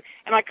libertarian.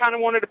 And I kind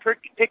of wanted to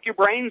pick your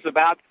brains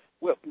about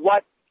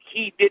what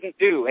he didn't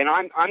do. And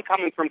I'm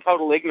coming from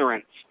total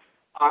ignorance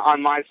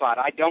on my side.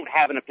 I don't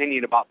have an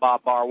opinion about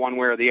Bob Barr one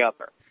way or the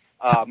other.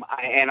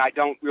 And I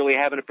don't really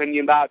have an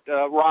opinion about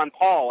Ron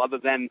Paul, other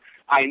than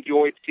I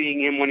enjoyed seeing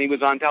him when he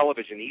was on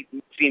television. He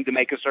seemed to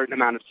make a certain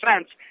amount of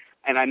sense,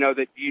 and I know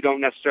that you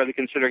don't necessarily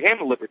consider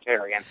him a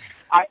libertarian.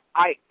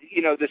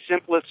 The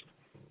simplest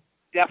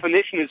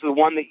definition is the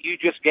one that you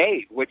just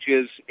gave, which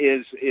is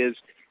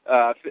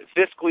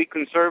fiscally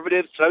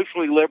conservative,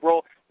 socially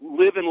liberal,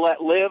 live and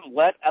let live,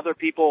 let other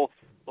people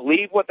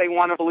believe what they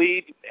want to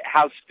believe,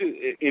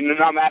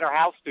 no matter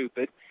how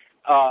stupid,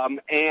 so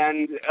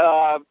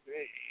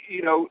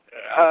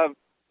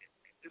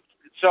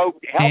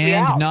help me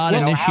out. And not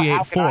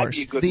initiate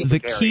force. The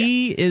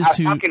key is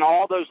to... How can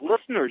all those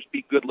listeners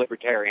be good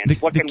libertarians?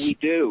 What can we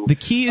do? The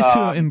key is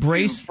to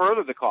embrace... to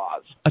further the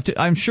cause.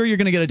 I'm sure you're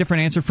going to get a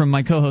different answer from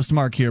my co-host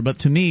Mark here, but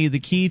to me, the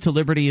key to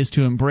liberty is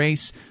to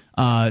embrace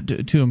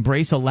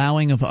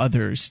allowing of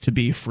others to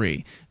be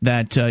free.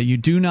 That you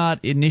do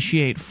not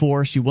initiate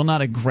force. You will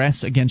not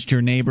aggress against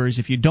your neighbors.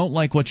 If you don't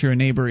like what your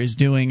neighbor is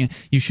doing,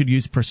 you should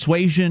use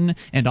persuasion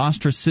and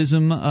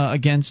ostracism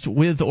against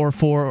your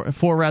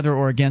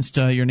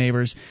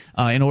neighbors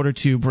in order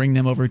to bring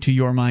them over to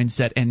your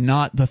mindset, and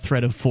not the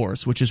threat of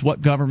force, which is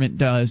what government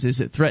does. Is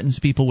it threatens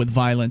people with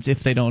violence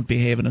if they don't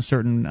behave in a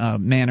certain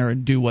manner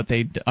and do what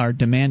they are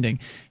demanding.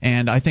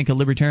 And I think a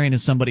libertarian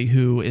is somebody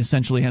who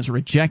essentially has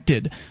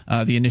rejected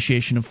the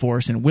initiation of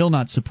force and will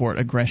not support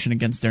aggression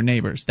against their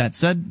neighbors. That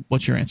said,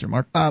 what's your answer,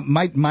 Mark?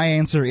 My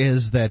answer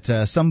is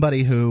that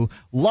somebody who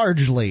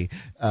largely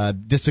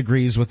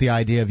disagrees with the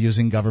idea of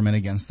using government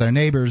against their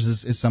neighbors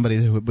is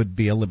somebody who would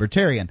be a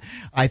libertarian.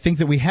 I think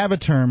that we have a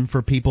term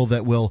for people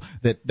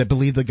that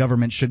believe the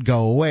government should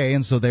go away,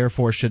 and so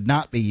therefore should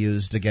not be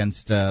used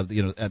against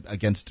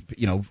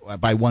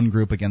by one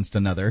group against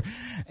another,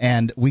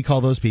 and we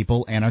call those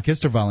people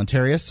anarchists or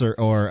voluntarists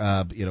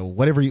or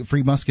whatever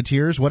Free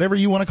Musketeers, whatever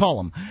you want to call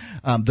them.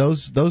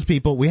 Those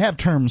people, we have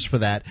terms for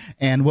that,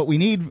 and what we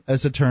need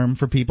is a term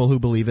for people who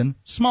believe in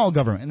small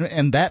government,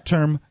 and that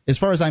term, as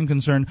far as I'm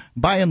concerned,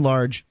 by and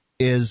large,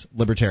 is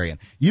libertarian.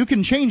 You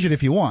can change it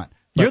if you want.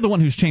 You're the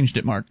one who's changed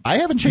it, Mark. I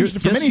haven't changed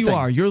it from anything. Yes, you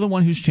are. You're the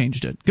one who's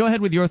changed it. Go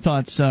ahead with your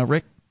thoughts,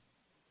 Rick.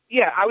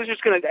 Yeah, I was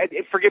just going to,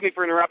 forgive me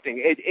for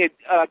interrupting.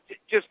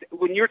 Just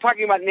when you're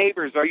talking about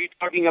neighbors, are you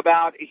talking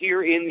about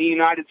here in the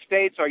United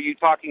States? Are you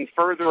talking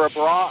further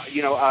abroad,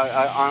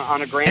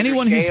 on a grander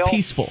anyone scale? Who's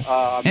peaceful.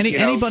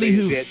 Anybody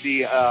who...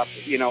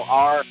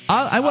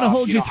 I want to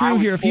hold you through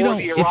here if you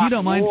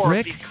don't mind,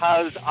 Rick.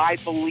 Because I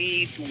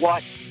believed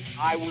what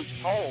I was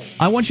told.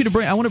 I want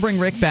to bring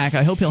Rick back.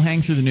 I hope he'll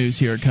hang through the news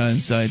here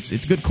because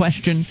it's a good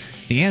question.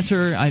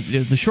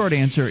 The short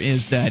answer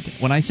is that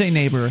when I say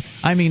neighbor,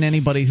 I mean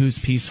anybody who's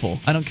peaceful.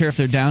 I don't care if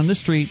they're down the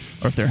street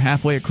or if they're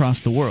halfway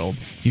across the world.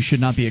 You should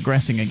not be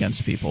aggressing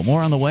against people.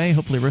 More on the way.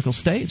 Hopefully Rick will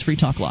stay. It's Free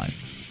Talk Live.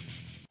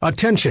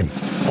 Attention,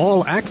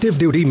 all active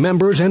duty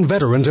members and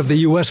veterans of the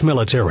U.S.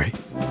 military.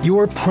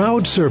 Your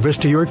proud service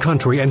to your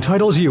country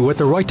entitles you with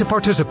the right to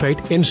participate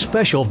in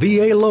special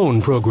VA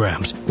loan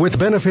programs with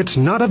benefits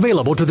not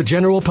available to the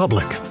general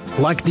public,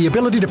 like the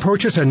ability to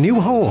purchase a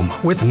new home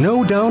with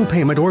no down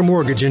payment or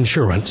mortgage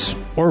insurance,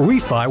 or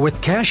refi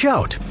with cash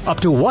out, up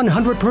to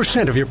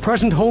 100% of your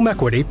present home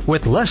equity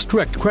with less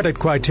strict credit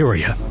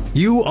criteria.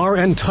 You are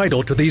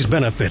entitled to these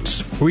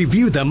benefits.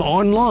 Review them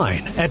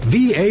online at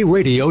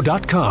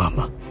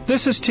varadio.com.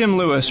 This is Tim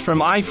Lewis from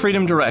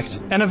iFreedom Direct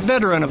and a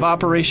veteran of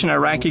Operation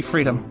Iraqi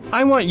Freedom.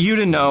 I want you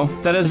to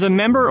know that as a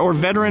member or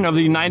veteran of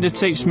the United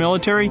States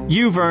military,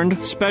 you've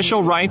earned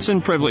special rights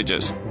and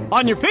privileges.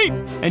 On your feet!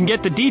 And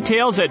get the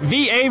details at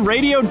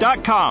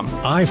varadio.com.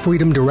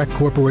 iFreedom Direct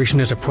Corporation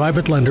is a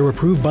private lender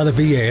approved by the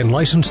VA and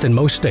licensed in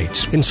most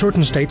states. In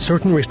certain states,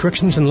 certain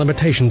restrictions and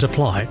limitations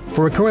apply.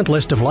 For a current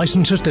list of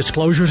licenses,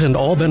 disclosures, and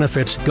all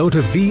benefits, go to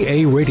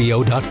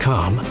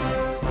varadio.com.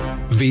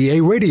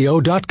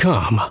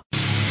 varadio.com.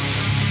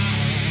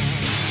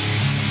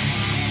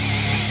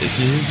 This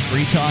is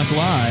Free Talk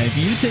Live.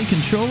 You take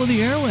control of the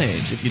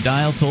airwaves if you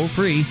dial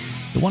toll-free.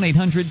 The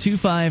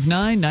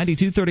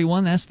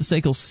 1-800-259-9231. That's the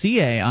SACL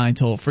CAI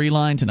toll-free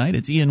line tonight.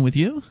 It's Ian with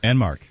you. And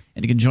Mark.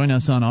 And you can join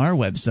us on our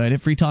website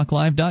at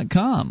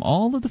freetalklive.com.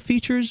 All of the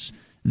features,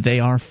 they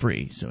are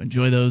free. So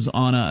enjoy those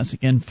on us.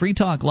 Again,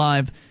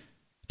 freetalklive.com.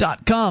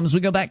 As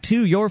we go back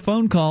to your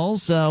phone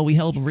calls, we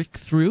held Rick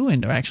through,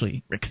 and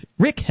actually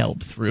Rick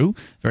held through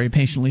very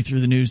patiently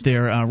through the news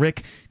there.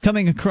 Rick,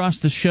 coming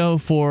across the show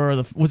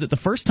for was it the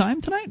first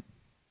time tonight?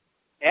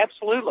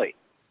 Absolutely.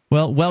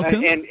 Well,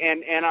 welcome.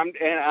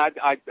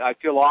 I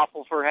feel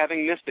awful for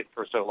having missed it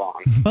for so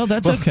long. Well,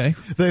 that's okay.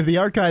 The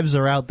archives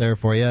are out there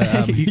for you.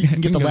 You can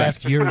get the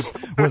last year's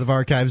worth of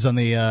archives on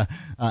the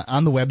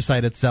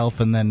website itself,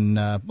 and then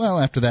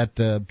after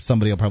that,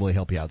 somebody will probably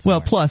help you out somewhere.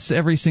 Well, plus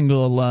every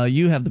single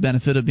you have the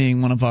benefit of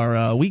being one of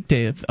our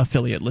weekday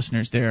affiliate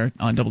listeners there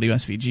on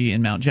WSVG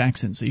in Mount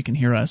Jackson, so you can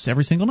hear us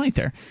every single night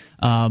there.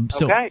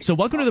 So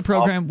welcome to the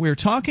program. We're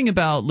talking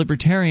about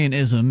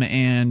libertarianism,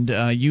 and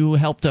you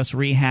helped us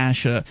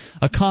rehash a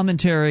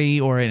commentary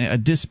or a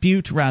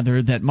dispute,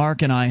 rather, that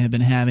Mark and I have been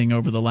having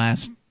over the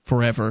last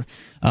forever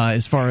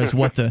as far as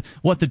what the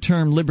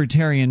term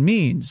libertarian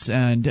means.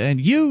 And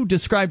you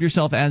described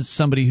yourself as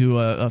somebody who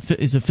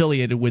is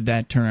affiliated with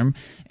that term,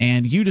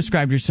 and you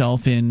described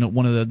yourself in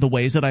one of the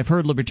ways that I've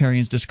heard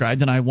libertarians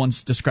described, and I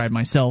once described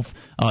myself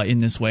in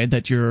this way,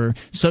 that you're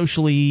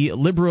socially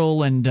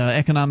liberal and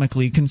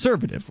economically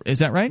conservative. Is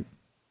that right?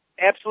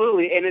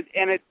 Absolutely, and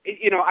it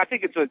you know, I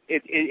think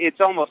it's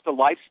almost a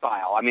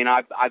lifestyle. I mean,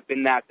 I've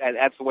been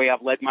that's the way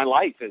I've led my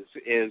life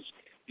is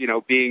you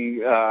know, being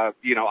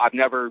you know, I've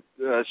never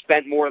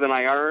spent more than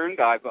I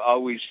earned. I've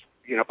always,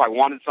 you know, if I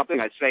wanted something,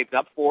 I saved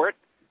up for it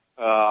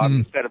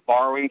instead of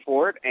borrowing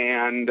for it,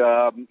 and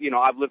you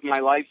know, I've lived my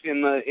life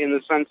in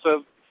the sense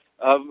of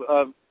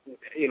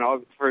you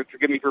know,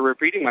 forgive me for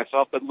repeating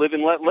myself, but live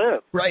and let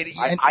live. Right.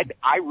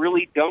 I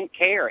really don't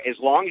care. As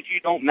long as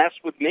you don't mess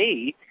with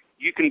me,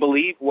 you can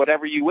believe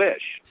whatever you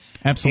wish.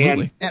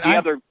 Absolutely.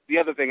 And the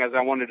other thing, as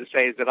I wanted to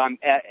say, is that I'm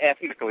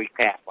ethnically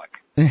Catholic.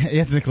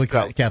 Ethnically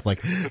Catholic,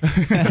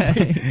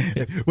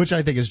 which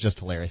I think is just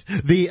hilarious.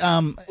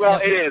 Well,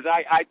 it is.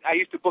 I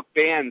used to book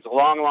bands a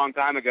long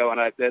time ago, and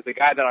the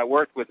guy that I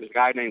worked with is a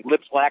guy named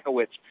Lips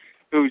Lakowitz,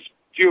 who's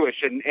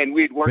Jewish, and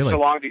we'd worked so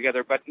long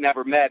together but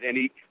never met, and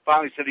he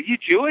finally said, "Are you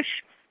Jewish?"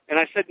 And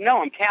I said,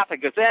 "No, I'm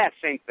Catholic." He goes,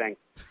 same thing.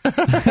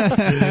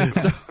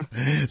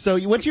 So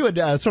what you had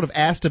sort of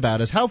asked about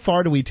is how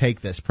far do we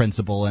take this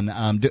principle,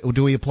 and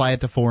do we apply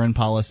it to foreign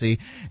policy?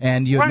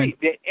 And you right,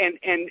 and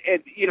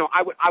you know,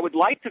 I would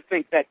like to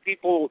think that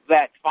people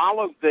that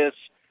follow this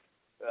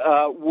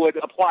would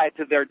apply it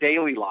to their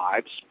daily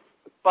lives,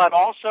 but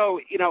also,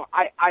 you know,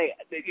 I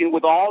you know,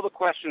 with all the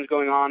questions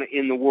going on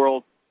in the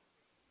world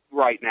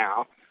right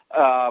now,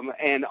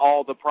 and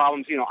all the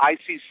problems, you know, I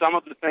see some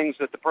of the things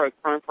that the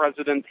current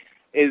president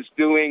is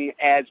doing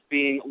as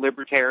being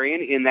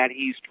libertarian, in that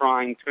he's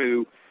trying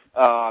to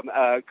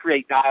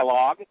create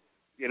dialogue,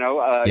 you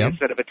know,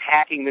 instead of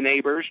attacking the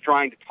neighbors,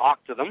 trying to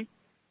talk to them.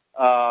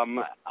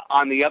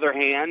 On the other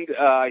hand,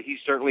 he's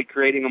certainly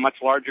creating a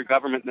much larger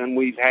government than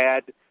we've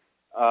had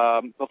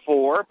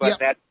before, but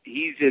that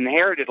he's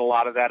inherited a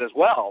lot of that as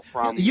well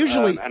from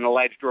usually an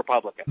alleged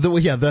Republican.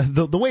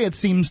 The way it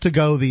seems to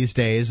go these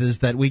days is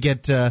that we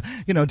get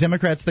you know,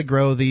 Democrats that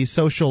grow the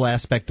social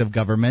aspect of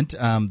government,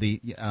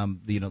 you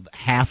know,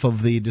 half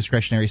of the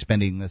discretionary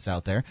spending that's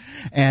out there,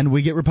 and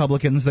we get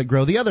Republicans that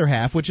grow the other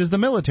half, which is the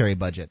military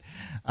budget,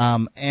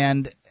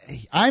 and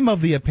I'm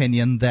of the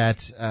opinion that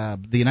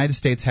the United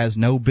States has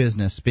no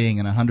business being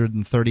in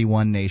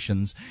 131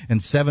 nations and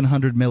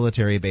 700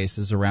 military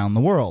bases around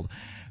the world.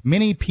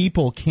 Many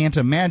people can't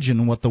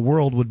imagine what the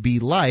world would be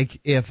like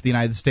if the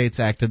United States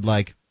acted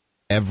like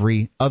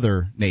every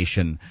other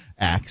nation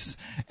acts.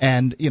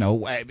 And, you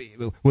know,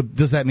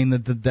 does that mean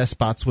that the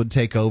despots would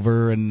take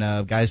over,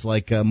 and guys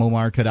like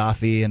Muammar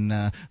Gaddafi and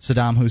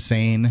Saddam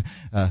Hussein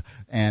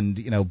and,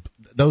 you know,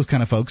 those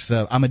kind of folks,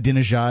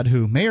 Ahmadinejad,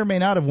 who may or may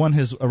not have won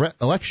his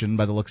election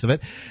by the looks of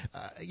it,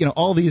 you know,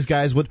 all these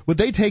guys, would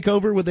they take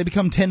over? Would they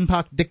become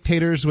 10-pock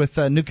dictators with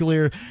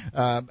nuclear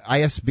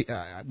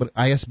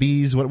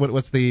ISBs?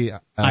 What's the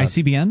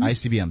ICBMs?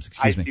 ICBMs,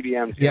 excuse me.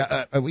 ICBMs.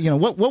 Yeah, you know,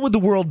 what would the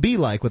world be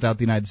like without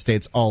the United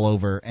States all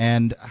over?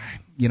 And,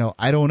 you know,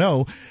 I don't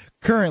know.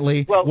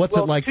 Currently, what's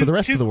it like for the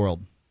rest of the world?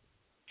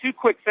 Two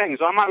quick things.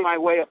 I'm on my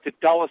way up to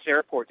Dulles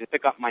Airport to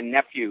pick up my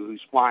nephew who's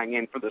flying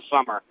in for the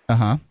summer.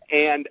 Uh-huh.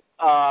 And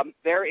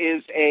there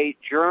is a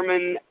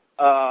German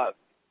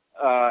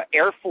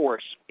Air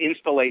Force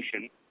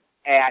installation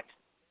at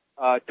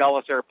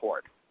Dulles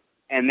Airport.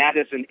 And that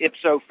is an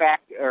ipso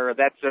facto, or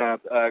that's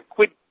a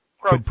quid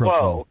pro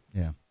quo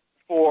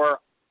for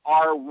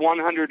our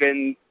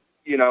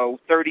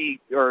 130,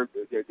 or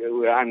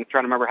I'm trying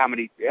to remember how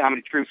many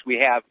troops we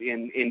have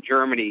in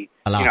Germany,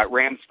 you know, at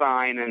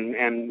Ramstein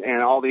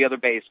and all the other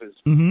bases.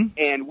 Mm-hmm.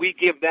 And we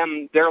give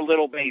them their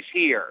little base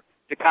here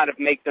to kind of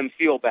make them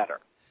feel better,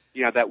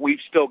 you know, that we've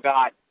still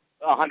got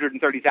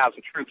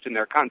 130,000 troops in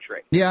their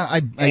country.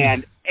 Yeah,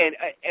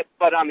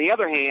 but on the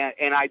other hand,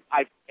 and I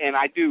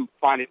do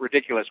find it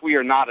ridiculous. We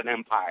are not an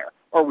empire,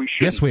 or we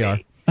shouldn't. Yes, we are.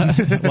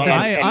 Well,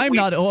 I'm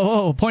not.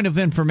 Point of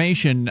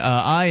information.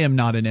 I am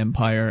not an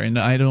empire, and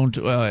I don't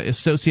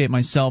associate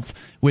myself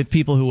with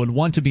people who would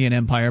want to be an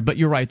empire. But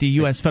you're right. The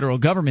U.S. federal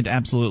government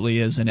absolutely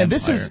is an empire. And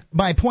this is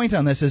my point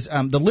on this: is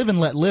the live and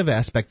let live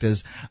aspect.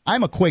 Is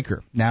I'm a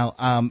Quaker now.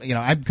 You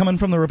know, I'm coming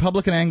from the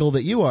Republican angle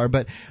that you are,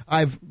 but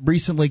I've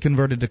recently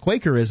converted to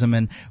Quakerism,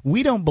 and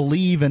we don't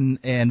believe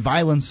in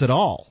violence at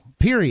all.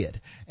 Period.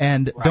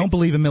 And don't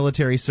believe in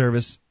military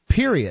service.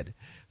 Period.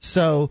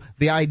 So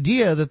the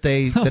idea that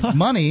that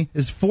money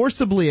is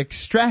forcibly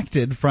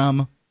extracted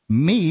from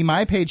me,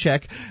 my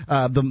paycheck,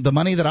 the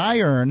money that I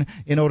earn,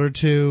 in order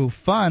to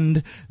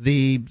fund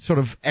the sort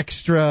of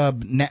extra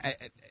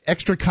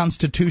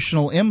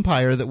constitutional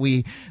empire that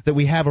we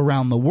have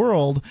around the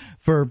world,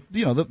 for,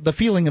 you know, the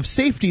feeling of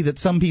safety that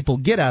some people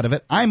get out of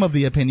it. I'm of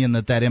the opinion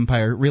that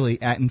empire really,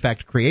 in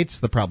fact,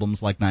 creates the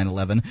problems like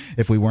 9/11.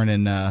 If we weren't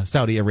in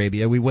Saudi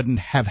Arabia, we wouldn't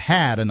have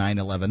had a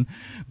 9/11.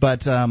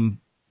 But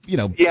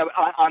Yeah.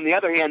 On the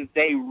other hand,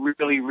 they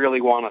really,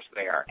 really want us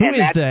there. Who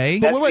is they?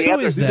 That's who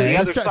is they? The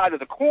other side of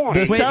the coin.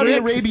 The Saudi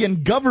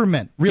Arabian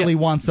government really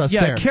wants us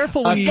there. Yeah,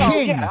 careful when you...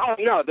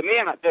 No, the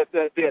man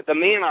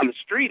on the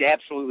street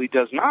absolutely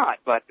does not.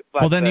 But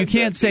well, then you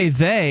can't say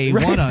they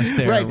want us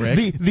there, right.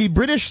 Rick. The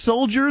British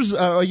soldiers,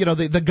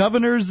 the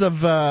governors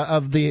of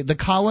the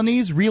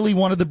colonies really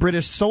wanted the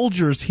British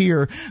soldiers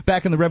here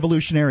back in the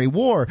Revolutionary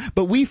War.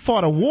 But we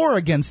fought a war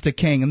against a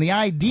king, and the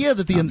idea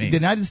that the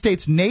United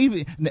States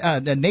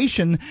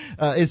nation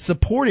is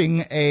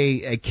supporting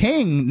a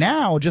king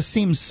now just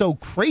seems so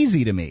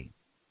crazy to me.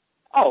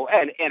 Oh,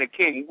 and a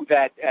king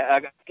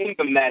a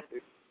kingdom that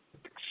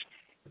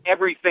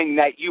everything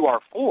that you are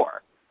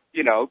for,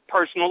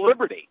 personal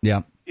liberty.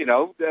 Yeah.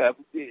 I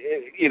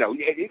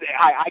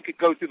could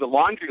go through the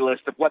laundry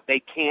list of what they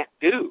can't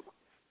do,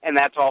 and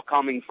that's all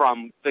coming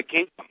from the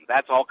kingdom.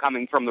 That's all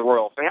coming from the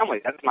royal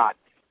family.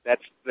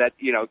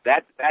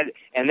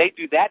 And they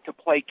do that to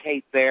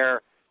placate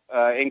their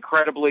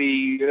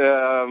incredibly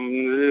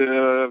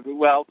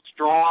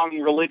strong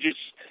religious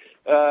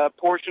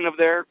portion of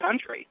their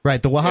country.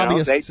 Right, the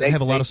Wahhabists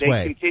have a lot of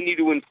sway. They continue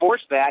to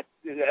enforce that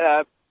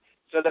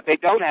so that they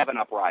don't have an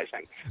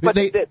uprising. But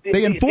they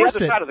enforce the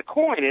other it. side of the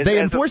coin is they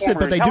enforce it,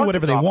 but they do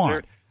whatever they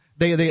want.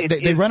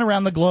 They run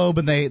around the globe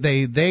and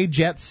they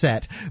jet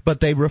set, but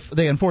they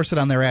enforce it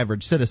on their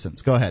average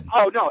citizens. Go ahead.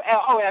 Oh no!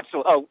 Oh,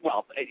 absolutely. Oh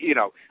well,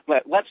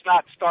 let's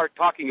not start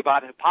talking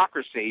about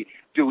hypocrisy.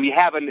 Do we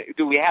have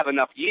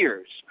enough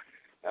years?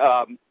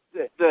 The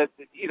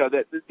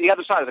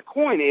other side of the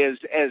coin is,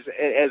 as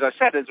I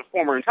said, as a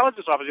former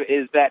intelligence officer,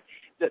 is that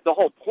the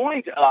whole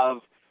point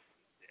of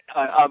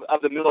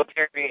the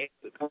military.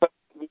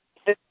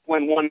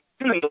 When one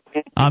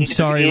I'm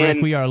sorry,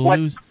 Rick. We are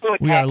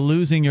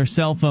losing your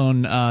cell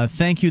phone.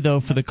 Thank you, though,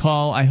 for the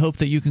call. I hope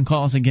that you can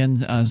call us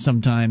again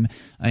sometime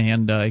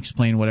and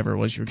explain whatever it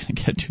was you were going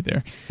to get to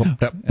there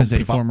as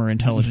a former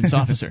intelligence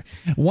officer.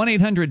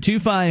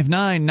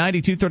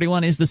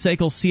 1-800-259-9231 is the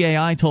SACL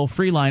CAI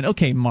toll-free line.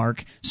 Okay,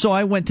 Mark, so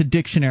I went to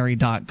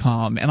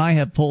dictionary.com, and I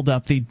have pulled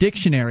up the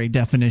dictionary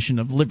definition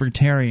of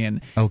libertarian.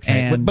 Okay,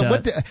 and,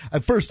 but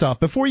first off,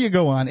 before you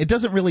go on, it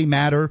doesn't really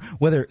matter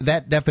whether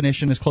that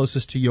definition is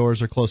closest to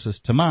yours or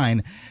closest to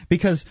mine,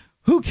 because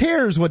who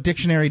cares what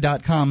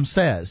dictionary.com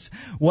says?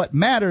 What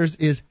matters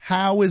is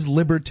how is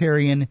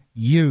libertarian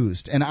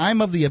used. And I'm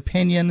of the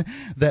opinion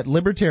that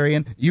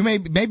libertarian, you may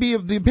be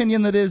of the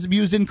opinion that is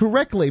used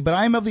incorrectly, but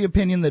I'm of the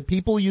opinion that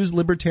people use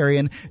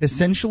libertarian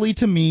essentially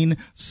to mean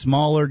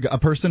a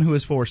person who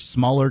is for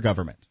smaller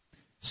government.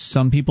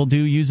 Some people do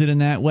use it in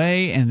that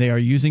way, and they are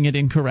using it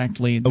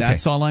incorrectly. Okay.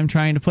 That's all I'm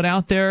trying to put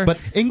out there. But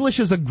English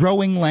is a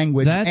growing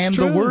language, and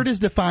true. The word is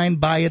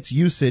defined by its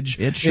usage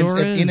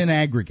in an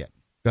aggregate.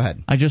 Go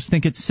ahead. I just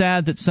think it's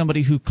sad that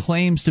somebody who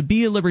claims to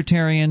be a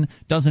libertarian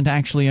doesn't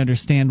actually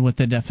understand what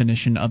the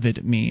definition of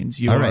it means.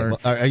 All right. Well,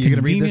 are you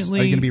going to read this? Are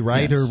you going to be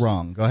right or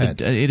wrong? Go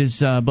ahead. It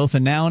is both a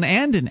noun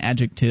and an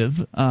adjective.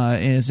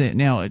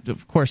 Now,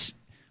 of course,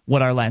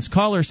 what our last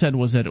caller said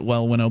was that,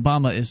 well, when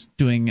Obama is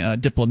doing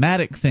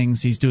diplomatic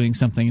things, he's doing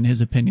something, in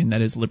his opinion,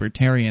 that is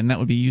libertarian. That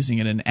would be using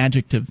it in an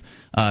adjective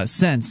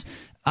sense.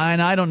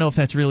 And I don't know if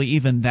that's really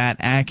even that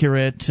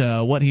accurate.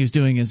 What he was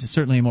doing is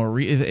certainly more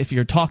if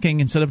you're talking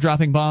instead of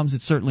dropping bombs,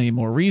 it's certainly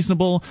more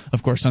reasonable.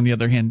 Of course, on the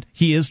other hand,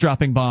 he is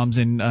dropping bombs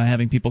and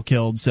having people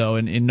killed, so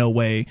in no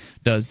way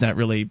does that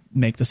really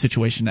make the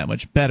situation that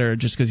much better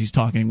just because he's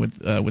talking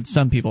with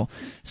some people.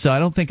 So I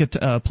don't think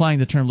applying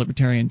the term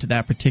libertarian to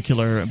that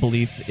particular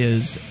belief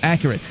is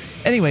accurate.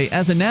 Anyway,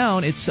 as a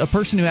noun, it's a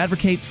person who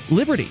advocates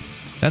liberty.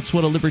 That's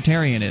what a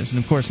libertarian is.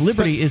 And, of course,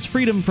 liberty is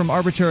freedom from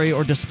arbitrary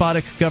or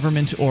despotic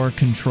government or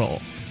control.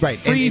 Right.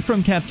 Free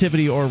from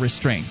captivity or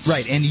restraint.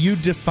 Right. And you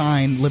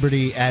define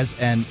liberty as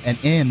an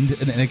end,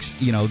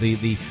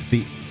 the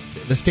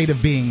state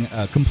of being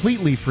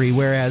completely free,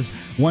 whereas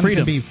one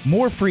can be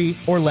more free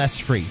or less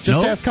free.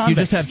 Just as convicts. You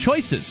just have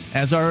choices,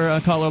 as our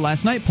caller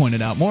last night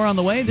pointed out. More on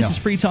the way. This is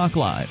Free Talk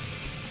Live.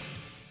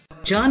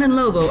 John and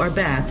Lobo are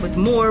back with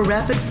more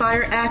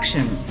rapid-fire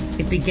action.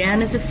 It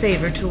began as a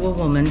favor to a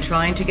woman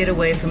trying to get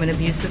away from an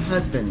abusive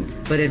husband,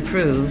 but it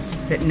proves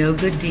that no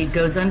good deed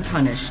goes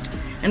unpunished,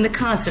 and the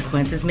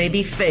consequences may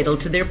be fatal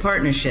to their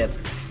partnership.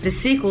 The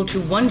sequel to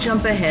One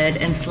Jump Ahead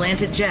and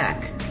Slanted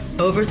Jack,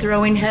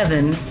 Overthrowing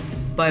Heaven,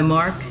 by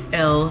Mark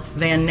L.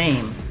 Van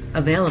Name,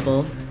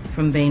 available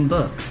from Baen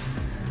Books.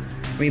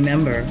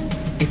 Remember,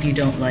 if you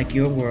don't like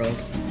your world,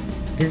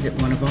 visit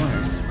one of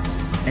ours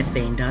at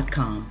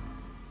Baen.com.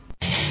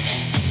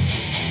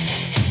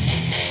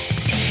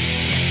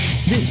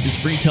 This is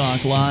Free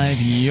Talk Live,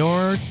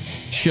 your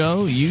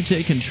show. You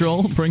take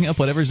control. Bring up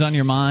whatever's on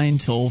your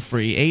mind. Toll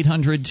free.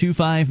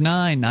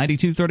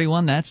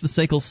 800-259-9231. That's the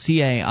SACL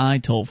CAI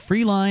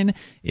toll-free line.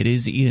 It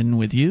is Ian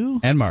with you.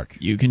 And Mark.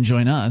 You can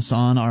join us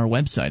on our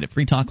website at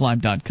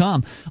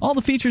freetalklive.com. All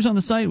the features on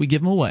the site, we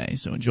give them away.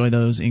 So enjoy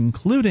those,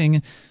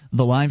 including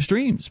the live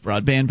streams.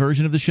 Broadband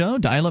version of the show,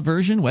 dial-up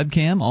version,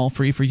 webcam, all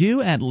free for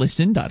you at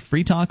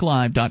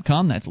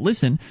listen.freetalklive.com. That's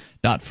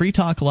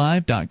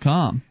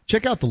listen.freetalklive.com.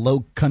 Check out the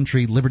Low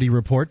Country Liberty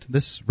Report.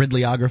 This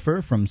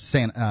Ridleyographer from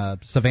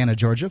Savannah,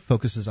 Georgia,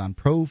 focuses on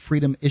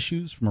pro-freedom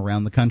issues from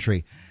around the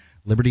country.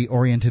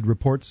 Liberty-oriented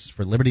reports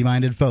for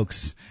liberty-minded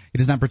folks. He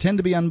does not pretend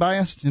to be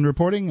unbiased in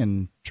reporting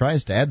and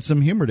tries to add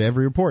some humor to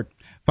every report.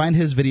 Find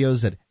his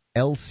videos at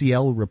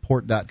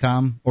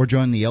lclreport.com or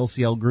join the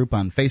LCL group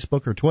on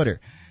Facebook or Twitter.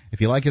 If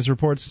you like his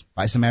reports,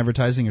 buy some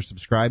advertising or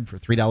subscribe for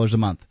 $3 a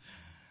month.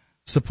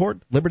 Support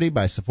liberty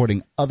by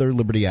supporting other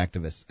liberty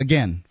activists.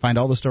 Again, find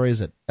all the stories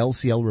at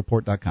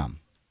lclreport.com.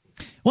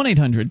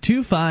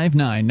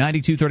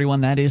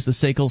 1-800-259-9231. That is the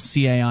SACL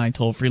CAI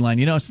toll-free line.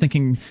 You know, I was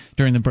thinking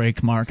during the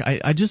break, Mark,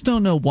 I just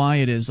don't know why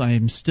it is I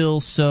am still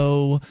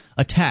so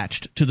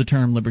attached to the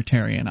term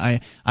libertarian.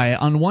 I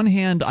on one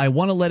hand, I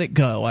want to let it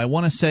go. I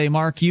want to say,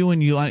 Mark, you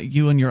and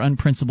your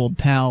unprincipled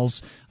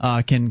pals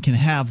can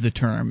have the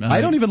term.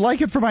 I don't even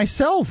like it for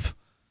myself.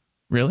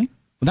 Really?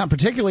 Not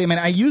particularly. I mean,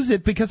 I use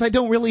it because I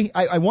don't really.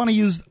 I want to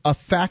use a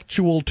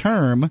factual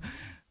term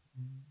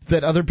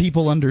that other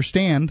people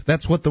understand.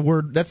 That's what the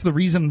word. That's the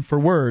reason for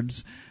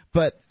words.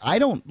 But I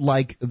don't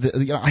like the.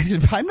 You know,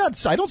 I'm not.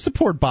 I don't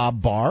support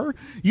Bob Barr.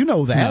 You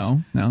know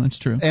that. No, that's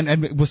true.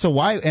 And so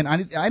why? And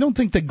I don't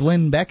think that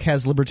Glenn Beck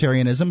has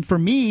libertarianism. For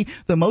me,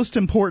 the most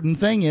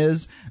important thing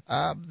is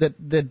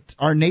that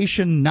our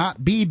nation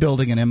not be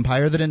building an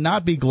empire, that it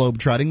not be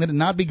globetrotting, that it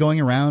not be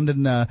going around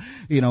and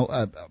propping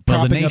up dictators.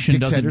 Well, the nation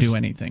doesn't do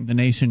anything.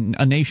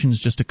 A nation's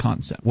just a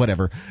concept.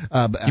 Whatever.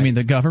 You mean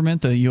the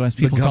government, the U.S.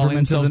 people calling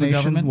themselves the nation,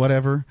 government?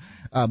 Whatever.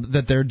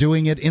 That they're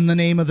doing it in the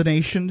name of the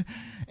nation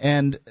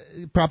and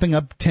propping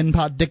up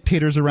tin-pot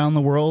dictators around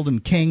the world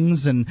and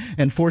kings and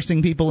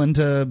forcing people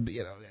into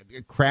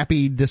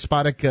crappy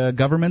despotic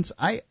governments.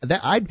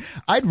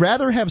 I'd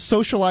rather have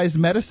socialized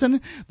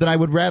medicine than I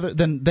would rather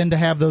than to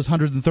have those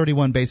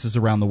 131 bases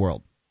around the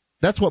world.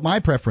 That's what my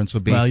preference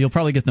would be. Well, you'll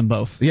probably get them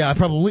both. Yeah,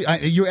 probably.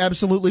 You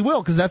absolutely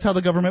will, because that's how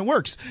the government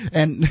works.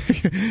 And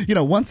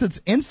once it's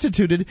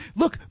instituted,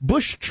 look,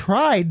 Bush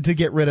tried to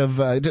get rid of,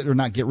 or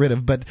not get rid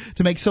of, but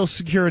to make Social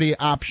Security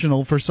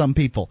optional for some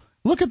people.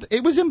 Look at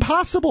it was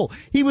impossible.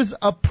 He was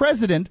a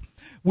president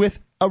with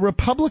a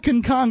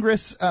Republican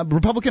Congress, a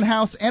Republican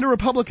House, and a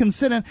Republican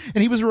Senate,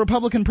 and he was a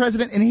Republican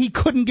president, and he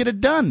couldn't get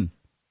it done.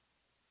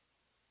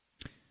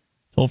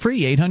 Toll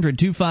free,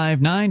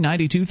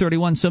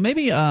 800-259-9231. So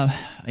maybe,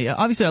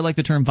 obviously I like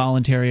the term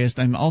voluntarist.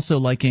 I'm also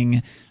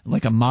liking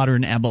like a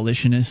modern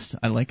abolitionist.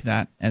 I like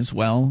that as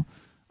well.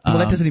 Well,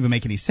 that doesn't even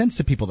make any sense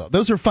to people, though.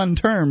 Those are fun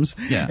terms,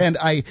 yeah. And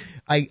I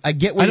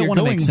get where I don't you're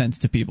want going. to make sense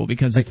to people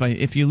because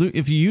if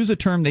you use a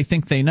term they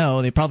think they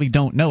know, they probably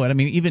don't know it. I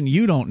mean, even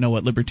you don't know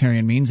what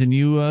libertarian means, and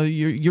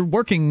you're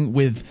working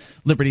with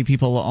liberty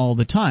people all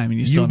the time,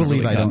 and you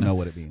believe I don't know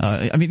what it means.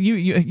 I mean,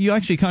 you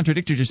actually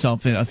contradicted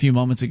yourself a few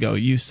moments ago.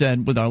 You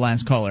said with our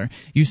last caller,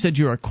 you said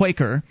you're a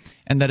Quaker,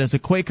 and that as a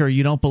Quaker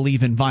you don't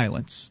believe in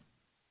violence.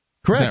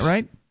 Correct. Is that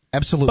right?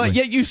 Absolutely. But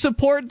yet you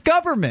support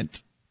government.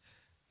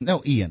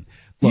 No, Ian.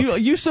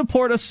 Look, you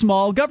support a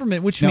small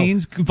government, which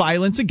means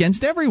violence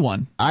against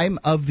everyone. I'm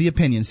of the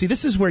opinion. See,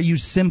 this is where you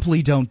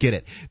simply don't get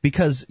it,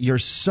 because you're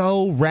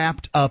so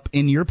wrapped up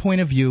in your point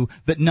of view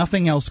that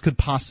nothing else could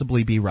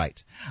possibly be right.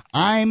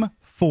 I'm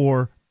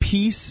for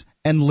peace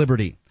and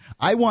liberty.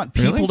 I want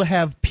people to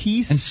have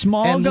peace and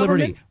small and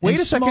liberty. Wait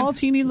a second. Small,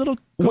 teeny little.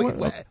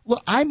 Well,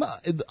 I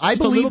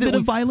believe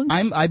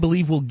that I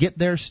believe we'll get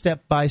there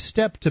step by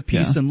step to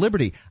peace and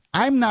liberty.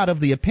 I'm not of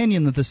the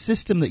opinion that the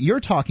system that you're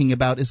talking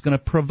about is going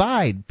to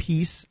provide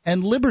peace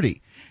and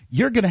liberty.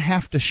 You're going to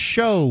have to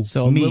show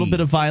So a little bit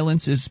of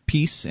violence is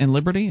peace and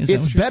liberty? Is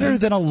it's better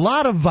than a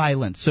lot of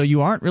violence. So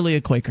you aren't really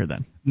a Quaker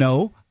then?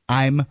 No,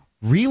 I'm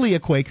really a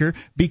Quaker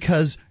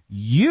because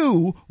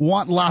you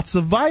want lots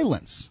of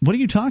violence. What are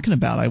you talking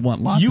about? I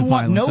want lots of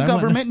violence. You want no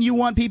government, and you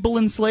want people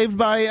enslaved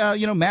by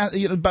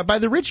by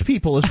the rich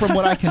people, is from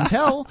what I can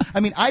tell. I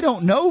mean, I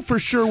don't know for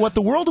sure what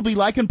the world will be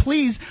like, and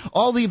please,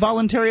 all the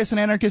voluntarists and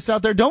anarchists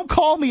out there, don't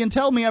call me and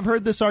tell me I've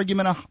heard this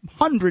argument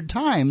 100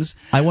 times.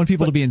 I want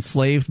people to be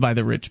enslaved by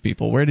the rich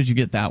people. Where did you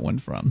get that one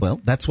from?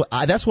 Well, that's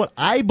what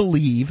I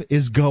believe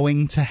is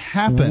going to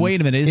happen.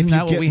 Wait a minute, isn't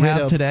that what we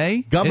have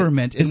today?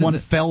 Government in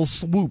one fell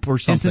swoop or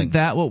something. Isn't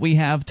that what we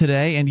have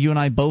today? And you and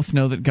I both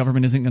know that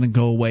government isn't going to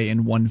go away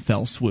in one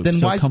fell swoop.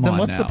 Then what's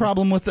the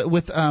problem with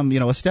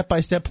a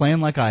step-by-step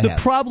plan like I have? The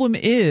problem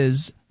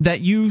is that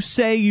you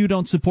say you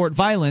don't support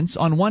violence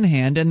on one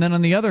hand, and then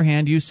on the other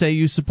hand you say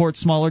you support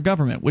smaller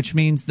government, which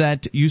means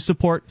that you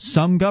support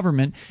some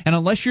government. And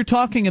unless you're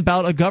talking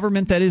about a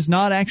government that is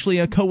not actually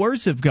a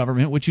coercive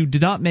government, which you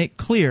did not make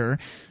clear,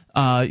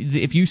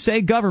 if you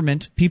say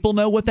government, people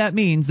know what that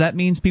means. That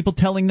means people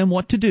telling them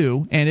what to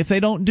do, and if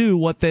they don't do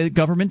what the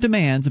government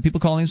demands, the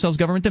people calling themselves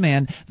government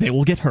demand, they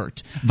will get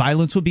hurt.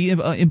 Violence will be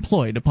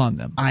employed upon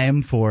them. I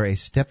am for a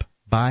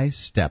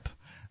step-by-step,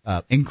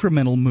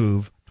 incremental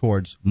move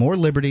towards more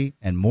liberty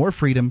and more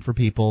freedom for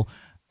people,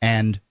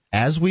 and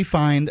as we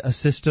find a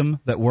system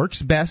that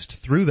works best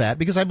through that,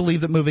 because I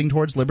believe that moving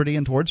towards liberty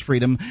and towards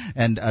freedom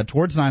and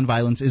towards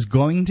nonviolence is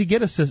going to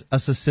get us a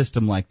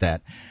system like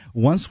that.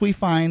 Once we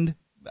find,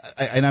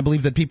 and I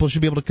believe that people should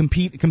be able to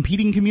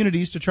competing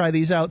communities to try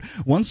these out.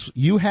 Once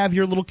you have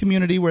your little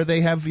community where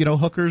they have,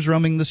 hookers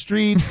roaming the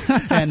streets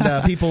and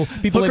people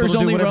hookers able to do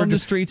only whatever roam the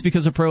streets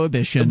because of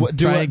prohibition.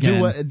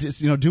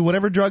 Do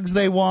whatever drugs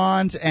they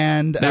want,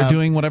 and they're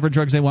doing whatever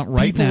drugs they want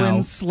right people now. People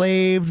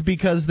enslaved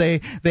because they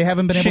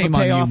haven't been able Shame to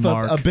pay on you,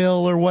 off a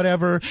bill or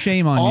whatever.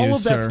 Shame on all you,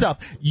 of that sir. stuff.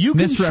 You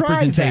can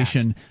try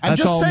that. I'm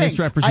That's all saying,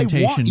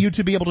 misrepresentation. I want you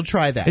to be able to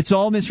try that. It's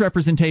all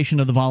misrepresentation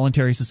of the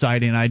voluntary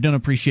society, and I don't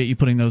appreciate you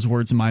putting those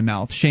words in my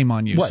mouth. Shame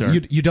on you, sir.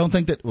 You don't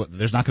think that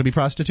there's not going to be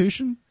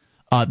prostitution?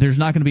 There's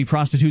not going to be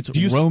prostitutes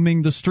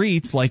roaming the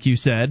streets, like you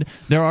said.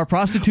 There are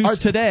prostitutes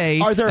today.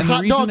 Are there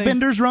hot dog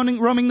vendors roaming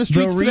the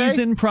streets today? The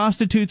reason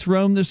prostitutes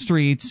roam the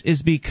streets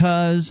is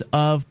because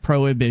of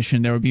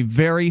prohibition. There would be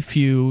very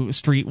few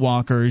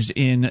streetwalkers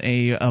in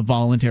a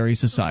voluntary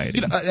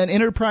society. An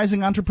enterprising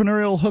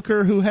entrepreneurial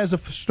hooker who has a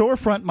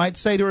storefront might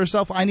say to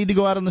herself, I need to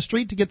go out on the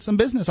street to get some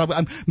business.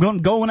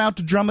 I'm going out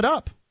to drum it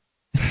up.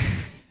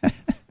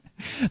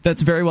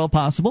 That's very well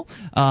possible.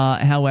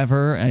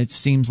 However, it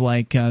seems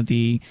like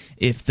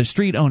if the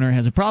street owner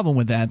has a problem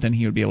with that, then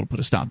he would be able to put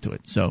a stop to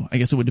it. So I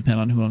guess it would depend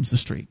on who owns the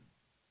street.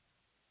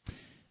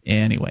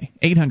 Anyway,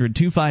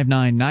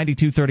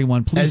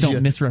 800-259-9231. Please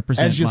don't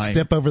misrepresent as you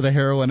step over the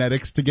heroin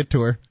addicts to get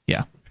to her.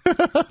 Yeah.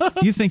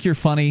 You think you're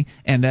funny,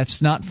 and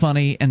that's not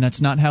funny, and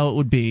that's not how it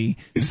would be.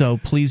 So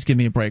please give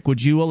me a break. Would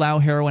you allow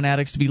heroin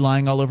addicts to be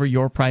lying all over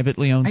your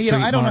privately owned street?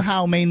 I don't know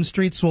how main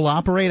streets will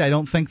operate. I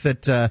don't think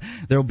that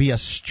there will be a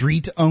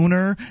street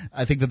owner.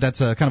 I think that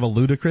that's a kind of a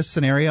ludicrous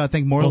scenario. I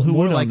think more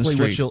likely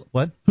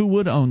what? Who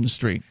would own the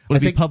street?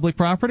 Would it be public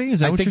property? Is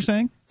that what you're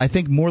saying? I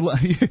think more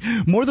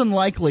than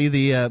likely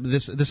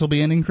this will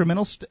be an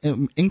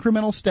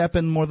incremental step,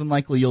 and more than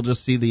likely you'll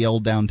just see the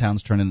old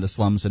downtowns turn into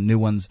slums and new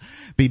ones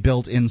be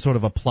built in sort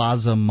of a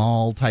plaza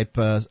mall type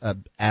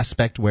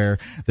aspect where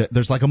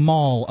there's like a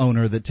mall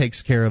owner that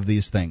takes care of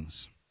these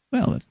things.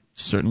 Well, that's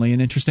certainly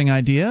an interesting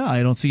idea.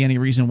 I don't see any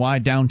reason why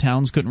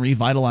downtowns couldn't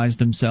revitalize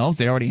themselves.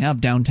 They already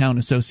have downtown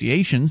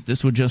associations.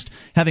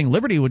 Having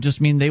liberty would just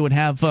mean they would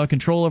have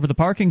control over the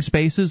parking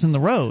spaces and the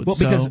roads. Well,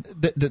 because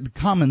the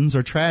commons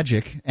are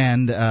tragic,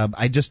 and I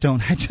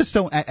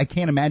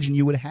can't imagine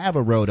you would have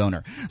a road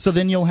owner. So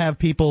then you'll have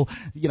people,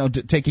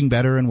 taking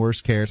better and worse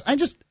cares. I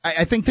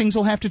think things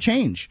will have to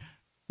change.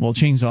 Well,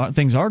 things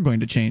are going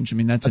to change. I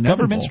mean, that's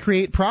inevitable. Governments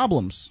create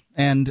problems,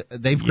 and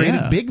they've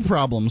created big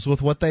problems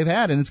with what they've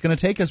had, and it's going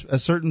to take a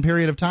certain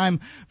period of time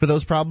for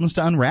those problems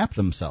to unwrap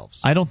themselves.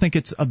 I don't think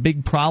it's a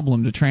big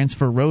problem to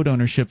transfer road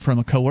ownership from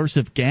a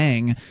coercive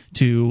gang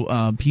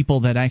to people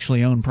that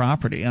actually own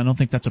property. I don't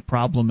think that's a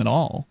problem at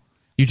all.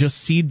 You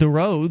just seed the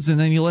roads, and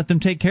then you let them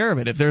take care of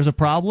it. If there's a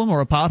problem or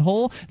a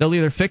pothole, they'll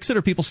either fix it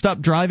or people stop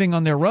driving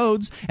on their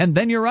roads, and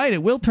then you're right,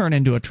 it will turn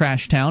into a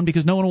trash town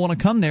because no one will want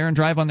to come there and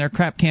drive on their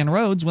crap can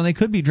roads when they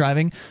could be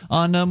driving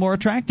on more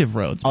attractive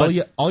roads.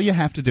 All you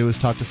have to do is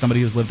talk to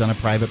somebody who's lived on a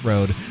private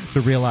road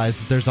to realize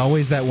that there's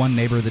always that one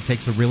neighbor that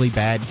takes a really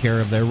bad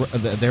care of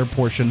their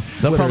portion.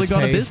 They'll probably go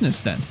out of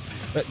business then.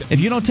 If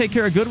you don't take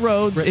care of good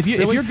roads, you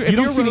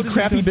don't see any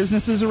crappy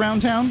businesses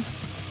around town?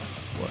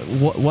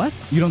 What?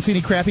 You don't see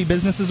any crappy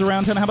businesses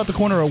around town? How about the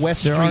corner of West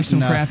Street? There are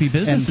some crappy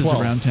businesses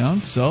around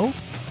town, so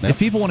if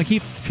people want to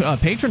keep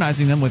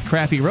patronizing them with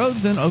crappy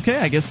roads, then okay,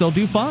 I guess they'll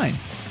do fine.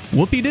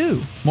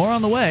 Whoopie-doo. More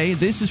on the way.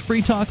 This is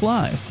Free Talk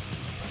Live.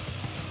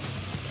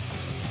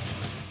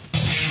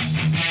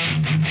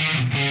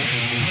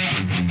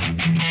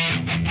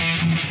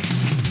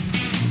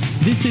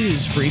 This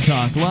is Free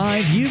Talk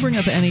Live. You bring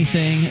up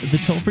anything. The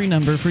toll-free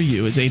number for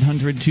you is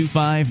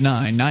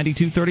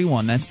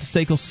 800-259-9231. That's the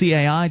SACL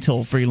CAI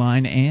toll-free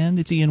line, and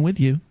it's Ian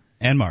with you.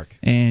 And Mark.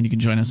 And you can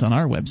join us on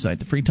our website,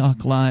 the Free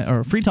Talk Live,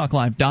 or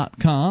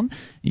freetalklive.com.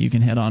 You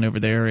can head on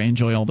over there and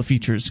enjoy all the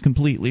features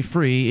completely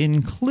free,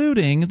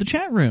 including the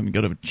chat room.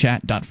 Go to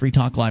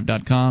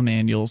chat.freetalklive.com,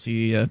 and you'll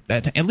see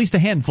at least a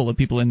handful of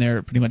people in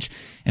there pretty much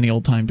any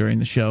old time during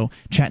the show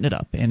chatting it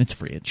up, and it's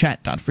free at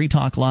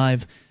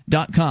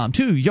chat.freetalklive.com.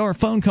 To your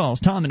phone calls,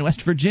 Tom in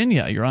West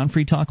Virginia. You're on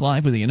Free Talk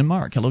Live with Ian and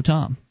Mark. Hello,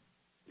 Tom.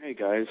 Hey,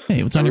 guys.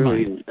 Hey, what's on your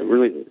mind? I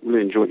really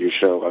enjoyed your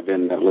show. I've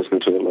been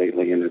listening to it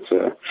lately, and it's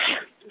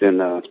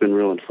been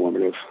real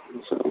informative.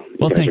 So,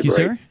 well, thank you,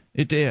 sir.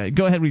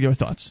 Go ahead with your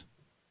thoughts.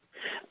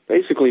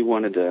 Basically,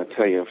 wanted to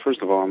tell you,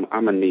 first of all,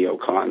 I'm a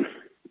neocon.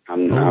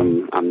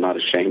 I'm not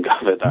ashamed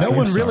of it. No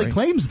one really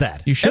claims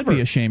that. You should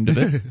be ashamed of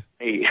it.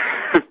 Hey,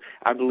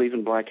 I believe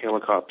in black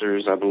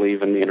helicopters. I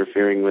believe in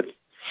interfering with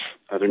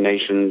other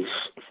nations'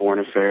 foreign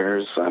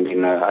affairs. I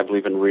mean, I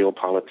believe in real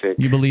politics.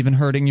 You believe in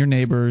hurting your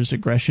neighbors,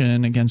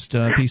 aggression against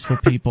peaceful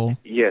people.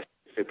 Yes,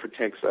 it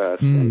protects us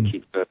and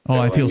keeps us. Oh,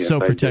 I feel so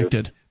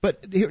protected.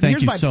 But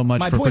thank you so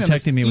much for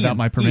protecting me without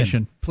my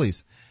permission. Ian,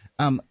 please.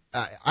 I'm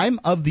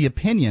of the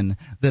opinion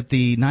that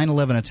the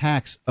 9/11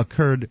 attacks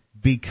occurred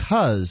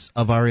because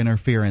of our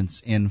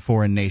interference in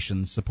foreign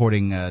nations,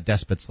 supporting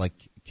despots like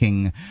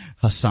King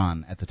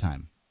Hassan at the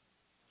time.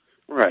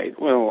 Right.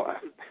 Well,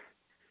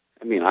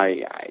 I mean,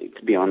 I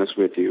to be honest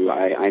with you,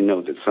 I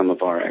know that some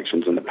of our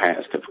actions in the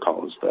past have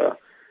caused a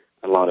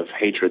lot of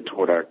hatred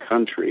toward our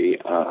country.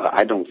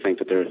 I don't think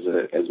that there is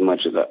as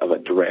much of a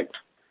direct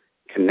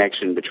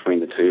connection between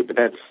the two, but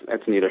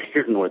that's neither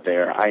here nor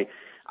there.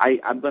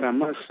 But I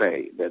must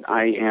say that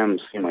I am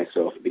seeing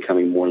myself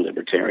becoming more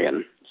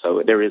libertarian.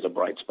 So there is a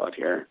bright spot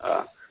here.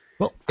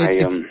 Well,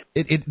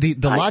 the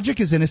logic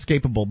is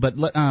inescapable, but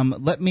let's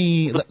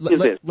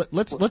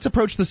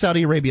approach the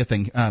Saudi Arabia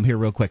thing here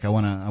real quick. I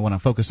want to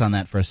focus on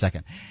that for a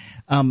second.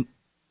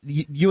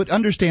 You would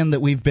understand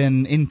that we've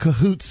been in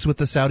cahoots with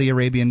the Saudi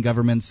Arabian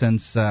government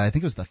since I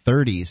think it was the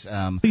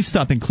 30s. Please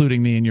stop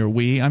including me in your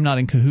we. I'm not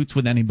in cahoots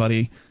with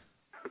anybody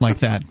like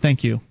that.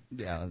 Thank you.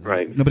 Yeah,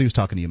 right. Nobody was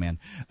talking to you, man.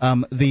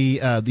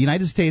 The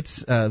United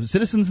States,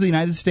 citizens of the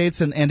United States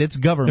and its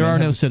government. There are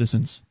no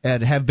citizens.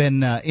 Have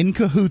been in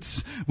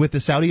cahoots with the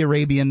Saudi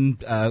Arabian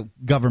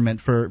government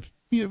for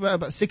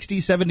about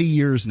 60, 70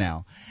 years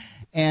now.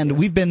 And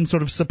we've been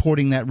sort of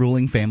supporting that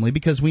ruling family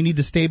because we need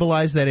to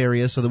stabilize that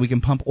area so that we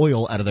can pump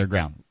oil out of their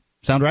ground.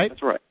 Sound right?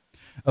 That's right.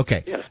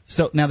 Okay. Yes.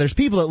 So now there's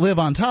people that live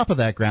on top of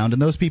that ground,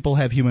 and those people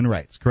have human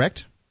rights,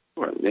 correct?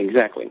 Right,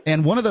 exactly.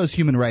 And one of those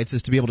human rights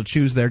is to be able to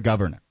choose their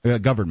government,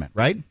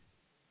 right?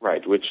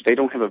 Right, which they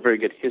don't have a very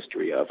good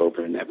history of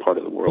over in that part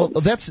of the world.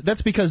 Well,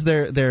 that's because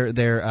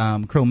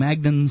they're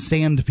Cro-Magnon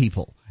sand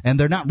people, and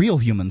they're not real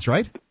humans,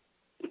 right?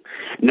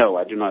 No,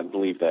 I do not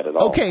believe that at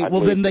all. Okay,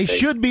 well then they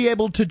should be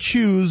able to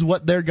choose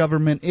what their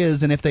government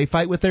is, and if they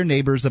fight with their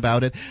neighbors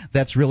about it,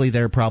 that's really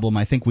their problem.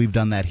 I think we've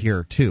done that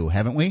here too,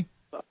 haven't we?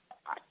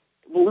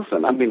 Well,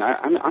 listen, I mean,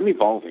 I'm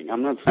evolving.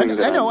 I'm not saying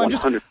that. I know. I'm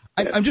 100%.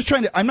 I'm just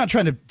trying to. I'm not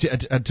trying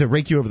to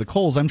rake you over the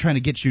coals. I'm trying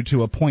to get you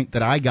to a point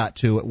that I got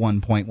to at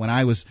one point when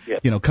I was,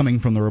 coming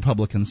from the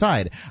Republican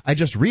side. I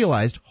just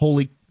realized,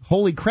 holy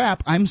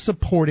crap, I'm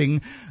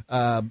supporting,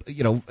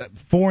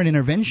 foreign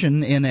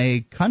intervention in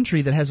a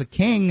country that has a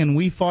king, and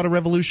we fought a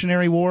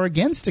revolutionary war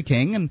against a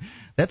king, and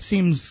that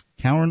seems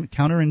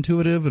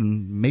counterintuitive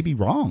and maybe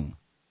wrong.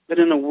 But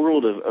in a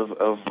world of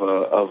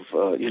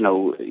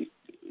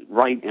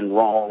right and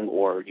wrong,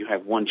 or you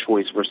have one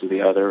choice versus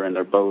the other, and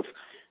they're both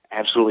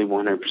absolutely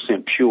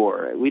 100%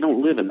 pure. We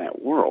don't live in that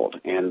world,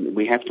 and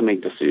we have to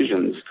make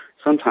decisions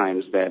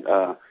sometimes that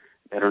are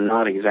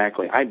not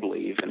exactly, I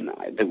believe, and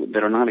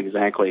that are not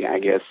exactly, I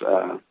guess,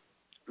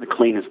 the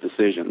cleanest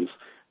decisions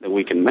that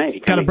we can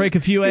make. Got to break a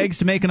few eggs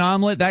to make an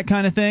omelet, that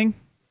kind of thing?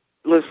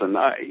 Listen,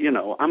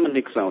 I'm a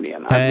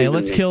Nixonian. Hey,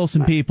 let's kill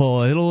some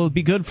people. It'll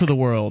be good for the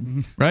world,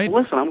 right?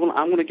 Well, listen, I'm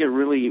going to get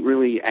really,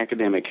 really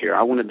academic here.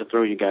 I wanted to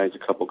throw you guys a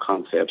couple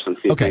concepts and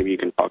see if maybe you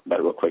can talk about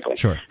it real quickly.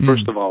 Sure.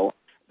 First of all,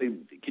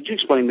 could you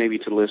explain maybe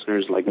to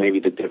listeners, like maybe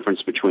the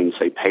difference between,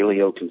 say,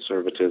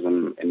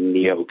 paleoconservatism and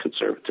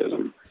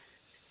neoconservatism?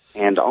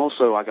 And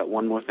also, I got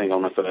one more thing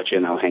I'll throw at you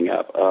and I'll hang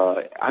up.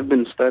 I've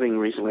been studying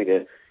recently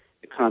the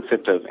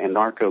concept of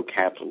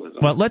anarcho-capitalism.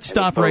 Well, let's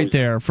stop right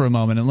there for a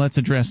moment and let's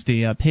address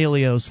the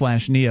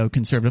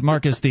paleo/neoconservative.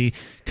 Marcus, the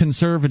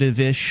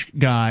conservative-ish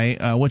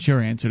guy, what's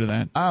your answer to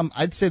that?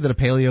 I'd say that a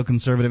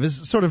paleoconservative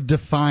is sort of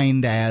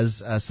defined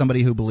as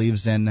somebody who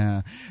believes in,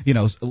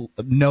 less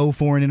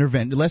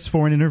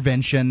foreign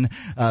intervention,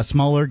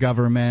 smaller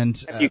government.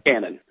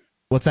 Buchanan.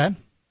 What's that?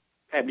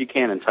 Pat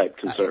Buchanan type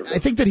conservative. I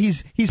think that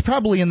he's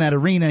probably in that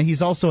arena.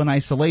 He's also an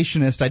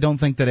isolationist. I don't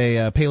think that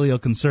a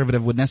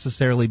paleoconservative would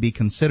necessarily be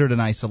considered an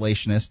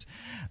isolationist.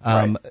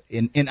 Right.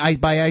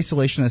 By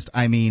isolationist,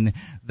 I mean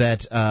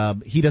that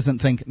he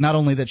doesn't think not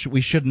only that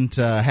we shouldn't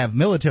have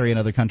military in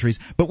other countries,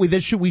 but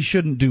we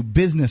shouldn't do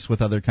business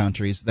with other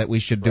countries, that we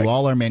should do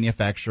all our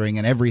manufacturing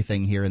and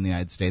everything here in the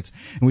United States,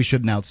 and we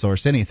shouldn't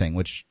outsource anything,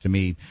 which to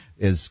me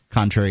is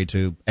contrary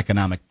to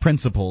economic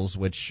principles,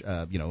 which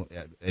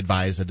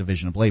advise a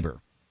division of labor.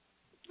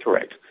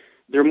 Correct.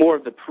 They're more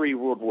of the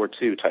pre-World War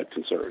II type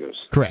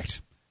conservatives. Correct.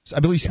 So I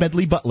believe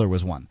Smedley Butler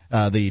was one,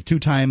 the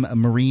two-time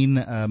Marine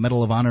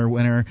Medal of Honor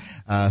winner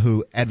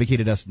who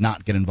advocated us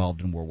not get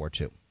involved in World War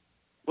II.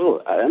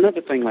 Well,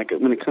 another thing, like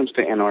when it comes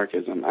to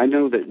anarchism, I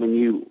know that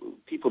when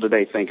people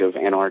today think of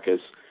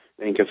anarchists,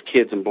 they think of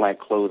kids in black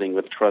clothing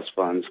with trust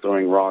funds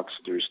throwing rocks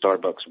through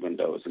Starbucks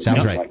windows. And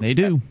Sounds right. like they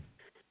do.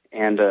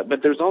 And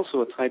but there's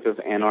also a type of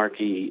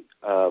anarchy,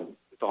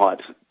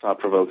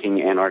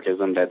 thought-provoking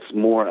anarchism that's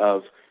more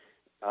of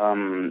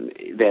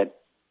that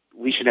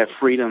we should have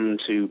freedom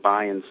to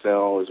buy and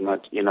sell as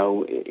much, in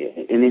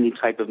any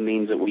type of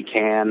means that we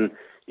can,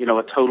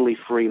 a totally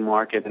free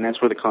market. And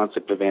that's where the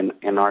concept of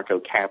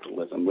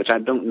anarcho-capitalism, which I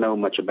don't know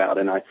much about,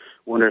 and I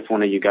wonder if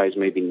one of you guys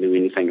maybe knew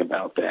anything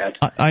about that.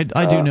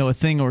 I do know a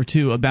thing or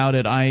two about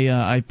it.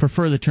 I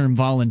prefer the term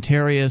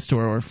voluntarist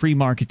or free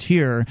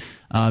marketeer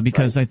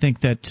because I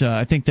think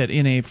that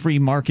in a free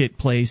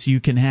marketplace you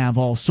can have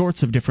all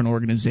sorts of different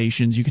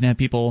organizations. You can have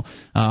people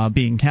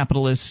being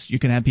capitalists. You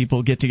can have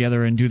people get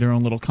together and do their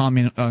own little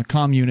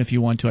commune if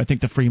you want to. I think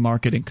the free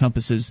market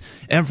encompasses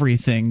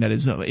everything that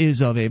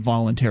is of a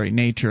voluntary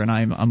nature. nature, and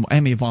I'm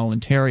a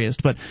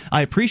voluntarist. But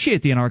I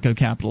appreciate the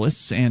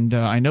anarcho-capitalists, and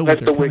I know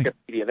That's what they're coming.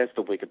 That's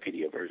the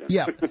Wikipedia version.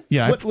 Yeah.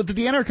 Yeah. What the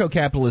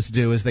anarcho-capitalists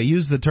do is they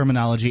use the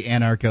terminology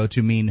anarcho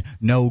to mean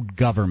no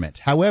government.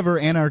 However,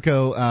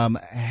 anarcho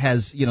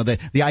has,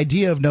 the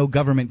idea of no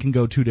government can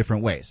go two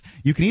different ways.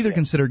 You can either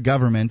consider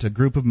government a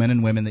group of men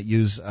and women that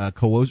use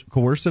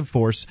coercive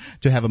force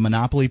to have a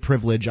monopoly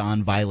privilege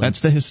on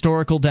violence. That's the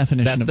historical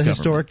definition of government. That's the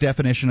historic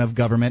definition of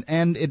government,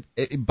 and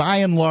it by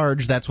and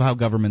large, that's how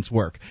governments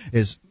work,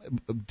 is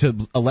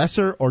to a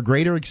lesser or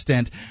greater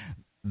extent,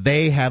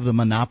 they have the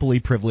monopoly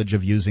privilege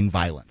of using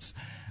violence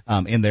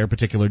in their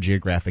particular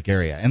geographic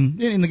area.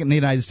 And in the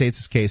United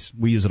States' case,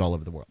 we use it all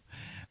over the world.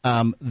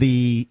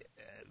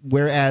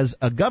 Whereas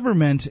a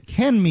government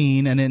can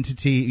mean an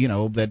entity,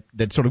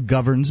 that sort of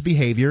governs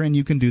behavior, and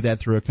you can do that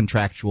through a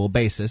contractual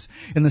basis,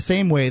 in the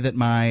same way that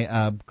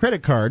my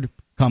credit card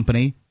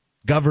company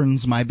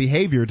governs my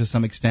behavior to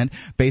some extent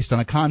based on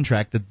a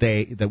contract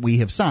that we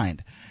have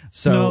signed.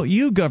 So no,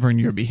 you govern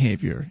your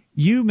behavior.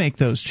 You make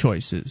those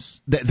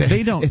choices.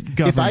 They don't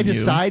govern If I you.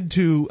 decide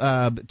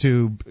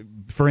to,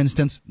 for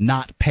instance,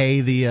 not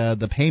pay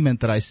the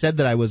payment that I said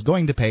that I was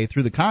going to pay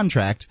through the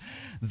contract,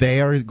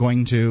 they are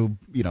going to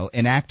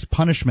enact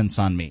punishments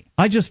on me.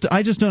 I just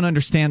don't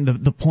understand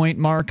the point,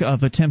 Mark,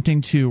 of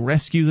attempting to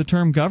rescue the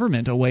term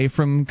government away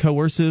from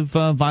coercive,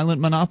 violent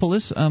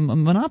monopolists. I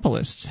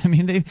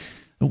mean,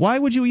 why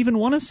would you even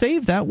want to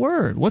save that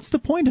word? What's the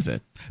point of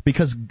it?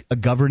 Because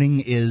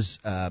governing is,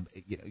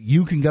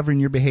 you can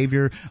govern your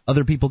behavior,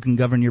 other people can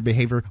govern your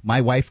behavior,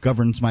 my wife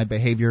governs my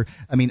behavior.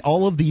 I mean,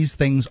 all of these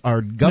things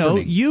are governing.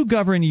 No, you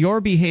govern your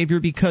behavior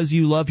because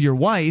you love your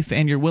wife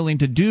and you're willing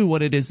to do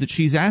what it is that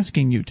she's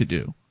asking you to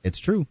do.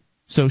 It's true.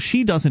 So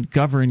she doesn't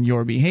govern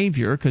your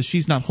behavior because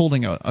she's not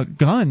holding a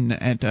gun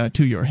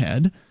to your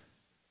head.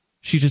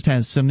 She just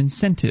has some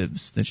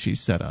incentives that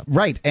she's set up.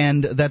 Right,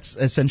 and that's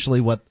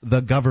essentially what the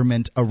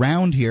government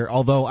around here,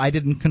 although I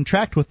didn't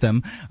contract with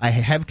them, I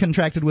have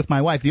contracted with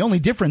my wife. The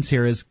only difference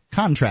here is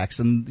contracts,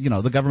 and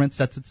the government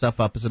sets itself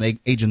up as an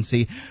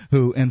agency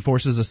who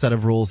enforces a set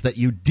of rules that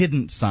you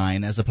didn't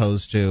sign as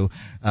opposed to,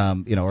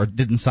 or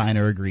didn't sign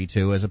or agree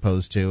to, as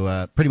opposed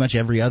to pretty much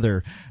every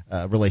other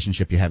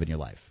relationship you have in your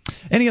life.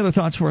 Any other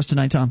thoughts for us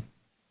tonight, Tom?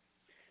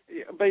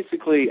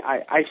 Basically,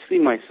 I see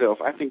myself,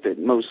 I think that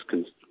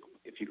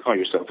if you call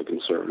yourself a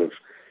conservative,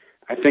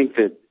 I think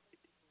that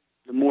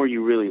the more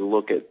you really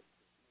look at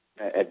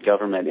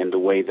government and the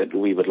way that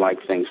we would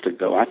like things to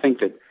go, I think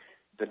that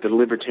the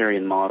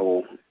libertarian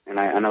model, and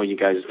I know you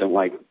guys don't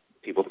like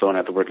people throwing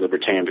out the word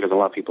libertarian because a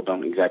lot of people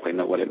don't exactly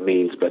know what it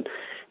means, but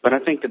I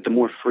think that the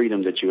more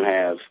freedom that you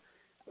have,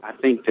 I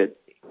think that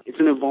it's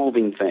an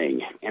evolving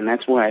thing, and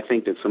that's why I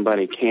think that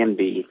somebody can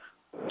be,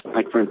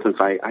 like, for instance,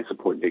 I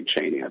support Dick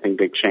Cheney. I think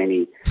Dick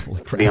Cheney,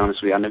 to be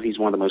honest with you, I know he's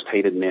one of the most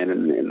hated men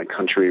in the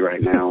country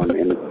right now and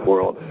in the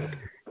world.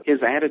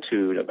 His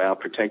attitude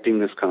about protecting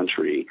this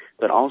country,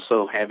 but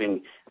also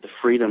having the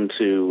freedom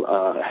to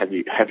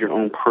have your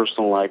own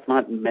personal life,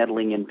 not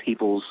meddling in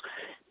people's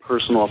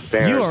personal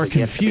affairs. You are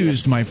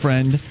confused, my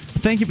friend.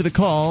 Thank you for the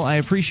call. I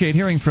appreciate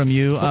hearing from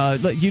you.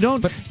 That's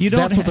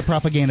what the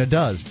propaganda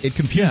does. It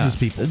confuses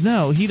people.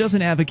 No, he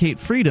doesn't advocate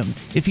freedom.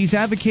 If he's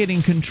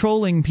advocating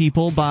controlling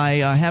people by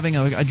having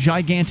a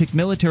gigantic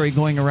military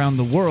going around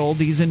the world,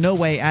 he's in no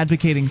way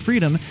advocating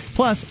freedom.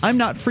 Plus, I'm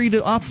not free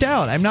to opt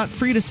out. I'm not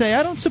free to say,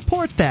 I don't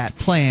support that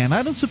plan.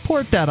 I don't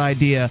support that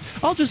idea.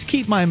 I'll just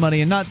keep my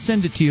money and not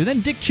send it to you.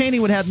 Then Dick Cheney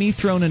would have me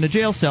thrown in a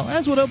jail cell,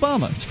 as would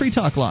Obama. It's Free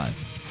Talk Live.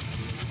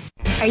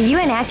 Are you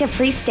an active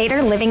Free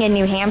Stater living in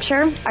New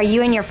Hampshire? Are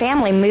you and your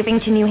family moving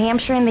to New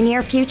Hampshire in the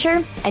near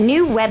future? A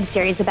new web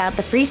series about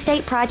the Free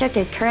State Project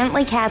is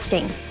currently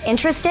casting.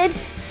 Interested?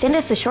 Send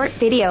us a short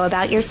video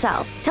about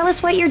yourself. Tell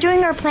us what you're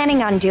doing or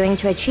planning on doing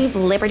to achieve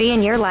liberty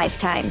in your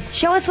lifetime.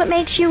 Show us what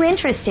makes you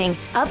interesting.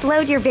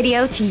 Upload your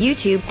video to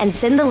YouTube and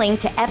send the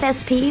link to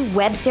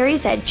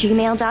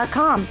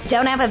fspwebseries@gmail.com.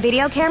 Don't have a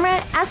video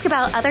camera? Ask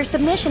about other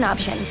submission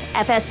options.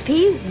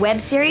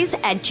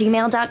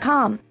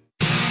 fspwebseries@gmail.com.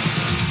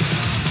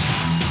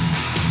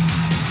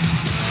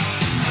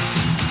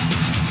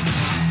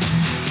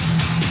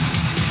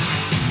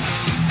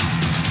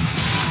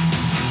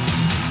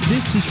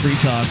 This is Free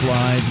Talk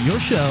Live, your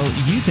show.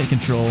 You take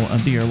control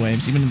of the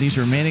airwaves. Even in these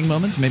remaining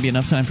moments, maybe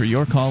enough time for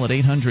your call at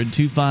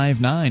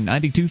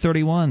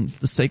 800-259-9231. It's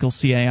the SACL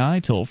CAI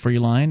toll-free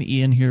line.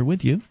 Ian here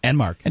with you. And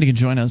Mark. And you can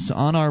join us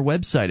on our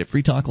website at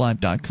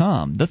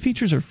freetalklive.com. The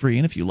features are free,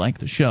 and if you like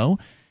the show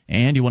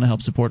and you want to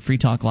help support Free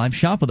Talk Live,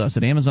 shop with us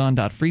at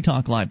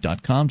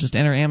amazon.freetalklive.com. Just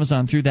enter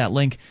Amazon through that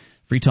link.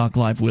 Free Talk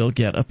Live will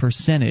get a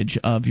percentage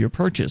of your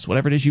purchase.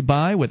 Whatever it is you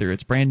buy, whether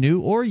it's brand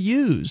new or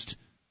used,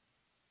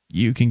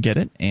 you can get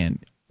it, and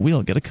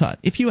we'll get a cut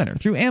if you enter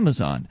through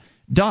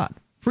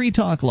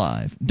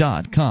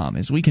Amazon.freetalklive.com.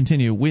 As we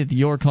continue with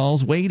your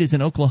calls, Wade is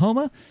in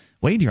Oklahoma.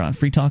 Wade, you're on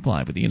Free Talk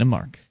Live with Ian and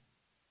Mark.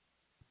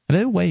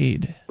 Hello,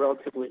 Wade.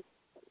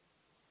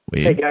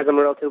 Hey, guys, I'm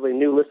a relatively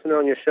new listener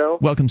on your show.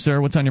 Welcome,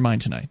 sir. What's on your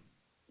mind tonight?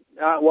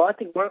 Well, I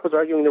think Mark was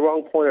arguing the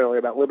wrong point earlier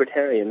about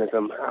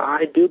libertarianism.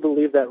 I do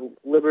believe that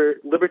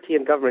liberty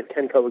and government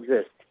can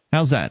coexist.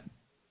 How's that?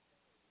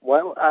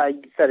 Well,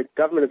 you said a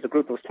government is a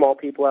group of small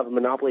people who have a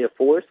monopoly of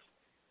force.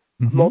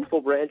 Mm-hmm.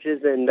 Multiple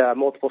branches and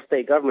multiple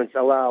state governments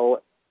allow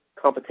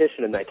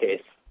competition in that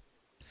case.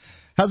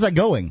 How's that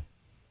going?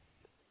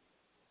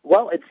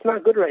 Well, it's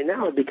not good right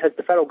now because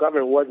the federal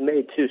government was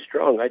made too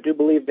strong. I do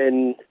believe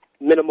in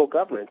minimal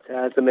government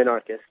as a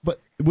minarchist.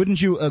 But wouldn't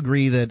you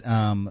agree that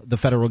the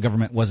federal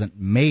government wasn't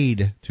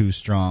made too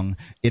strong,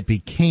 it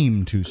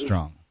became too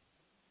strong?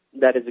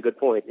 That is a good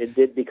point. It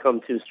did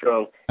become too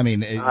strong. I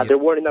mean, there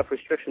weren't enough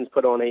restrictions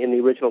put on it in the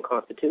original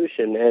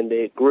Constitution, and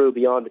it grew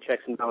beyond the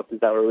checks and balances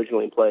that were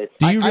originally in place.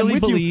 Do you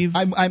really believe?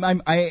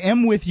 I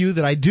am with you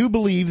that I do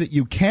believe that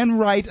you can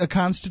write a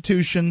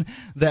Constitution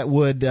that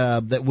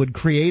would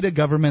create a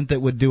government that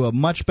would do a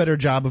much better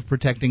job of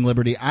protecting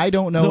liberty. I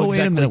don't know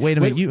exactly. Wait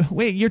a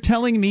minute. You're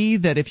telling me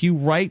that if you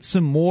write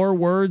some more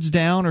words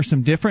down or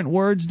some different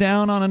words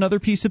down on another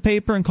piece of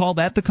paper and call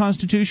that the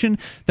Constitution,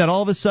 that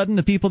all of a sudden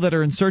the people that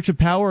are in search of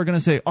power are going to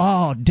say,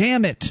 "Oh,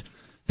 damn it.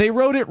 They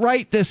wrote it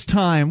right this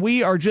time.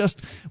 We are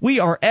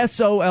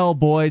SOL,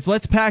 boys.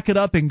 Let's pack it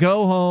up and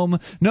go home.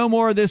 No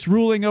more of this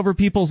ruling over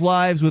people's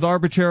lives with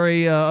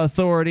arbitrary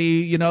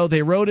authority. You know,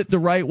 they wrote it the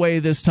right way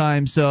this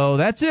time, so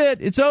that's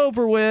it. It's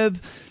over with.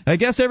 I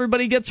guess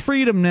everybody gets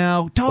freedom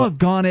now.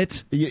 Doggone it.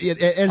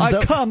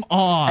 Come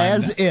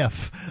on. As if.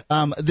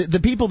 The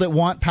people that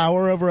want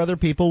power over other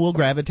people will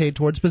gravitate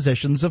towards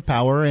positions of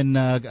power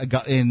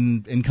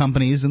in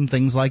companies and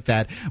things like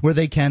that where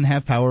they can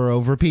have power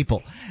over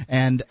people.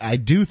 And I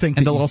do think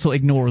they'll also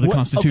ignore the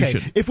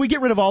Constitution. Okay, if we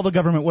get rid of all the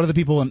government, what are the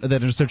people that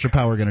are in search of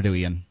power going to do,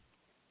 Ian?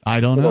 I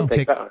don't know.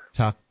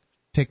 Tick-tock.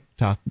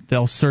 Tick-tock.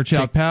 They'll search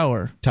out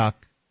power.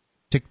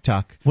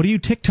 Tick-tock. What are you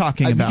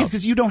tick-tocking about?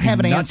 Because you don't have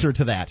an answer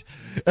to that.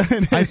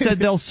 I said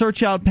they'll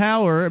search out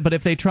power, but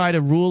if they try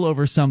to rule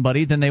over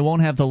somebody, then they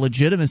won't have the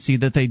legitimacy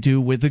that they do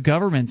with the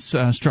government's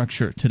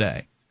structure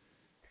today.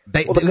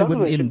 The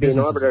government should be an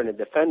arbiter and a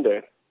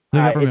defender. The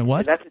government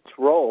what? That's its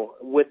role.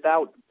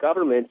 Without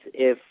government,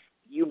 if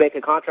you make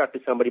a contract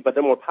with somebody, but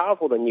they're more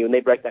powerful than you and they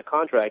break that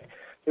contract,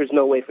 there's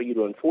no way for you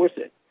to enforce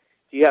it.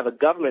 If you have a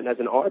government as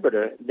an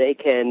arbiter, they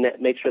can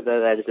make sure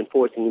that is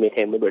enforced and you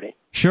maintain liberty.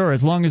 Sure,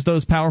 as long as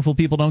those powerful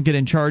people don't get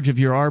in charge of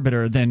your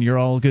arbiter, then you're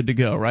all good to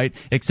go, right?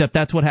 Except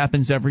that's what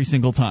happens every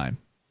single time.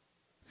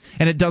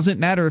 And it doesn't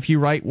matter if you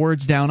write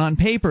words down on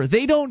paper.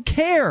 They don't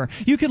care.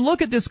 You can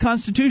look at this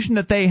Constitution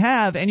that they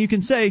have and you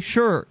can say,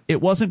 sure,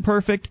 it wasn't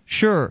perfect.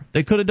 Sure,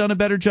 they could have done a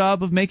better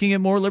job of making it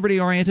more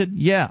liberty-oriented.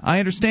 Yeah, I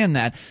understand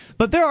that.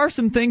 But there are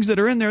some things that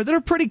are in there that are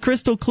pretty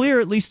crystal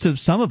clear, at least to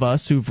some of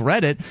us who've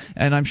read it.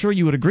 And I'm sure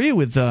you would agree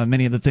with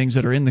many of the things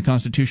that are in the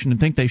Constitution and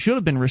think they should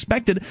have been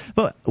respected.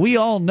 But we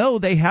all know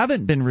they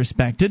haven't been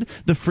respected.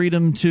 The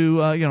freedom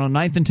to,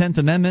 Ninth and Tenth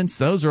Amendments,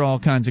 those are all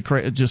kinds of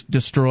just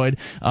destroyed.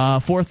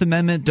 Fourth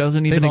Amendment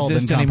doesn't even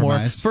exist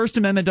anymore. First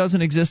Amendment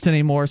doesn't exist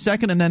anymore.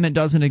 Second Amendment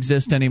doesn't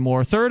exist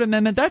anymore. Third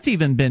Amendment, that's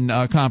even been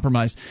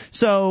compromised.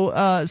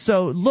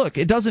 So look,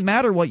 it doesn't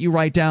matter what you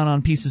write down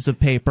on pieces of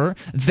paper.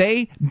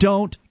 They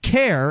don't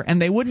care,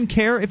 and they wouldn't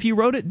care if you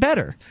wrote it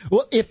better.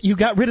 Well, if you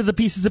got rid of the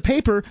pieces of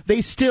paper,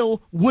 they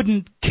still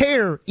wouldn't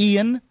care,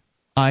 Ian.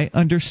 I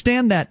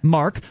understand that,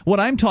 Mark.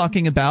 What I'm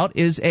talking about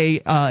is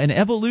an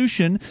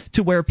evolution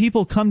to where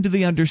people come to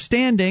the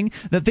understanding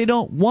that they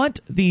don't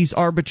want these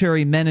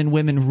arbitrary men and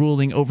women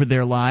ruling over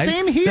their lives.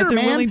 Same here, that they're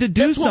man. willing to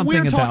do That's something what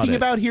we're about talking it.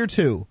 about here,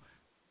 too.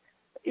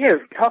 Yeah,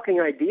 talking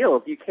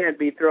ideals. You can't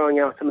be throwing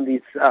out some of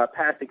these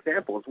past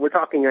examples. We're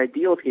talking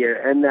ideals here,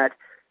 and that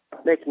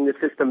making the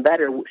system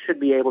better should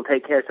be able to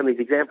take care of some of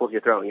these examples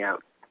you're throwing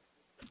out.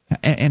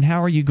 And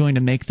how are you going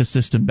to make the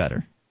system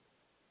better?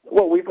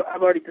 Well,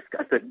 I've already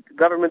discussed it.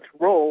 Government's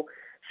role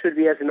should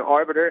be as an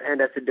arbiter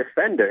and as a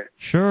defender.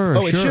 Sure,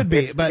 it should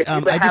be, but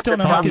I just don't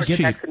know how to get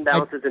checks and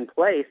balances in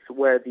place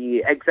where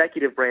the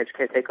executive branch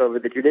can't take over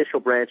the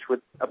judicial branch with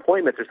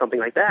appointments or something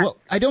like that. Well,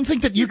 I don't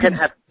think that you can.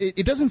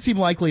 It doesn't seem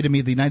likely to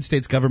me the United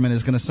States government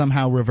is going to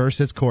somehow reverse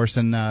its course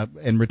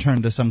and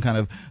return to some kind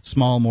of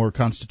small, more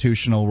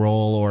constitutional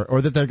role,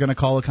 or that they're going to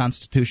call a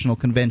constitutional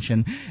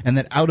convention, and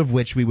that out of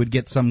which we would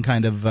get some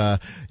kind of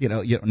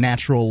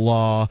natural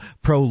law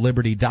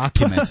pro-liberty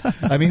document.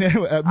 I mean,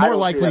 more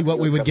likely what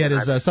we would get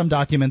is some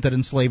document that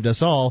enslaved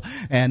us all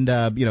and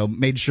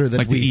made sure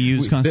that the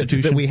EU's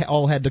Constitution? That we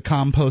all had to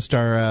compost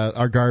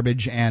our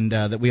garbage and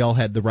that we all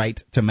had the right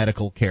to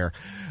medical care.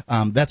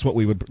 That's what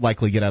we would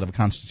likely get out of a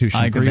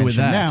constitutional convention. I agree with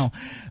that.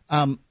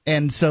 Now.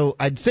 And so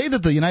I'd say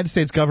that the United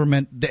States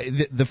government,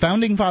 the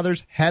Founding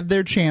Fathers had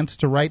their chance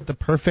to write the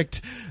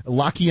perfect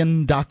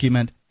Lockean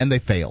document, and they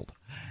failed.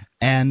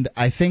 And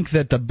I think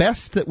that the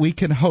best that we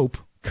can hope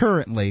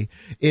currently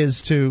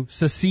is to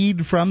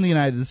secede from the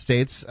United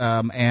States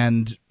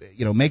and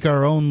make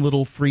our own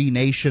little free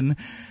nation.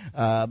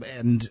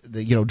 And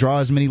draw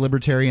as many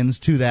libertarians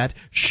to that,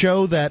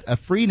 show that a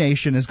free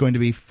nation is going to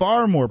be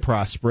far more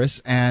prosperous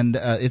and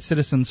its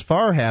citizens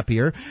far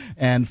happier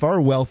and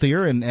far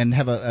wealthier and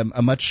have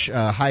a much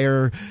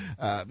higher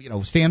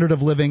standard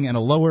of living and a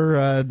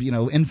lower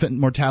infant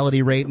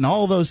mortality rate and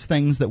all those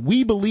things that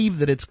we believe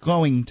that it's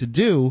going to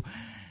do,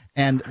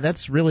 and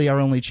that's really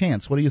our only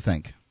chance. What do you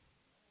think?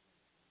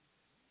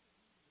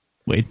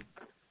 Wade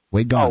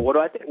gone. Oh, what do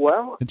I think?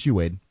 Well, it's you,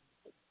 Wade.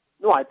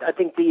 No, I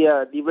think the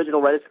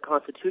original writers of the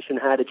Constitution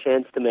had a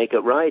chance to make it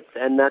right,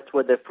 and that's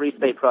where the Free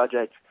State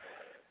Project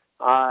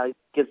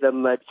gives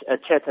them a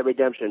chance at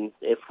redemption.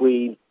 If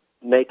we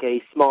make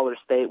a smaller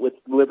state with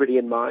liberty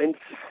in mind,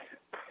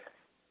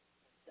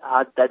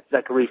 that's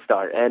like a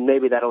restart, and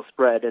maybe that'll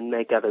spread and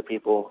make other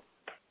people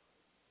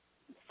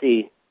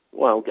see,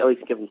 well, at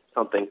least give them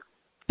something.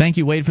 Thank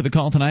you, Wade, for the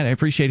call tonight. I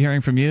appreciate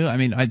hearing from you. I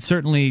mean, I'd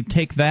certainly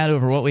take that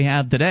over what we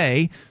have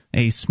today.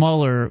 A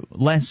smaller,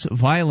 less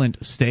violent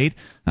state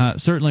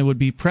certainly would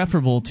be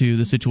preferable to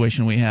the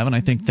situation we have, and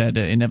I think that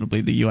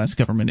inevitably the U.S.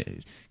 government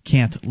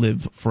can't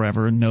live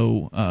forever.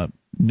 No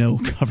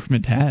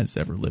government has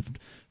ever lived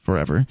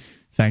forever.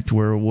 In fact,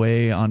 we're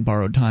way on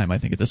borrowed time, I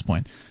think, at this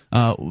point.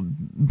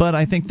 But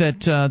I think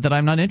that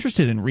I'm not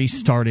interested in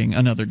restarting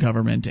another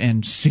government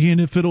and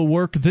seeing if it'll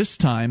work this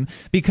time,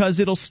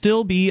 because it'll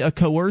still be a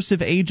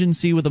coercive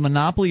agency with a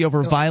monopoly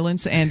over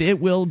violence, and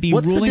it will be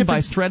ruling by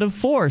threat of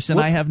force, and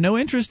I have no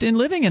interest in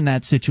living in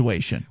that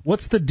situation.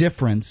 What's the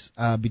difference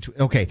between...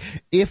 Okay,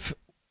 if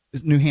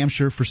New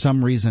Hampshire, for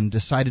some reason,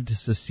 decided to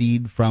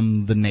secede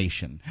from the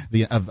nation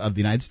of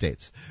the United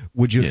States,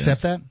 would you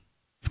accept that?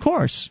 Of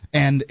course.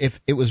 And if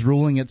it was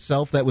ruling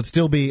itself, that would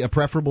still be a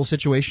preferable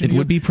situation? It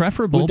would be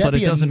preferable, but it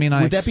doesn't mean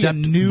I accept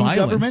violence. Would that be a new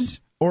government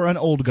or an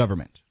old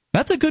government?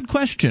 That's a good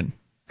question.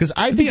 Because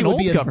I think it would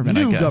be a new government.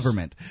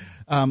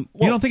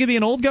 You don't think it'd be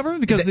an old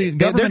government? Because the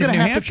government of New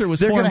Hampshire was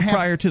formed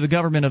prior to the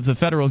government of the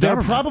federal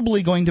government. They're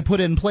probably going to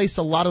put in place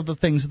a lot of the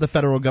things that the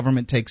federal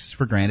government takes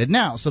for granted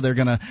now. So they're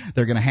gonna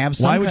have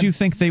some... Why would you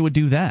think they would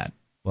do that?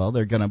 Well,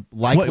 they're going to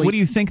likely... What do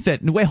you think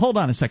that... Wait, hold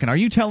on a second. Are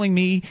you telling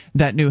me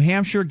that New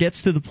Hampshire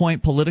gets to the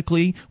point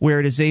politically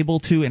where it is able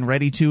to and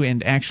ready to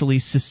and actually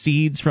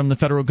secedes from the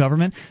federal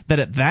government, that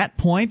at that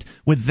point,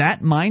 with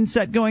that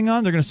mindset going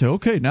on, they're going to say,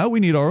 okay, now we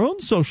need our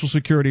own Social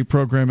Security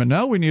program, and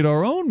now we need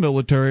our own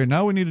military, and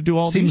now we need to do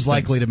all these things? Seems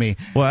likely to me.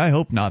 Well, I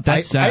hope not.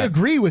 That's sad. I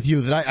agree with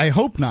you that I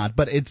hope not,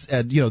 but it's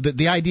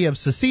the idea of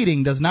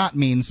seceding does not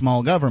mean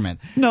small government.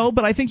 No,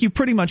 but I think you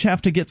pretty much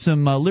have to get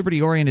some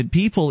liberty-oriented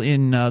people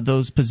in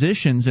those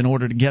positions in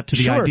order to get to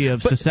the idea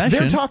of secession.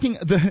 They're talking.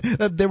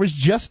 There was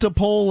just a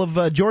poll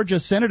of Georgia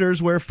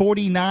senators where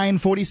 49,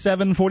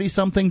 47,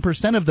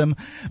 40-something% of them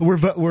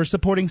were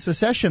supporting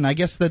secession. I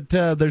guess that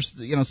there's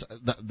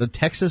the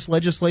Texas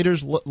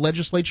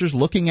legislatures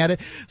looking at it.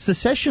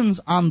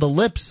 Secession's on the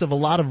lips of a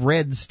lot of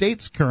red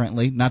states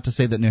currently. Not to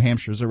say that New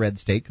Hampshire's a red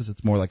state, because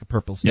it's more like a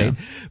purple state.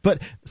 Yeah. But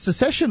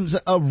secession's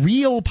a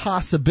real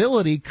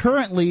possibility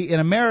currently in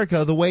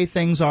America the way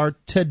things are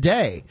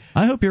today.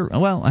 I hope you're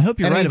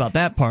right about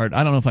that part.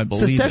 I don't know if I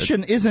believe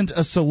secession isn't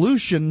a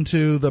solution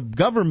to the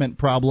government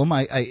problem.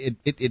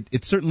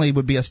 It certainly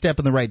would be a step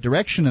in the right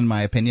direction, in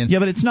my opinion. Yeah,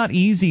 but it's not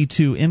easy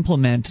to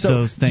implement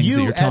those things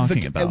that you're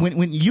talking about.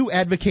 When you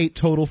advocate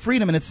total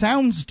freedom, and it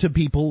sounds to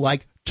people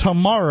like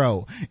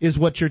tomorrow is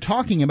what you're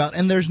talking about,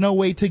 and there's no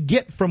way to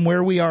get from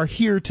where we are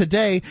here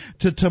today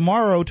to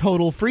tomorrow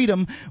total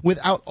freedom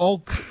without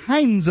all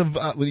kinds of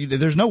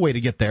there's no way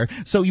to get there.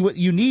 So what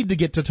you need to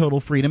get to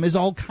total freedom is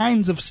all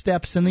kinds of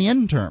steps in the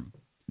interim.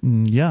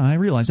 Yeah, I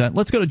realize that.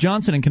 Let's go to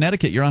Johnson in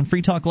Connecticut. You're on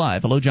Free Talk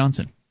Live. Hello,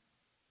 Johnson.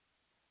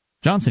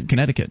 Johnson,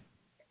 Connecticut.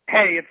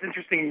 Hey, it's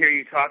interesting to hear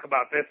you talk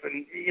about this,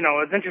 and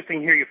it's interesting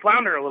to hear you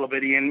flounder a little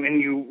bit, Ian.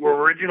 And you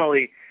were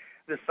originally,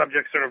 this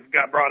subject sort of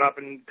got brought up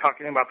in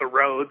talking about the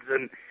roads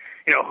and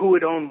who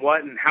would own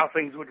what and how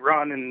things would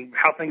run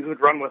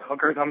with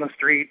hookers on the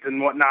street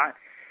and whatnot.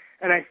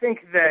 And I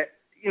think that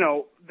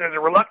there's a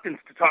reluctance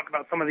to talk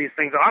about some of these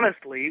things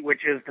honestly,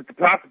 which is that the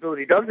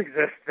possibility does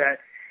exist that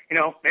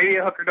maybe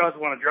a hooker does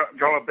want to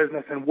draw a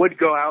business and would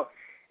go out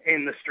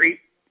in the street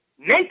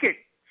naked,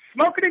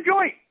 smoking a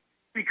joint,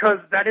 because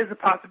that is a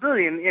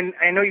possibility. And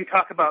I know you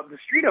talk about the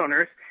street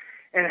owners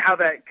and how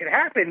that could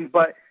happen,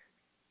 but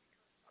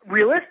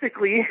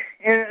realistically,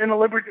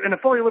 in a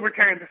fully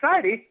libertarian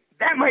society,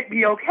 that might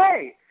be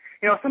okay.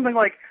 Something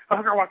like a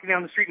hooker walking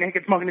down the street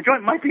naked, smoking a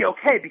joint might be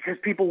okay because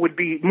people would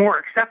be more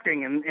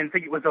accepting and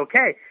think it was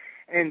okay.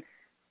 And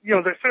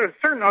there's sort of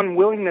certain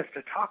unwillingness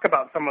to talk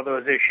about some of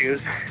those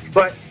issues,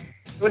 but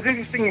it was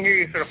interesting to hear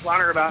you sort of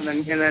flounder about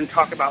and then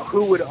talk about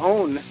who would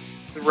own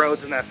the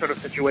roads in that sort of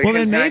situation. Well,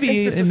 then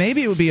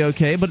maybe it would be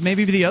okay, but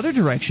maybe the other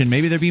direction.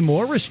 Maybe there'd be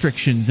more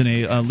restrictions in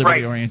a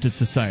liberty-oriented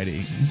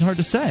society. It's hard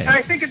to say. And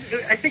I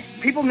think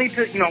people need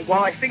to,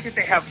 while I think that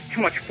they have too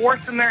much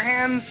force in their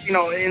hands,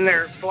 in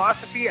their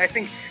philosophy, I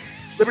think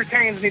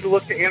libertarians need to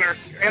look to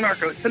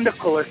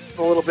anarcho-syndicalists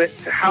a little bit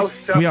to how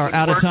stuff. We are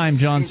out of time,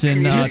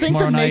 Johnson. Do you think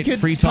Tomorrow the night,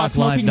 naked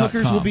pot-smoking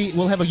hookers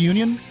will have a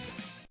union?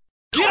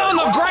 Get on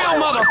the ground,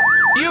 mother!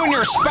 You and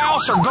your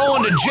spouse are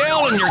going to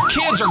jail and your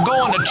kids are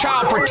going to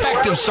Child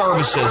Protective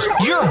Services.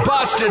 You're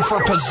busted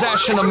for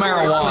possession of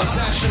marijuana.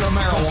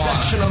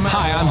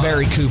 Hi, I'm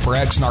Barry Cooper,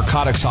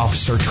 ex-narcotics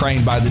officer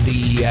trained by the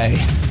DEA.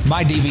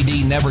 My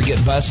DVD, Never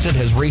Get Busted,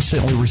 has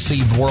recently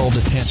received world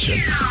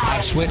attention.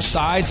 I've switched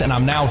sides and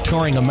I'm now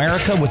touring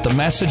America with the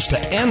message to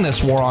end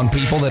this war on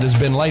people that has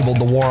been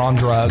labeled the war on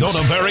drugs. Go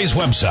to Barry's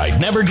website,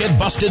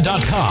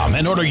 nevergetbusted.com,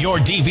 and order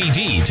your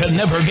DVD to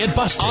Never Get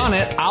Busted. On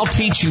it, I'll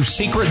teach you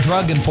secret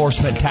drug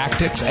enforcement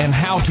tactics and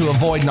how to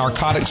avoid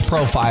narcotics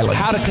profiling,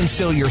 how to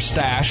conceal your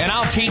stash, and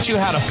I'll teach you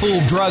how to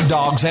fool drug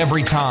dogs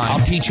every time.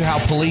 I'll teach you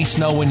how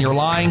police know when you're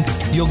lying.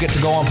 You'll get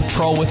to go on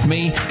patrol with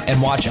me and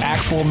watch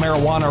actual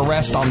marijuana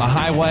arrests on the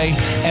highway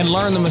and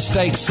learn the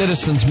mistakes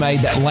citizens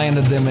made that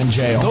landed them in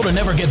jail. Go to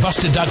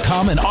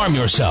nevergetbusted.com and arm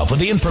yourself with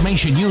the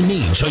information you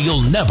need so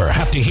you'll never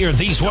have to hear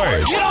these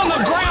words. Get on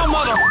the ground,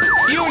 mother!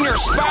 You and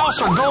your spouse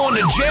are going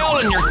to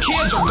jail and your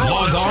kids are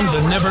going to jail. Log on to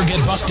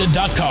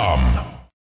nevergetbusted.com.